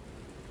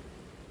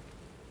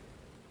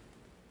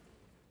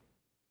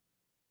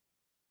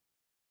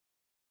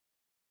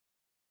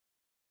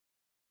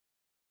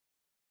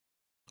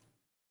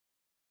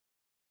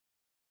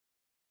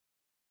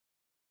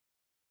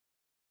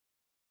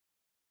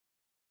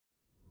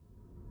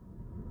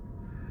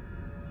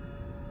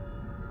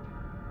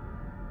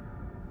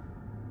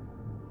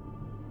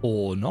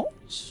 Or not?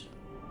 Is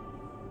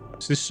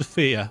this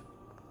Sophia?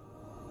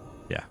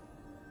 Yeah.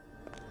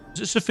 Is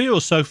it Sophia or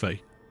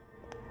Sophie?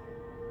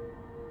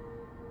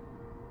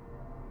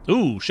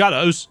 Ooh,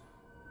 shadows.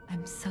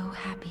 I'm so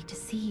happy to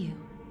see you.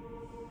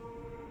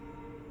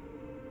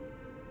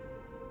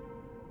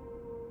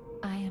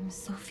 I am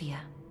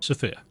Sophia.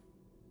 Sophia.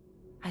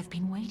 I've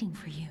been waiting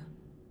for you.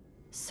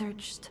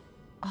 Searched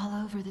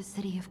all over the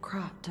city of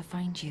Krat to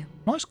find you.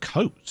 Nice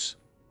coat.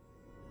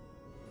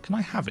 Can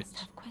I have You it? must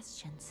have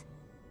questions.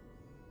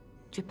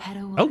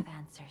 Geppetto will have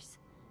answers.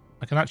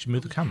 I can actually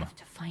move the We camera. have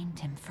to find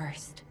him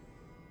first.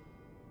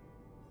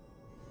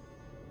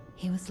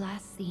 He was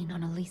last seen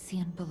on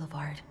Elysian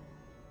Boulevard.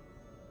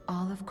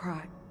 All of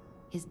Krat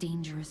is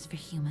dangerous for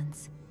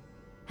humans,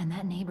 and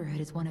that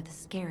neighborhood is one of the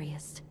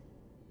scariest.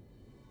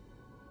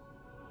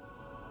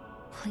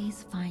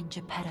 Please find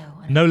Geppetto.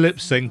 And No lip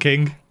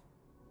syncing.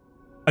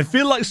 I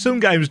feel like some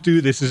games do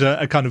this as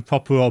a kind of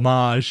proper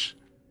homage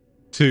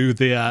to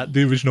the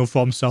original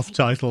FromSoft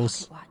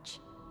titles.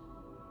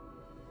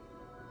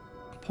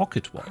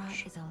 Pocket watch.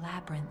 Krat is a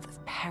labyrinth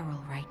of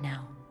peril right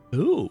now.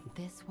 Ooh.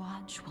 This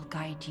watch will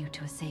guide you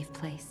to a safe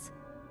place.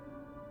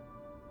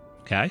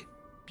 Okay.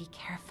 Be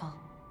careful,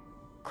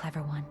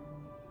 clever one.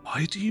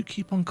 Why do you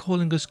keep on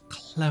calling us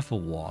clever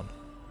one?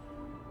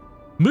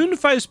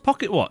 Moonphase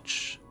pocket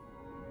watch.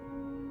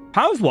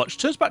 Power of watch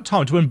turns back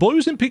time to when boy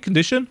was in peak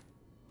condition.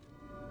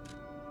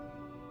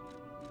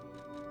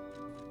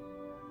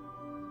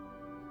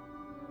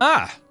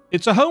 Ah,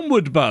 it's a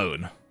homeward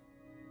bone.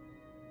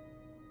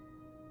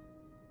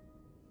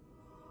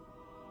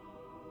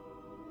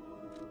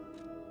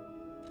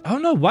 Oh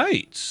no,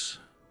 wait.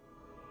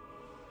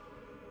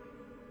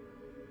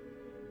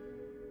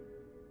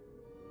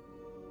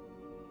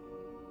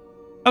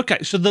 Okay,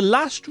 so the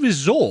last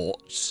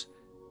resort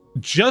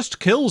just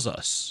kills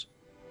us.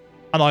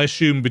 And I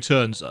assume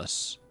returns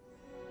us.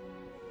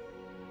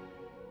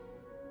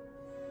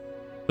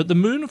 But the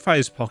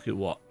Moonphase pocket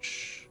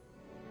watch.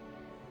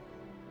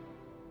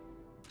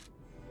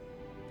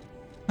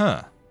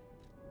 Huh.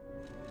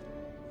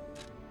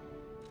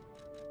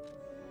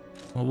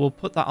 Well, we'll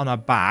put that on our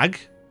bag.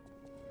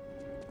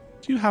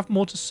 Do you have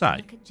more to say?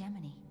 Look at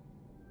Gemini.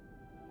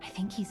 I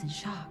think he's in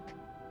shock.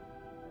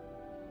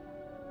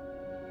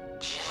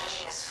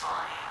 Demajen is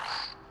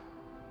fine.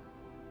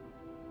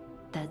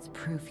 That's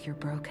proof you're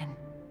broken.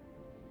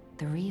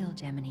 The real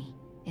Gemini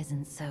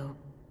isn't so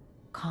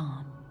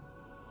calm.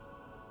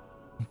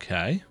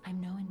 Okay.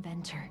 I'm no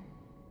inventor,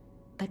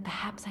 but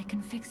perhaps I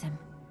can fix him.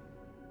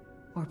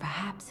 Or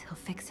perhaps he'll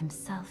fix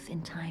himself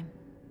in time.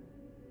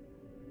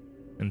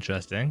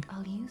 Interesting.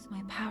 I'll use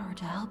my power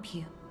to help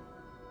you.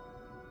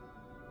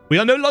 We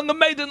are no longer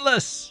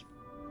maidenless.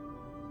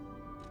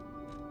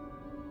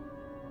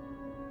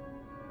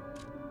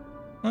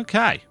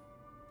 Okay.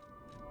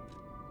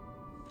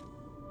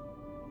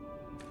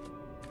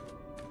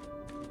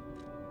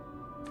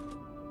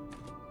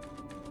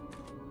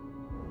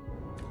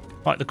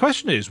 Right, the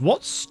question is,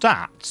 what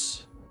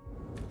stats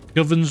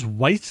governs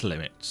weight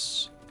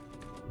limits?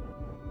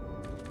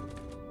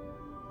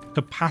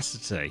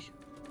 Capacity.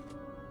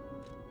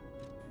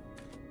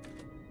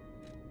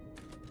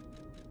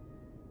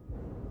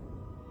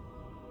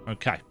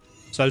 Okay.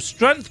 So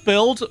strength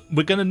build,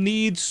 we're going to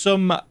need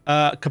some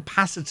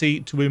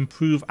capacity to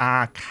improve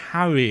our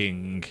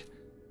carrying.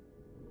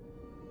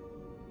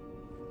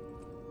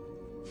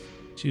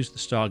 Let's use the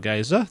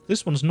Stargazer.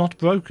 This one's not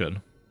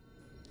broken.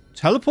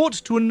 Teleport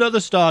to another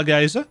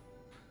Stargazer.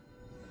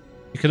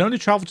 You can only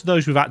travel to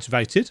those we've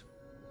activated.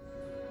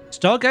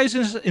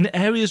 Stargazers in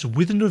areas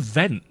with an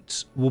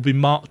event will be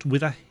marked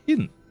with a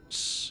hint.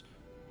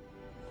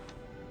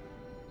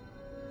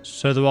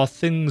 So there are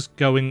things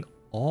going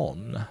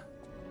on.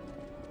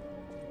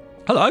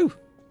 Hello.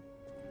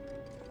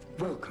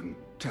 Welcome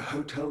to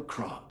Hotel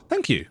Krat.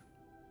 Thank you.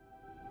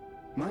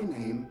 My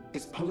name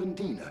is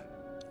Polendina.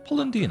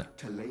 Polendina.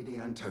 To Lady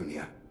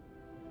Antonia.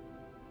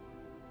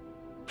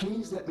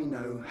 Please let me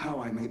know how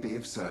I may be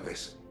of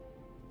service.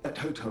 At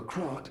Hotel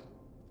Krat,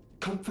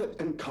 comfort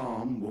and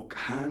calm walk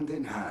hand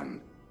in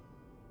hand.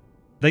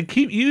 They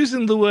keep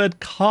using the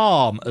word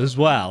calm as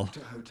well. To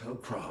Hotel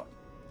Krat.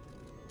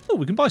 Oh,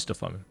 we can buy stuff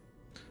from him.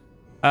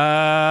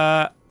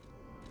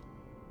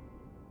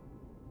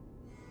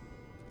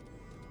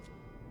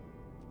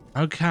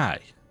 Okay.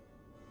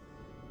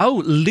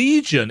 Oh,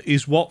 Legion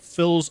is what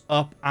fills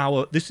up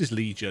our... This is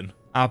Legion.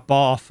 Our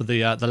bar for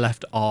the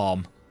left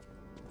arm.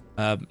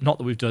 Not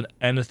that we've done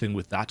anything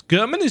with that.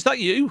 German, is that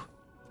you?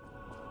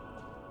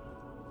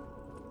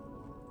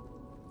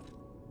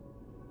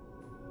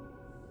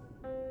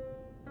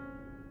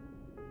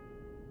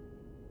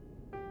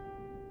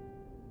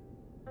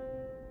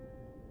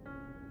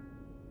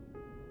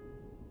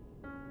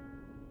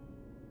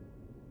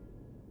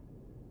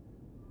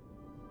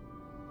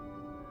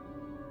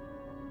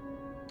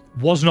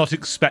 Was not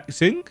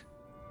expecting.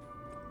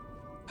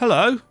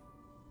 Hello.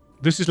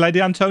 This is Lady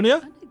Antonia.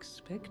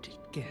 Unexpected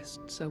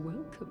guests are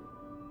welcome.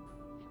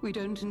 We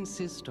don't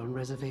insist on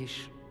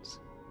reservations.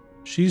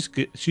 She's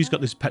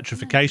got this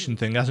petrification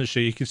thing, hasn't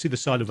she? You can see the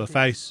side of her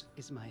face.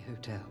 This is my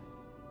hotel.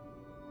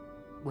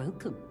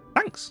 Welcome.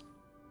 Thanks.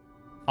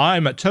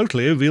 I'm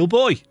totally a real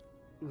boy.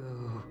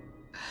 Oh,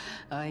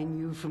 I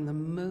knew from the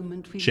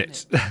moment we Shit.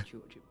 met that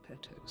you're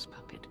Geppetto's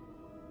puppet.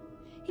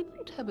 He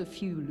might have a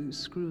few loose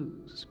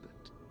screws,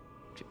 but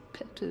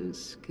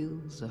Geppetto's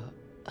skills are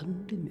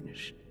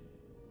undiminished.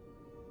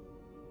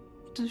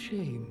 It's a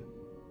shame.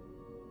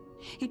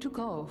 He took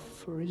off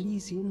for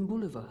Elysian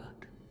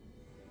Boulevard,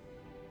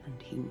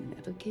 and he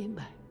never came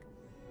back.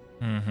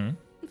 Mm-hmm.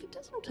 If it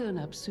doesn't turn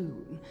up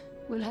soon,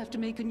 we'll have to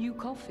make a new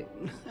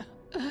coffin.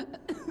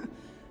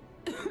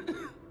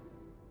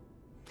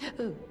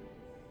 Oh,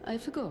 I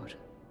forgot.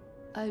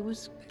 I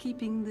was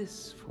keeping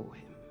this for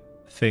him.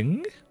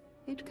 Thing?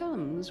 It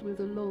comes with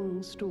a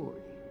long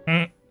story.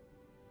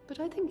 But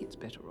I think it's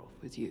better off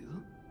with you.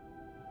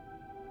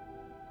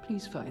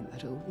 Please find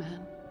that old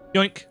man.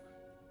 Yoink.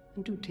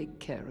 And do take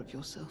care of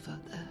yourself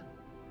out there.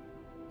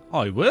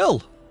 I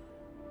will.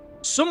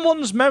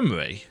 Someone's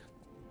memory.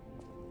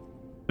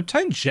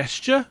 Obtain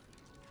gesture.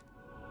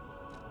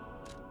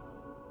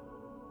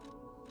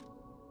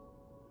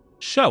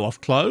 Show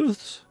off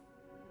clothes.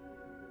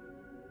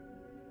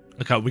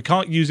 Okay, we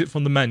can't use it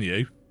from the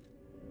menu.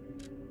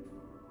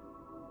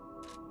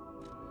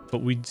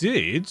 But we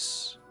did...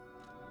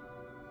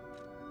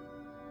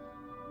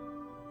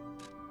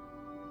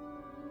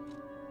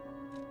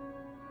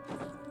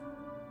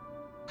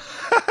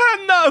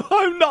 No,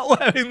 I'm not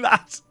wearing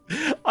that.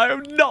 I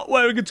am not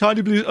wearing a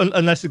tiny blue...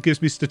 Unless it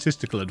gives me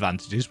statistical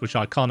advantages, which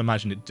I can't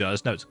imagine it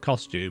does. No, it's a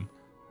costume.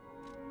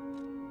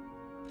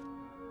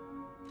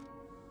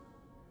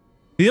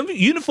 The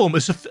uniform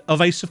is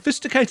of a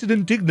sophisticated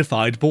and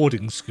dignified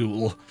boarding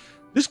school.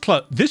 This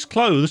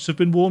clothes have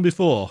been worn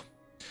before.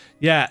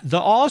 Yeah,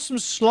 there are some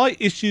slight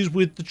issues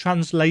with the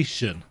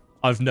translation,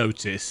 I've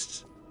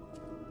noticed.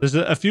 There's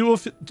a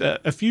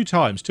few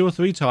times, 2 or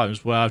 3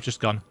 times, where I've just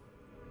gone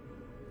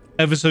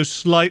ever so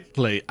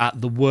slightly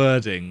at the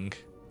wording.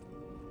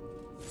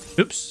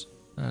 Oops.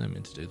 I didn't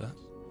mean to do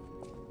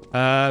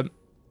that.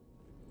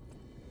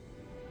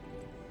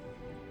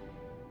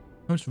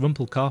 Nice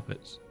rumpled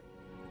carpets.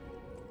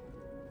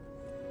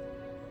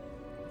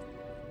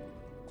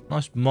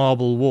 Nice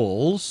marble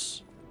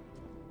walls.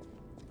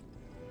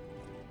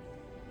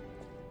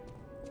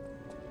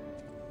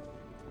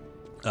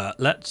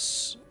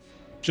 Let's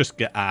just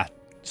get our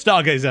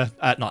Stargazer,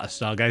 not a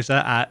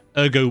Stargazer, our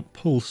Ergo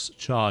Pulse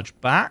charge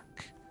back.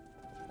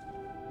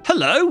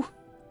 Hello!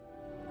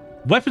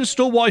 Weapon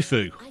store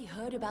waifu. I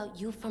heard about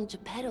you from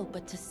Geppetto,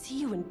 but to see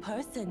you in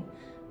person,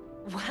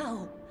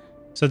 wow.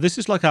 So this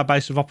is like our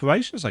base of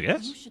operations, I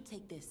guess. You should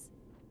take this.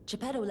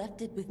 Geppetto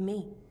left it with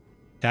me.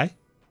 Okay.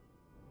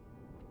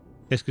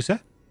 Qu'est-ce que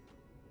c'est?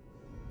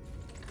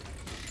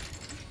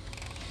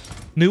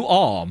 New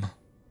arm.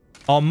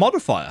 Arm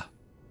modifier.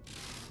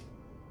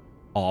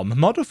 Arm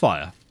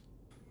modifier.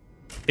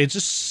 It's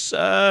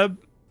a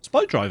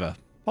spike driver.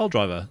 Pile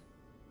driver.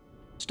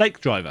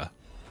 Stake driver.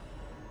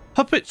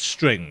 Puppet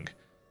string.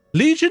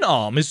 Legion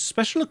arm is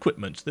special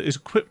equipment that is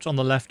equipped on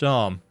the left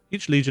arm.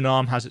 Each Legion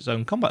arm has its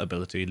own combat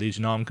ability.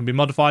 Legion arm can be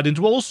modified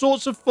into all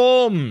sorts of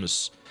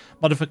forms.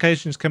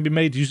 Modifications can be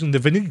made using the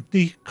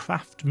Venigni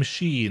craft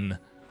machine.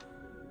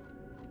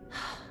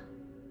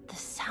 The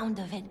sound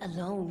of it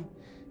alone.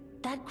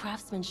 That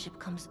craftsmanship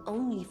comes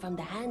only from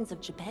the hands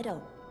of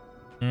Geppetto.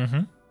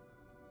 Mm-hmm.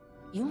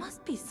 You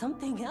must be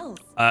something else.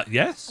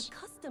 Yes. A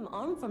custom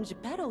arm from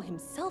Geppetto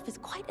himself is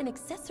quite an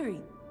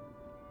accessory.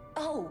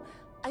 Oh,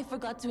 I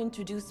forgot to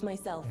introduce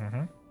myself.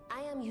 Mm-hmm.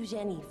 I am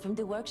Eugenie from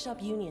the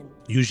Workshop Union.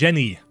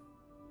 Eugenie.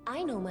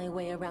 I know my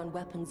way around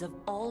weapons of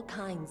all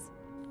kinds.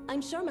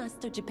 I'm sure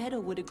Master Geppetto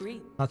would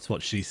agree. That's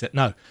what she said.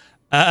 No.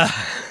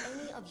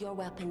 If any of your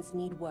weapons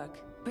need work,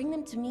 bring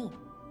them to me.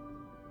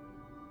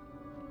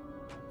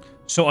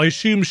 So I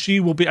assume she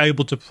will be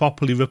able to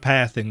properly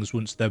repair things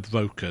once they're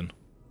broken.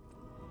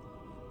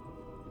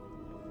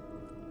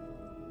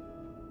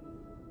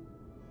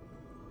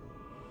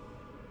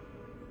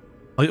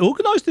 I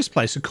organised this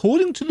place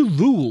according to the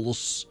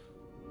rules.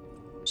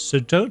 So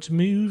don't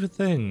move a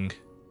thing.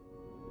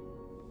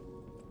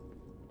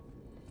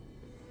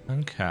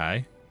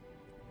 Okay.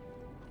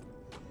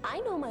 I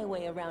know my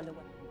way around a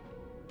weapon.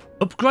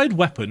 Upgrade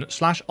weapon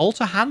 /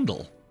 alter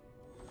handle.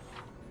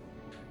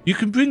 You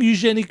can bring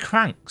Eugenie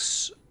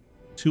cranks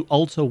to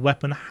alter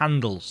weapon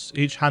handles.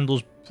 Each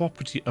handle's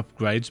property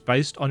upgrades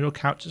based on your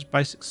character's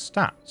basic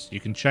stats. You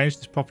can change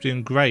this property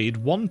and grade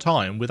 1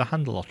 time with a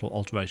handle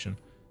alteration.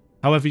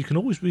 However, you can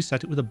always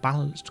reset it with a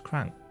balanced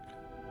crank.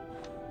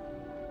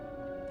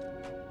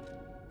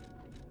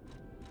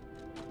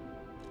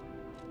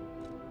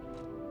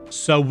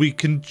 So we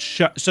can...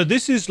 So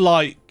this is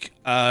like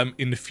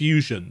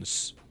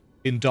infusions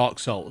in Dark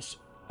Souls.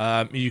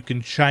 You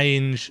can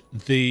change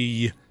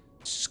the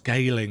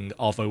scaling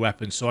of a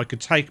weapon. So I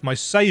could take my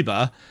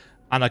saber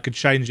and I could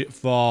change it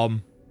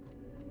from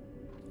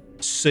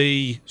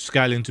C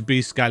scaling to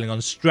B scaling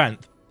on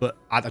strength, but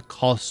at the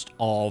cost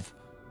of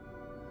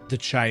the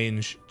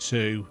change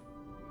to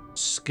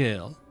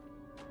skill.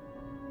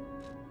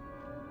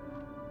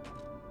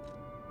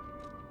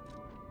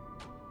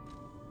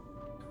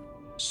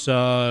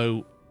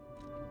 So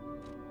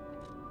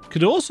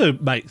could also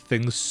make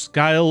things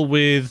scale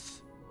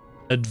with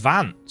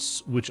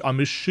advance, which I'm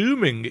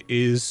assuming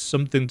is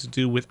something to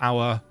do with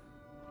our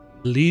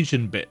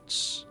Legion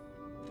bits.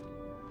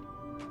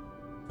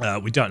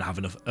 We don't have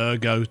enough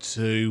ergo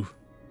to...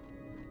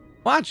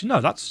 Well, actually, no,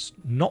 that's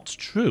not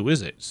true,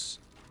 is it?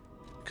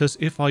 Because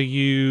if I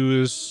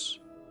use...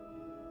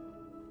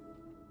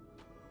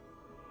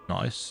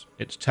 Nice.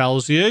 It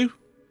tells you.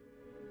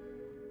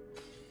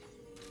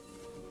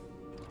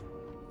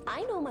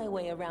 I know my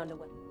way around a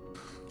weapon.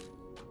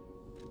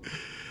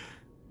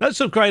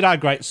 Let's upgrade our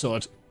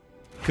greatsword.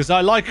 Because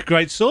I like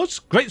greatswords.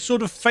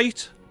 Greatsword of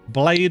Fate,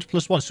 blade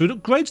 +1. So it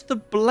upgrades the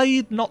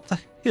blade, not the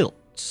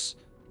hilts.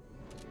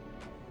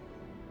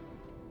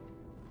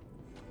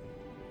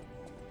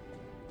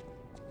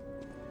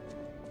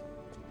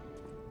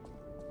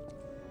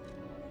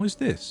 What is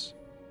this?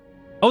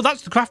 Oh,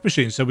 that's the craft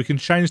machine, so we can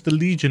change the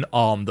Legion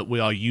arm that we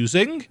are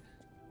using.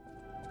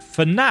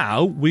 For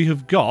now, we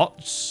have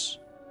got...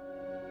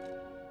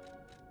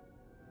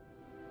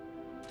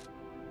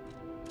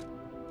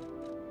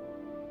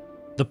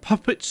 the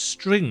puppet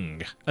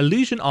string. A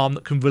Legion arm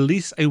that can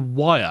release a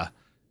wire.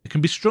 It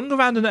can be strung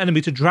around an enemy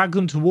to drag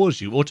them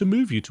towards you or to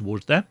move you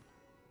towards them.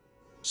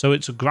 So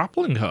it's a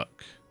grappling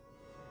hook.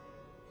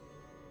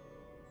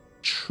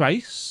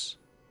 Trace.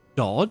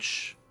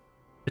 Dodge.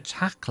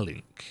 Attack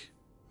link.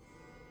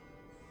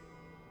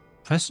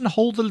 Press and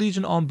hold the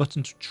Legion arm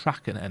button to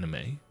track an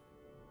enemy.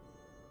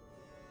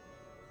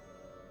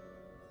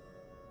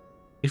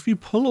 If you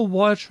pull a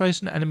wire,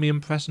 trace an enemy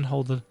and press and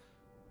hold the...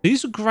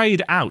 These are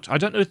grayed out. I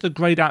don't know if they're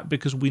grayed out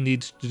because we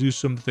need to do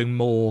something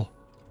more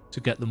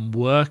to get them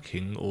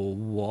working or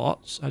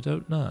what. I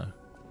don't know.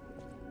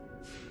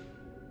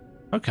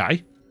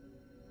 Okay.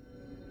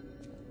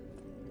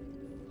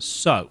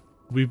 So,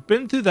 we've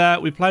been through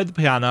there. We played the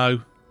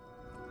piano.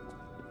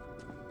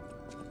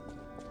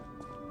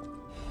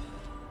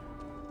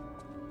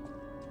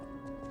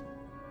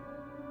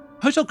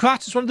 Hotel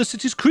Krat is one of the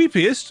city's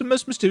creepiest and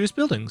most mysterious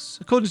buildings.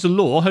 According to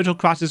lore, Hotel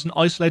Krat is an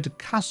isolated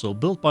castle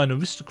built by an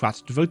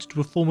aristocrat devoted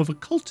to a form of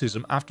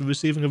occultism after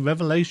receiving a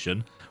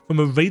revelation from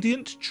a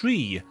radiant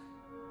tree.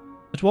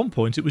 At one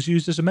point, it was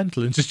used as a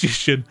mental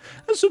institution,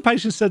 and some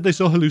patients said they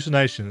saw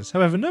hallucinations.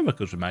 However, no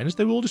records remain as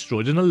they were all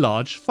destroyed in a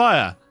large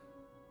fire.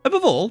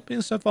 Above all,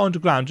 being so far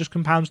underground just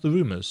compounds the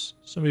rumours.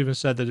 Some even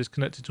said that it's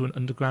connected to an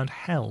underground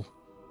hell.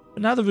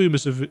 But now the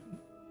rumours have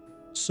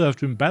served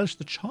to embellish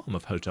the charm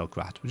of Hotel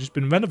Krat, which has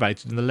been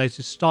renovated in the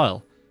latest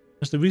style.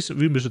 As the recent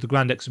rumours of the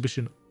grand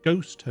exhibition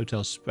Ghost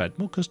Hotel spread,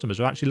 more customers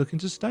are actually looking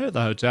to stay at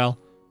the hotel.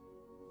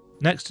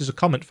 Next is a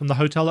comment from the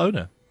hotel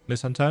owner,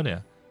 Miss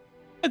Antonia.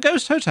 A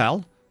ghost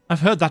hotel? I've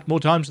heard that more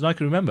times than I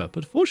can remember,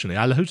 but fortunately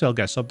our hotel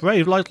guests are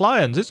brave like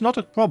lions. It's not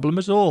a problem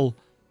at all.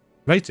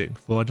 Rating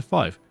 4 out of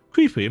 5.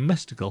 Creepy and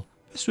mystical.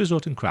 Best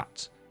resort in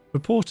Krat.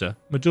 Reporter,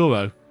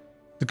 Maduro.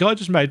 The guide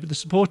was made with the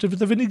support of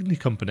the Venigni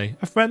Company,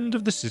 a friend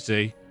of the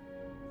city.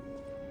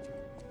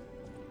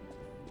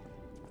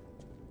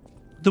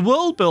 The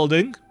world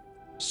building,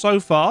 so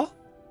far,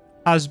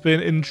 has been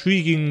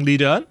intriguingly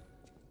done.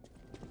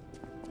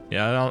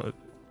 Yeah,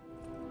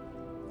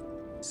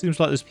 seems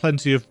like there's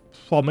plenty of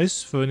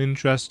promise for an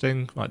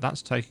interesting... Right,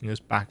 that's taking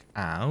us back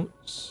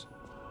out.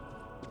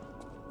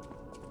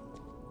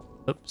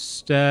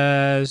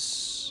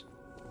 Upstairs.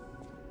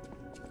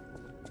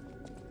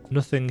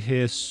 Nothing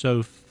here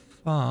so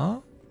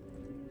far.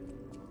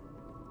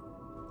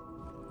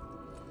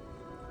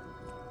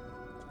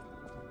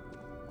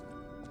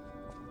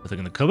 Nothing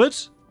in the cupboard.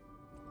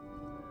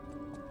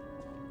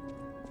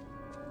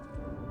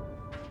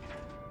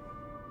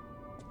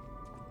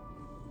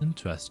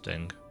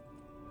 Interesting.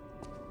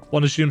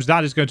 One assumes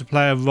that is going to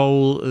play a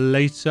role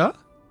later.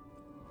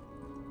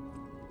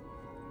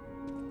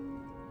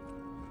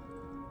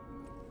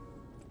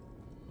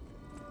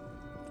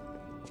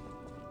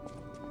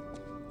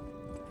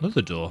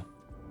 Another door.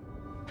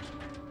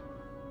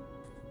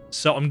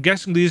 So I'm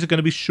guessing these are going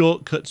to be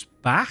shortcuts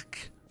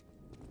back.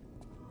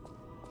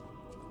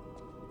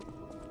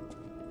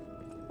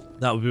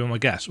 That would be my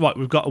guess. Right,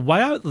 we've got a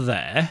way out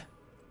there.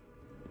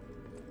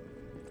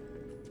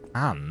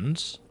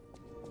 And...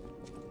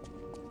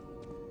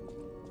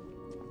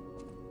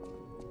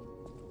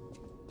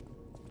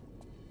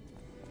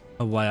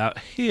 a way out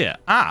here.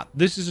 Ah,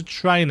 this is a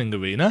training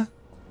arena.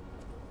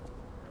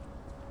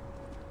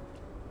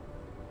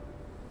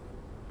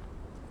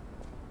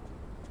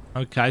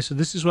 Okay, so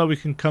this is where we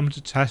can come to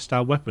test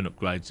our weapon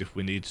upgrades if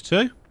we need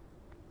to.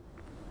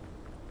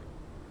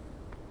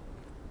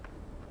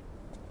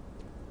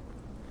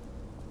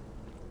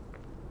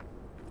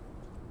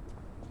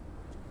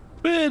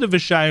 Bit of a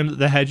shame that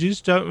the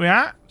hedges don't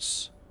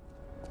react.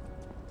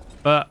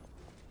 But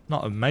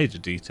not a major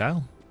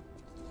detail.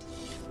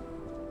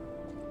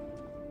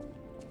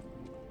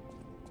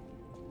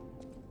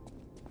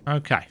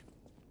 Okay.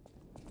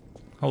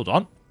 Hold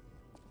on.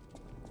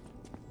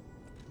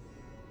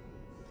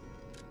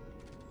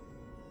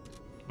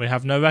 We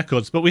have no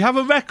records, but we have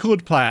a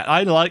record player.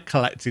 I like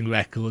collecting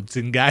records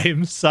in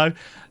games, so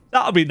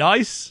that'll be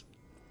nice.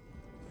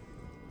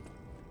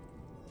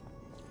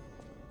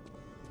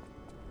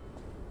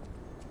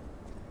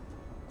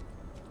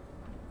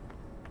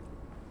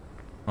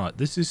 Right,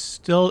 this is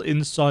still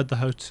inside the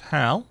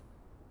hotel.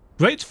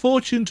 Great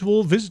fortune to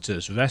all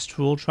visitors, rest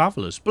for all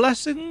travellers,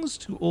 blessings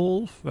to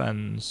all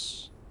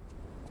friends.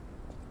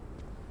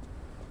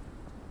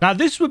 Now,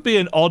 this would be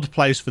an odd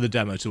place for the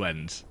demo to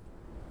end.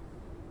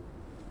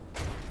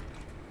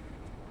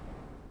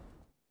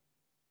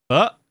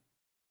 But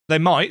they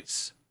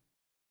might.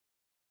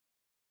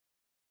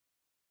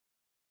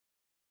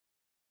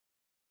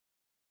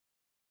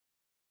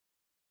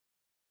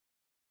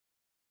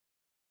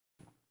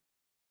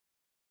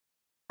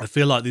 I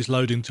feel like these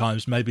loading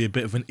times may be a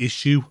bit of an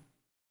issue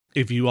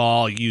if you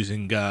are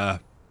using,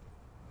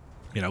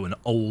 you know, an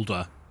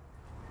older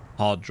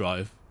hard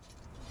drive.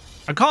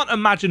 I can't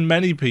imagine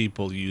many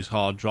people use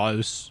hard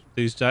drives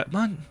these days.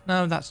 Man,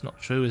 no, that's not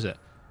true, is it?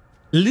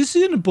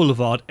 Elysian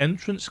Boulevard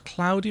entrance,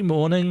 cloudy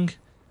morning.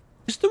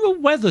 Is there a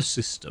weather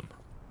system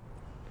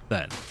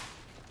then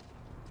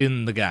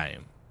in the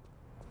game?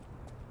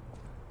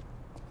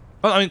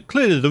 Well, I mean,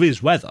 clearly there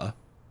is weather.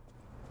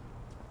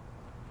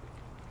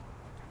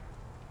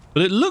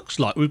 But it looks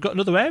like we've got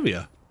another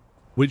area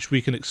which we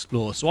can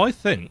explore. So I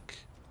think...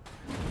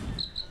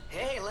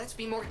 Hey, let's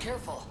be more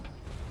careful.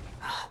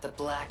 The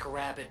Black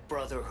Rabbit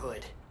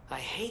Brotherhood. I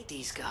hate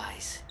these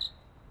guys.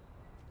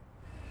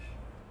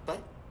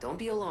 But don't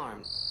be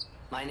alarmed.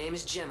 My name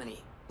is Gemini.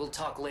 We'll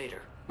talk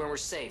later, when we're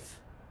safe.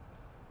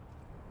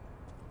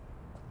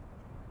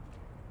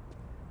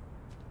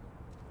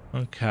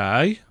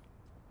 Okay.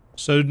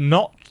 So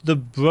not the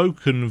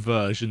broken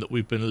version that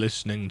we've been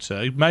listening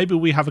to. Maybe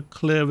we have a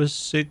clearer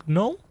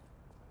signal?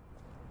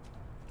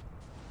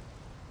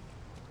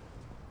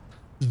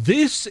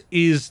 This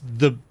is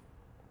the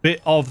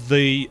bit of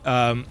the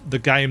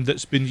game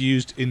that's been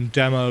used in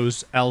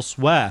demos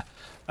elsewhere.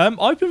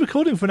 I've been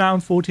recording for an hour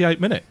and 48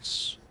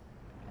 minutes.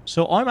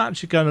 So I'm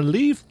actually going to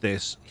leave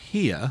this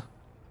here.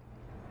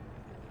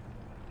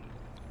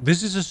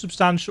 This is a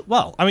substantial...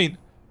 Well, I mean...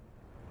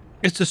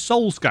 It's a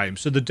Souls game,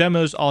 so the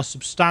demos are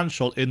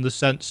substantial in the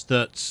sense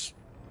that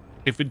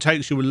if it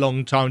takes you a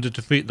long time to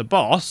defeat the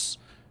boss,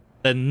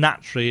 then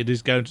naturally it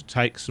is going to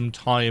take some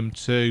time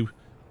to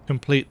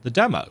complete the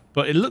demo.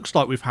 But it looks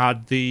like we've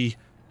had the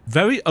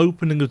very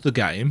opening of the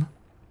game.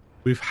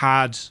 We've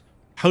had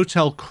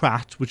Hotel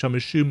Krat, which I'm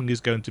assuming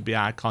is going to be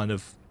our kind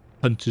of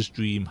Hunter's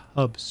Dream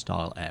hub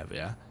style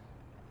area.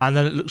 And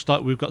then it looks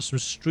like we've got some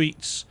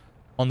streets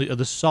on the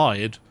other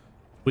side,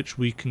 which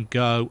we can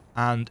go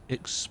and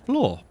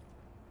explore.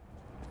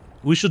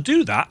 We shall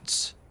do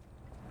that.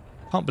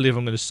 Can't believe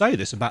I'm going to say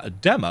this about a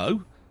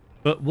demo,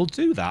 but we'll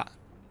do that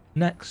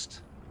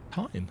next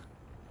time.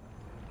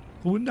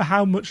 I wonder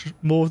how much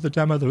more of the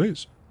demo there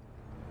is.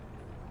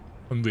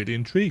 I'm really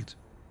intrigued.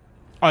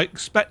 I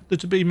expect there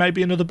to be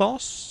maybe another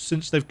boss,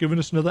 since they've given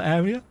us another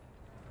area.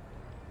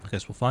 I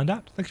guess we'll find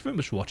out. Thank you very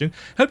much for watching.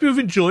 Hope you've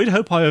enjoyed.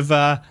 Hope I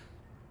have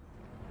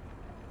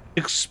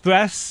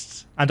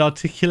expressed and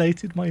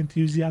articulated my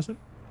enthusiasm.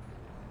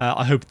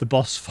 I hope the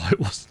boss fight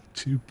wasn't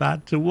too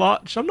bad to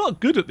watch. I'm not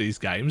good at these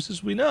games,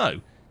 as we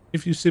know.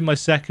 If you've seen my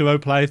Sekiro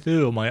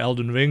playthrough or my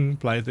Elden Ring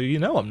playthrough, you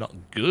know I'm not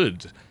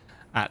good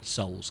at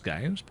Souls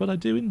games, but I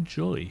do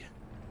enjoy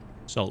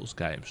Souls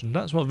games, and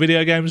that's what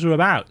video games are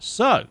about.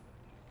 So,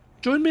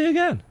 join me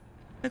again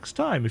next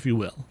time, if you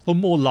will, for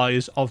more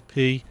Lies of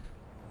P.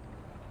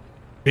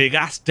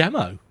 Big-ass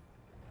demo.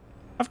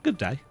 Have a good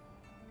day.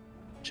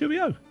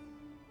 Cheerio.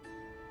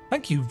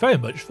 Thank you very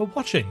much for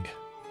watching.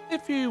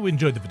 If you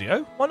enjoyed the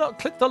video, why not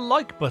click the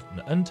like button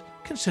and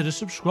consider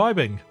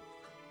subscribing.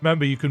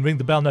 Remember, you can ring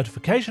the bell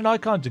notification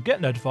icon to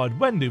get notified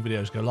when new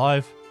videos go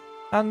live.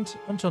 And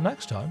until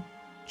next time,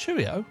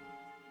 cheerio.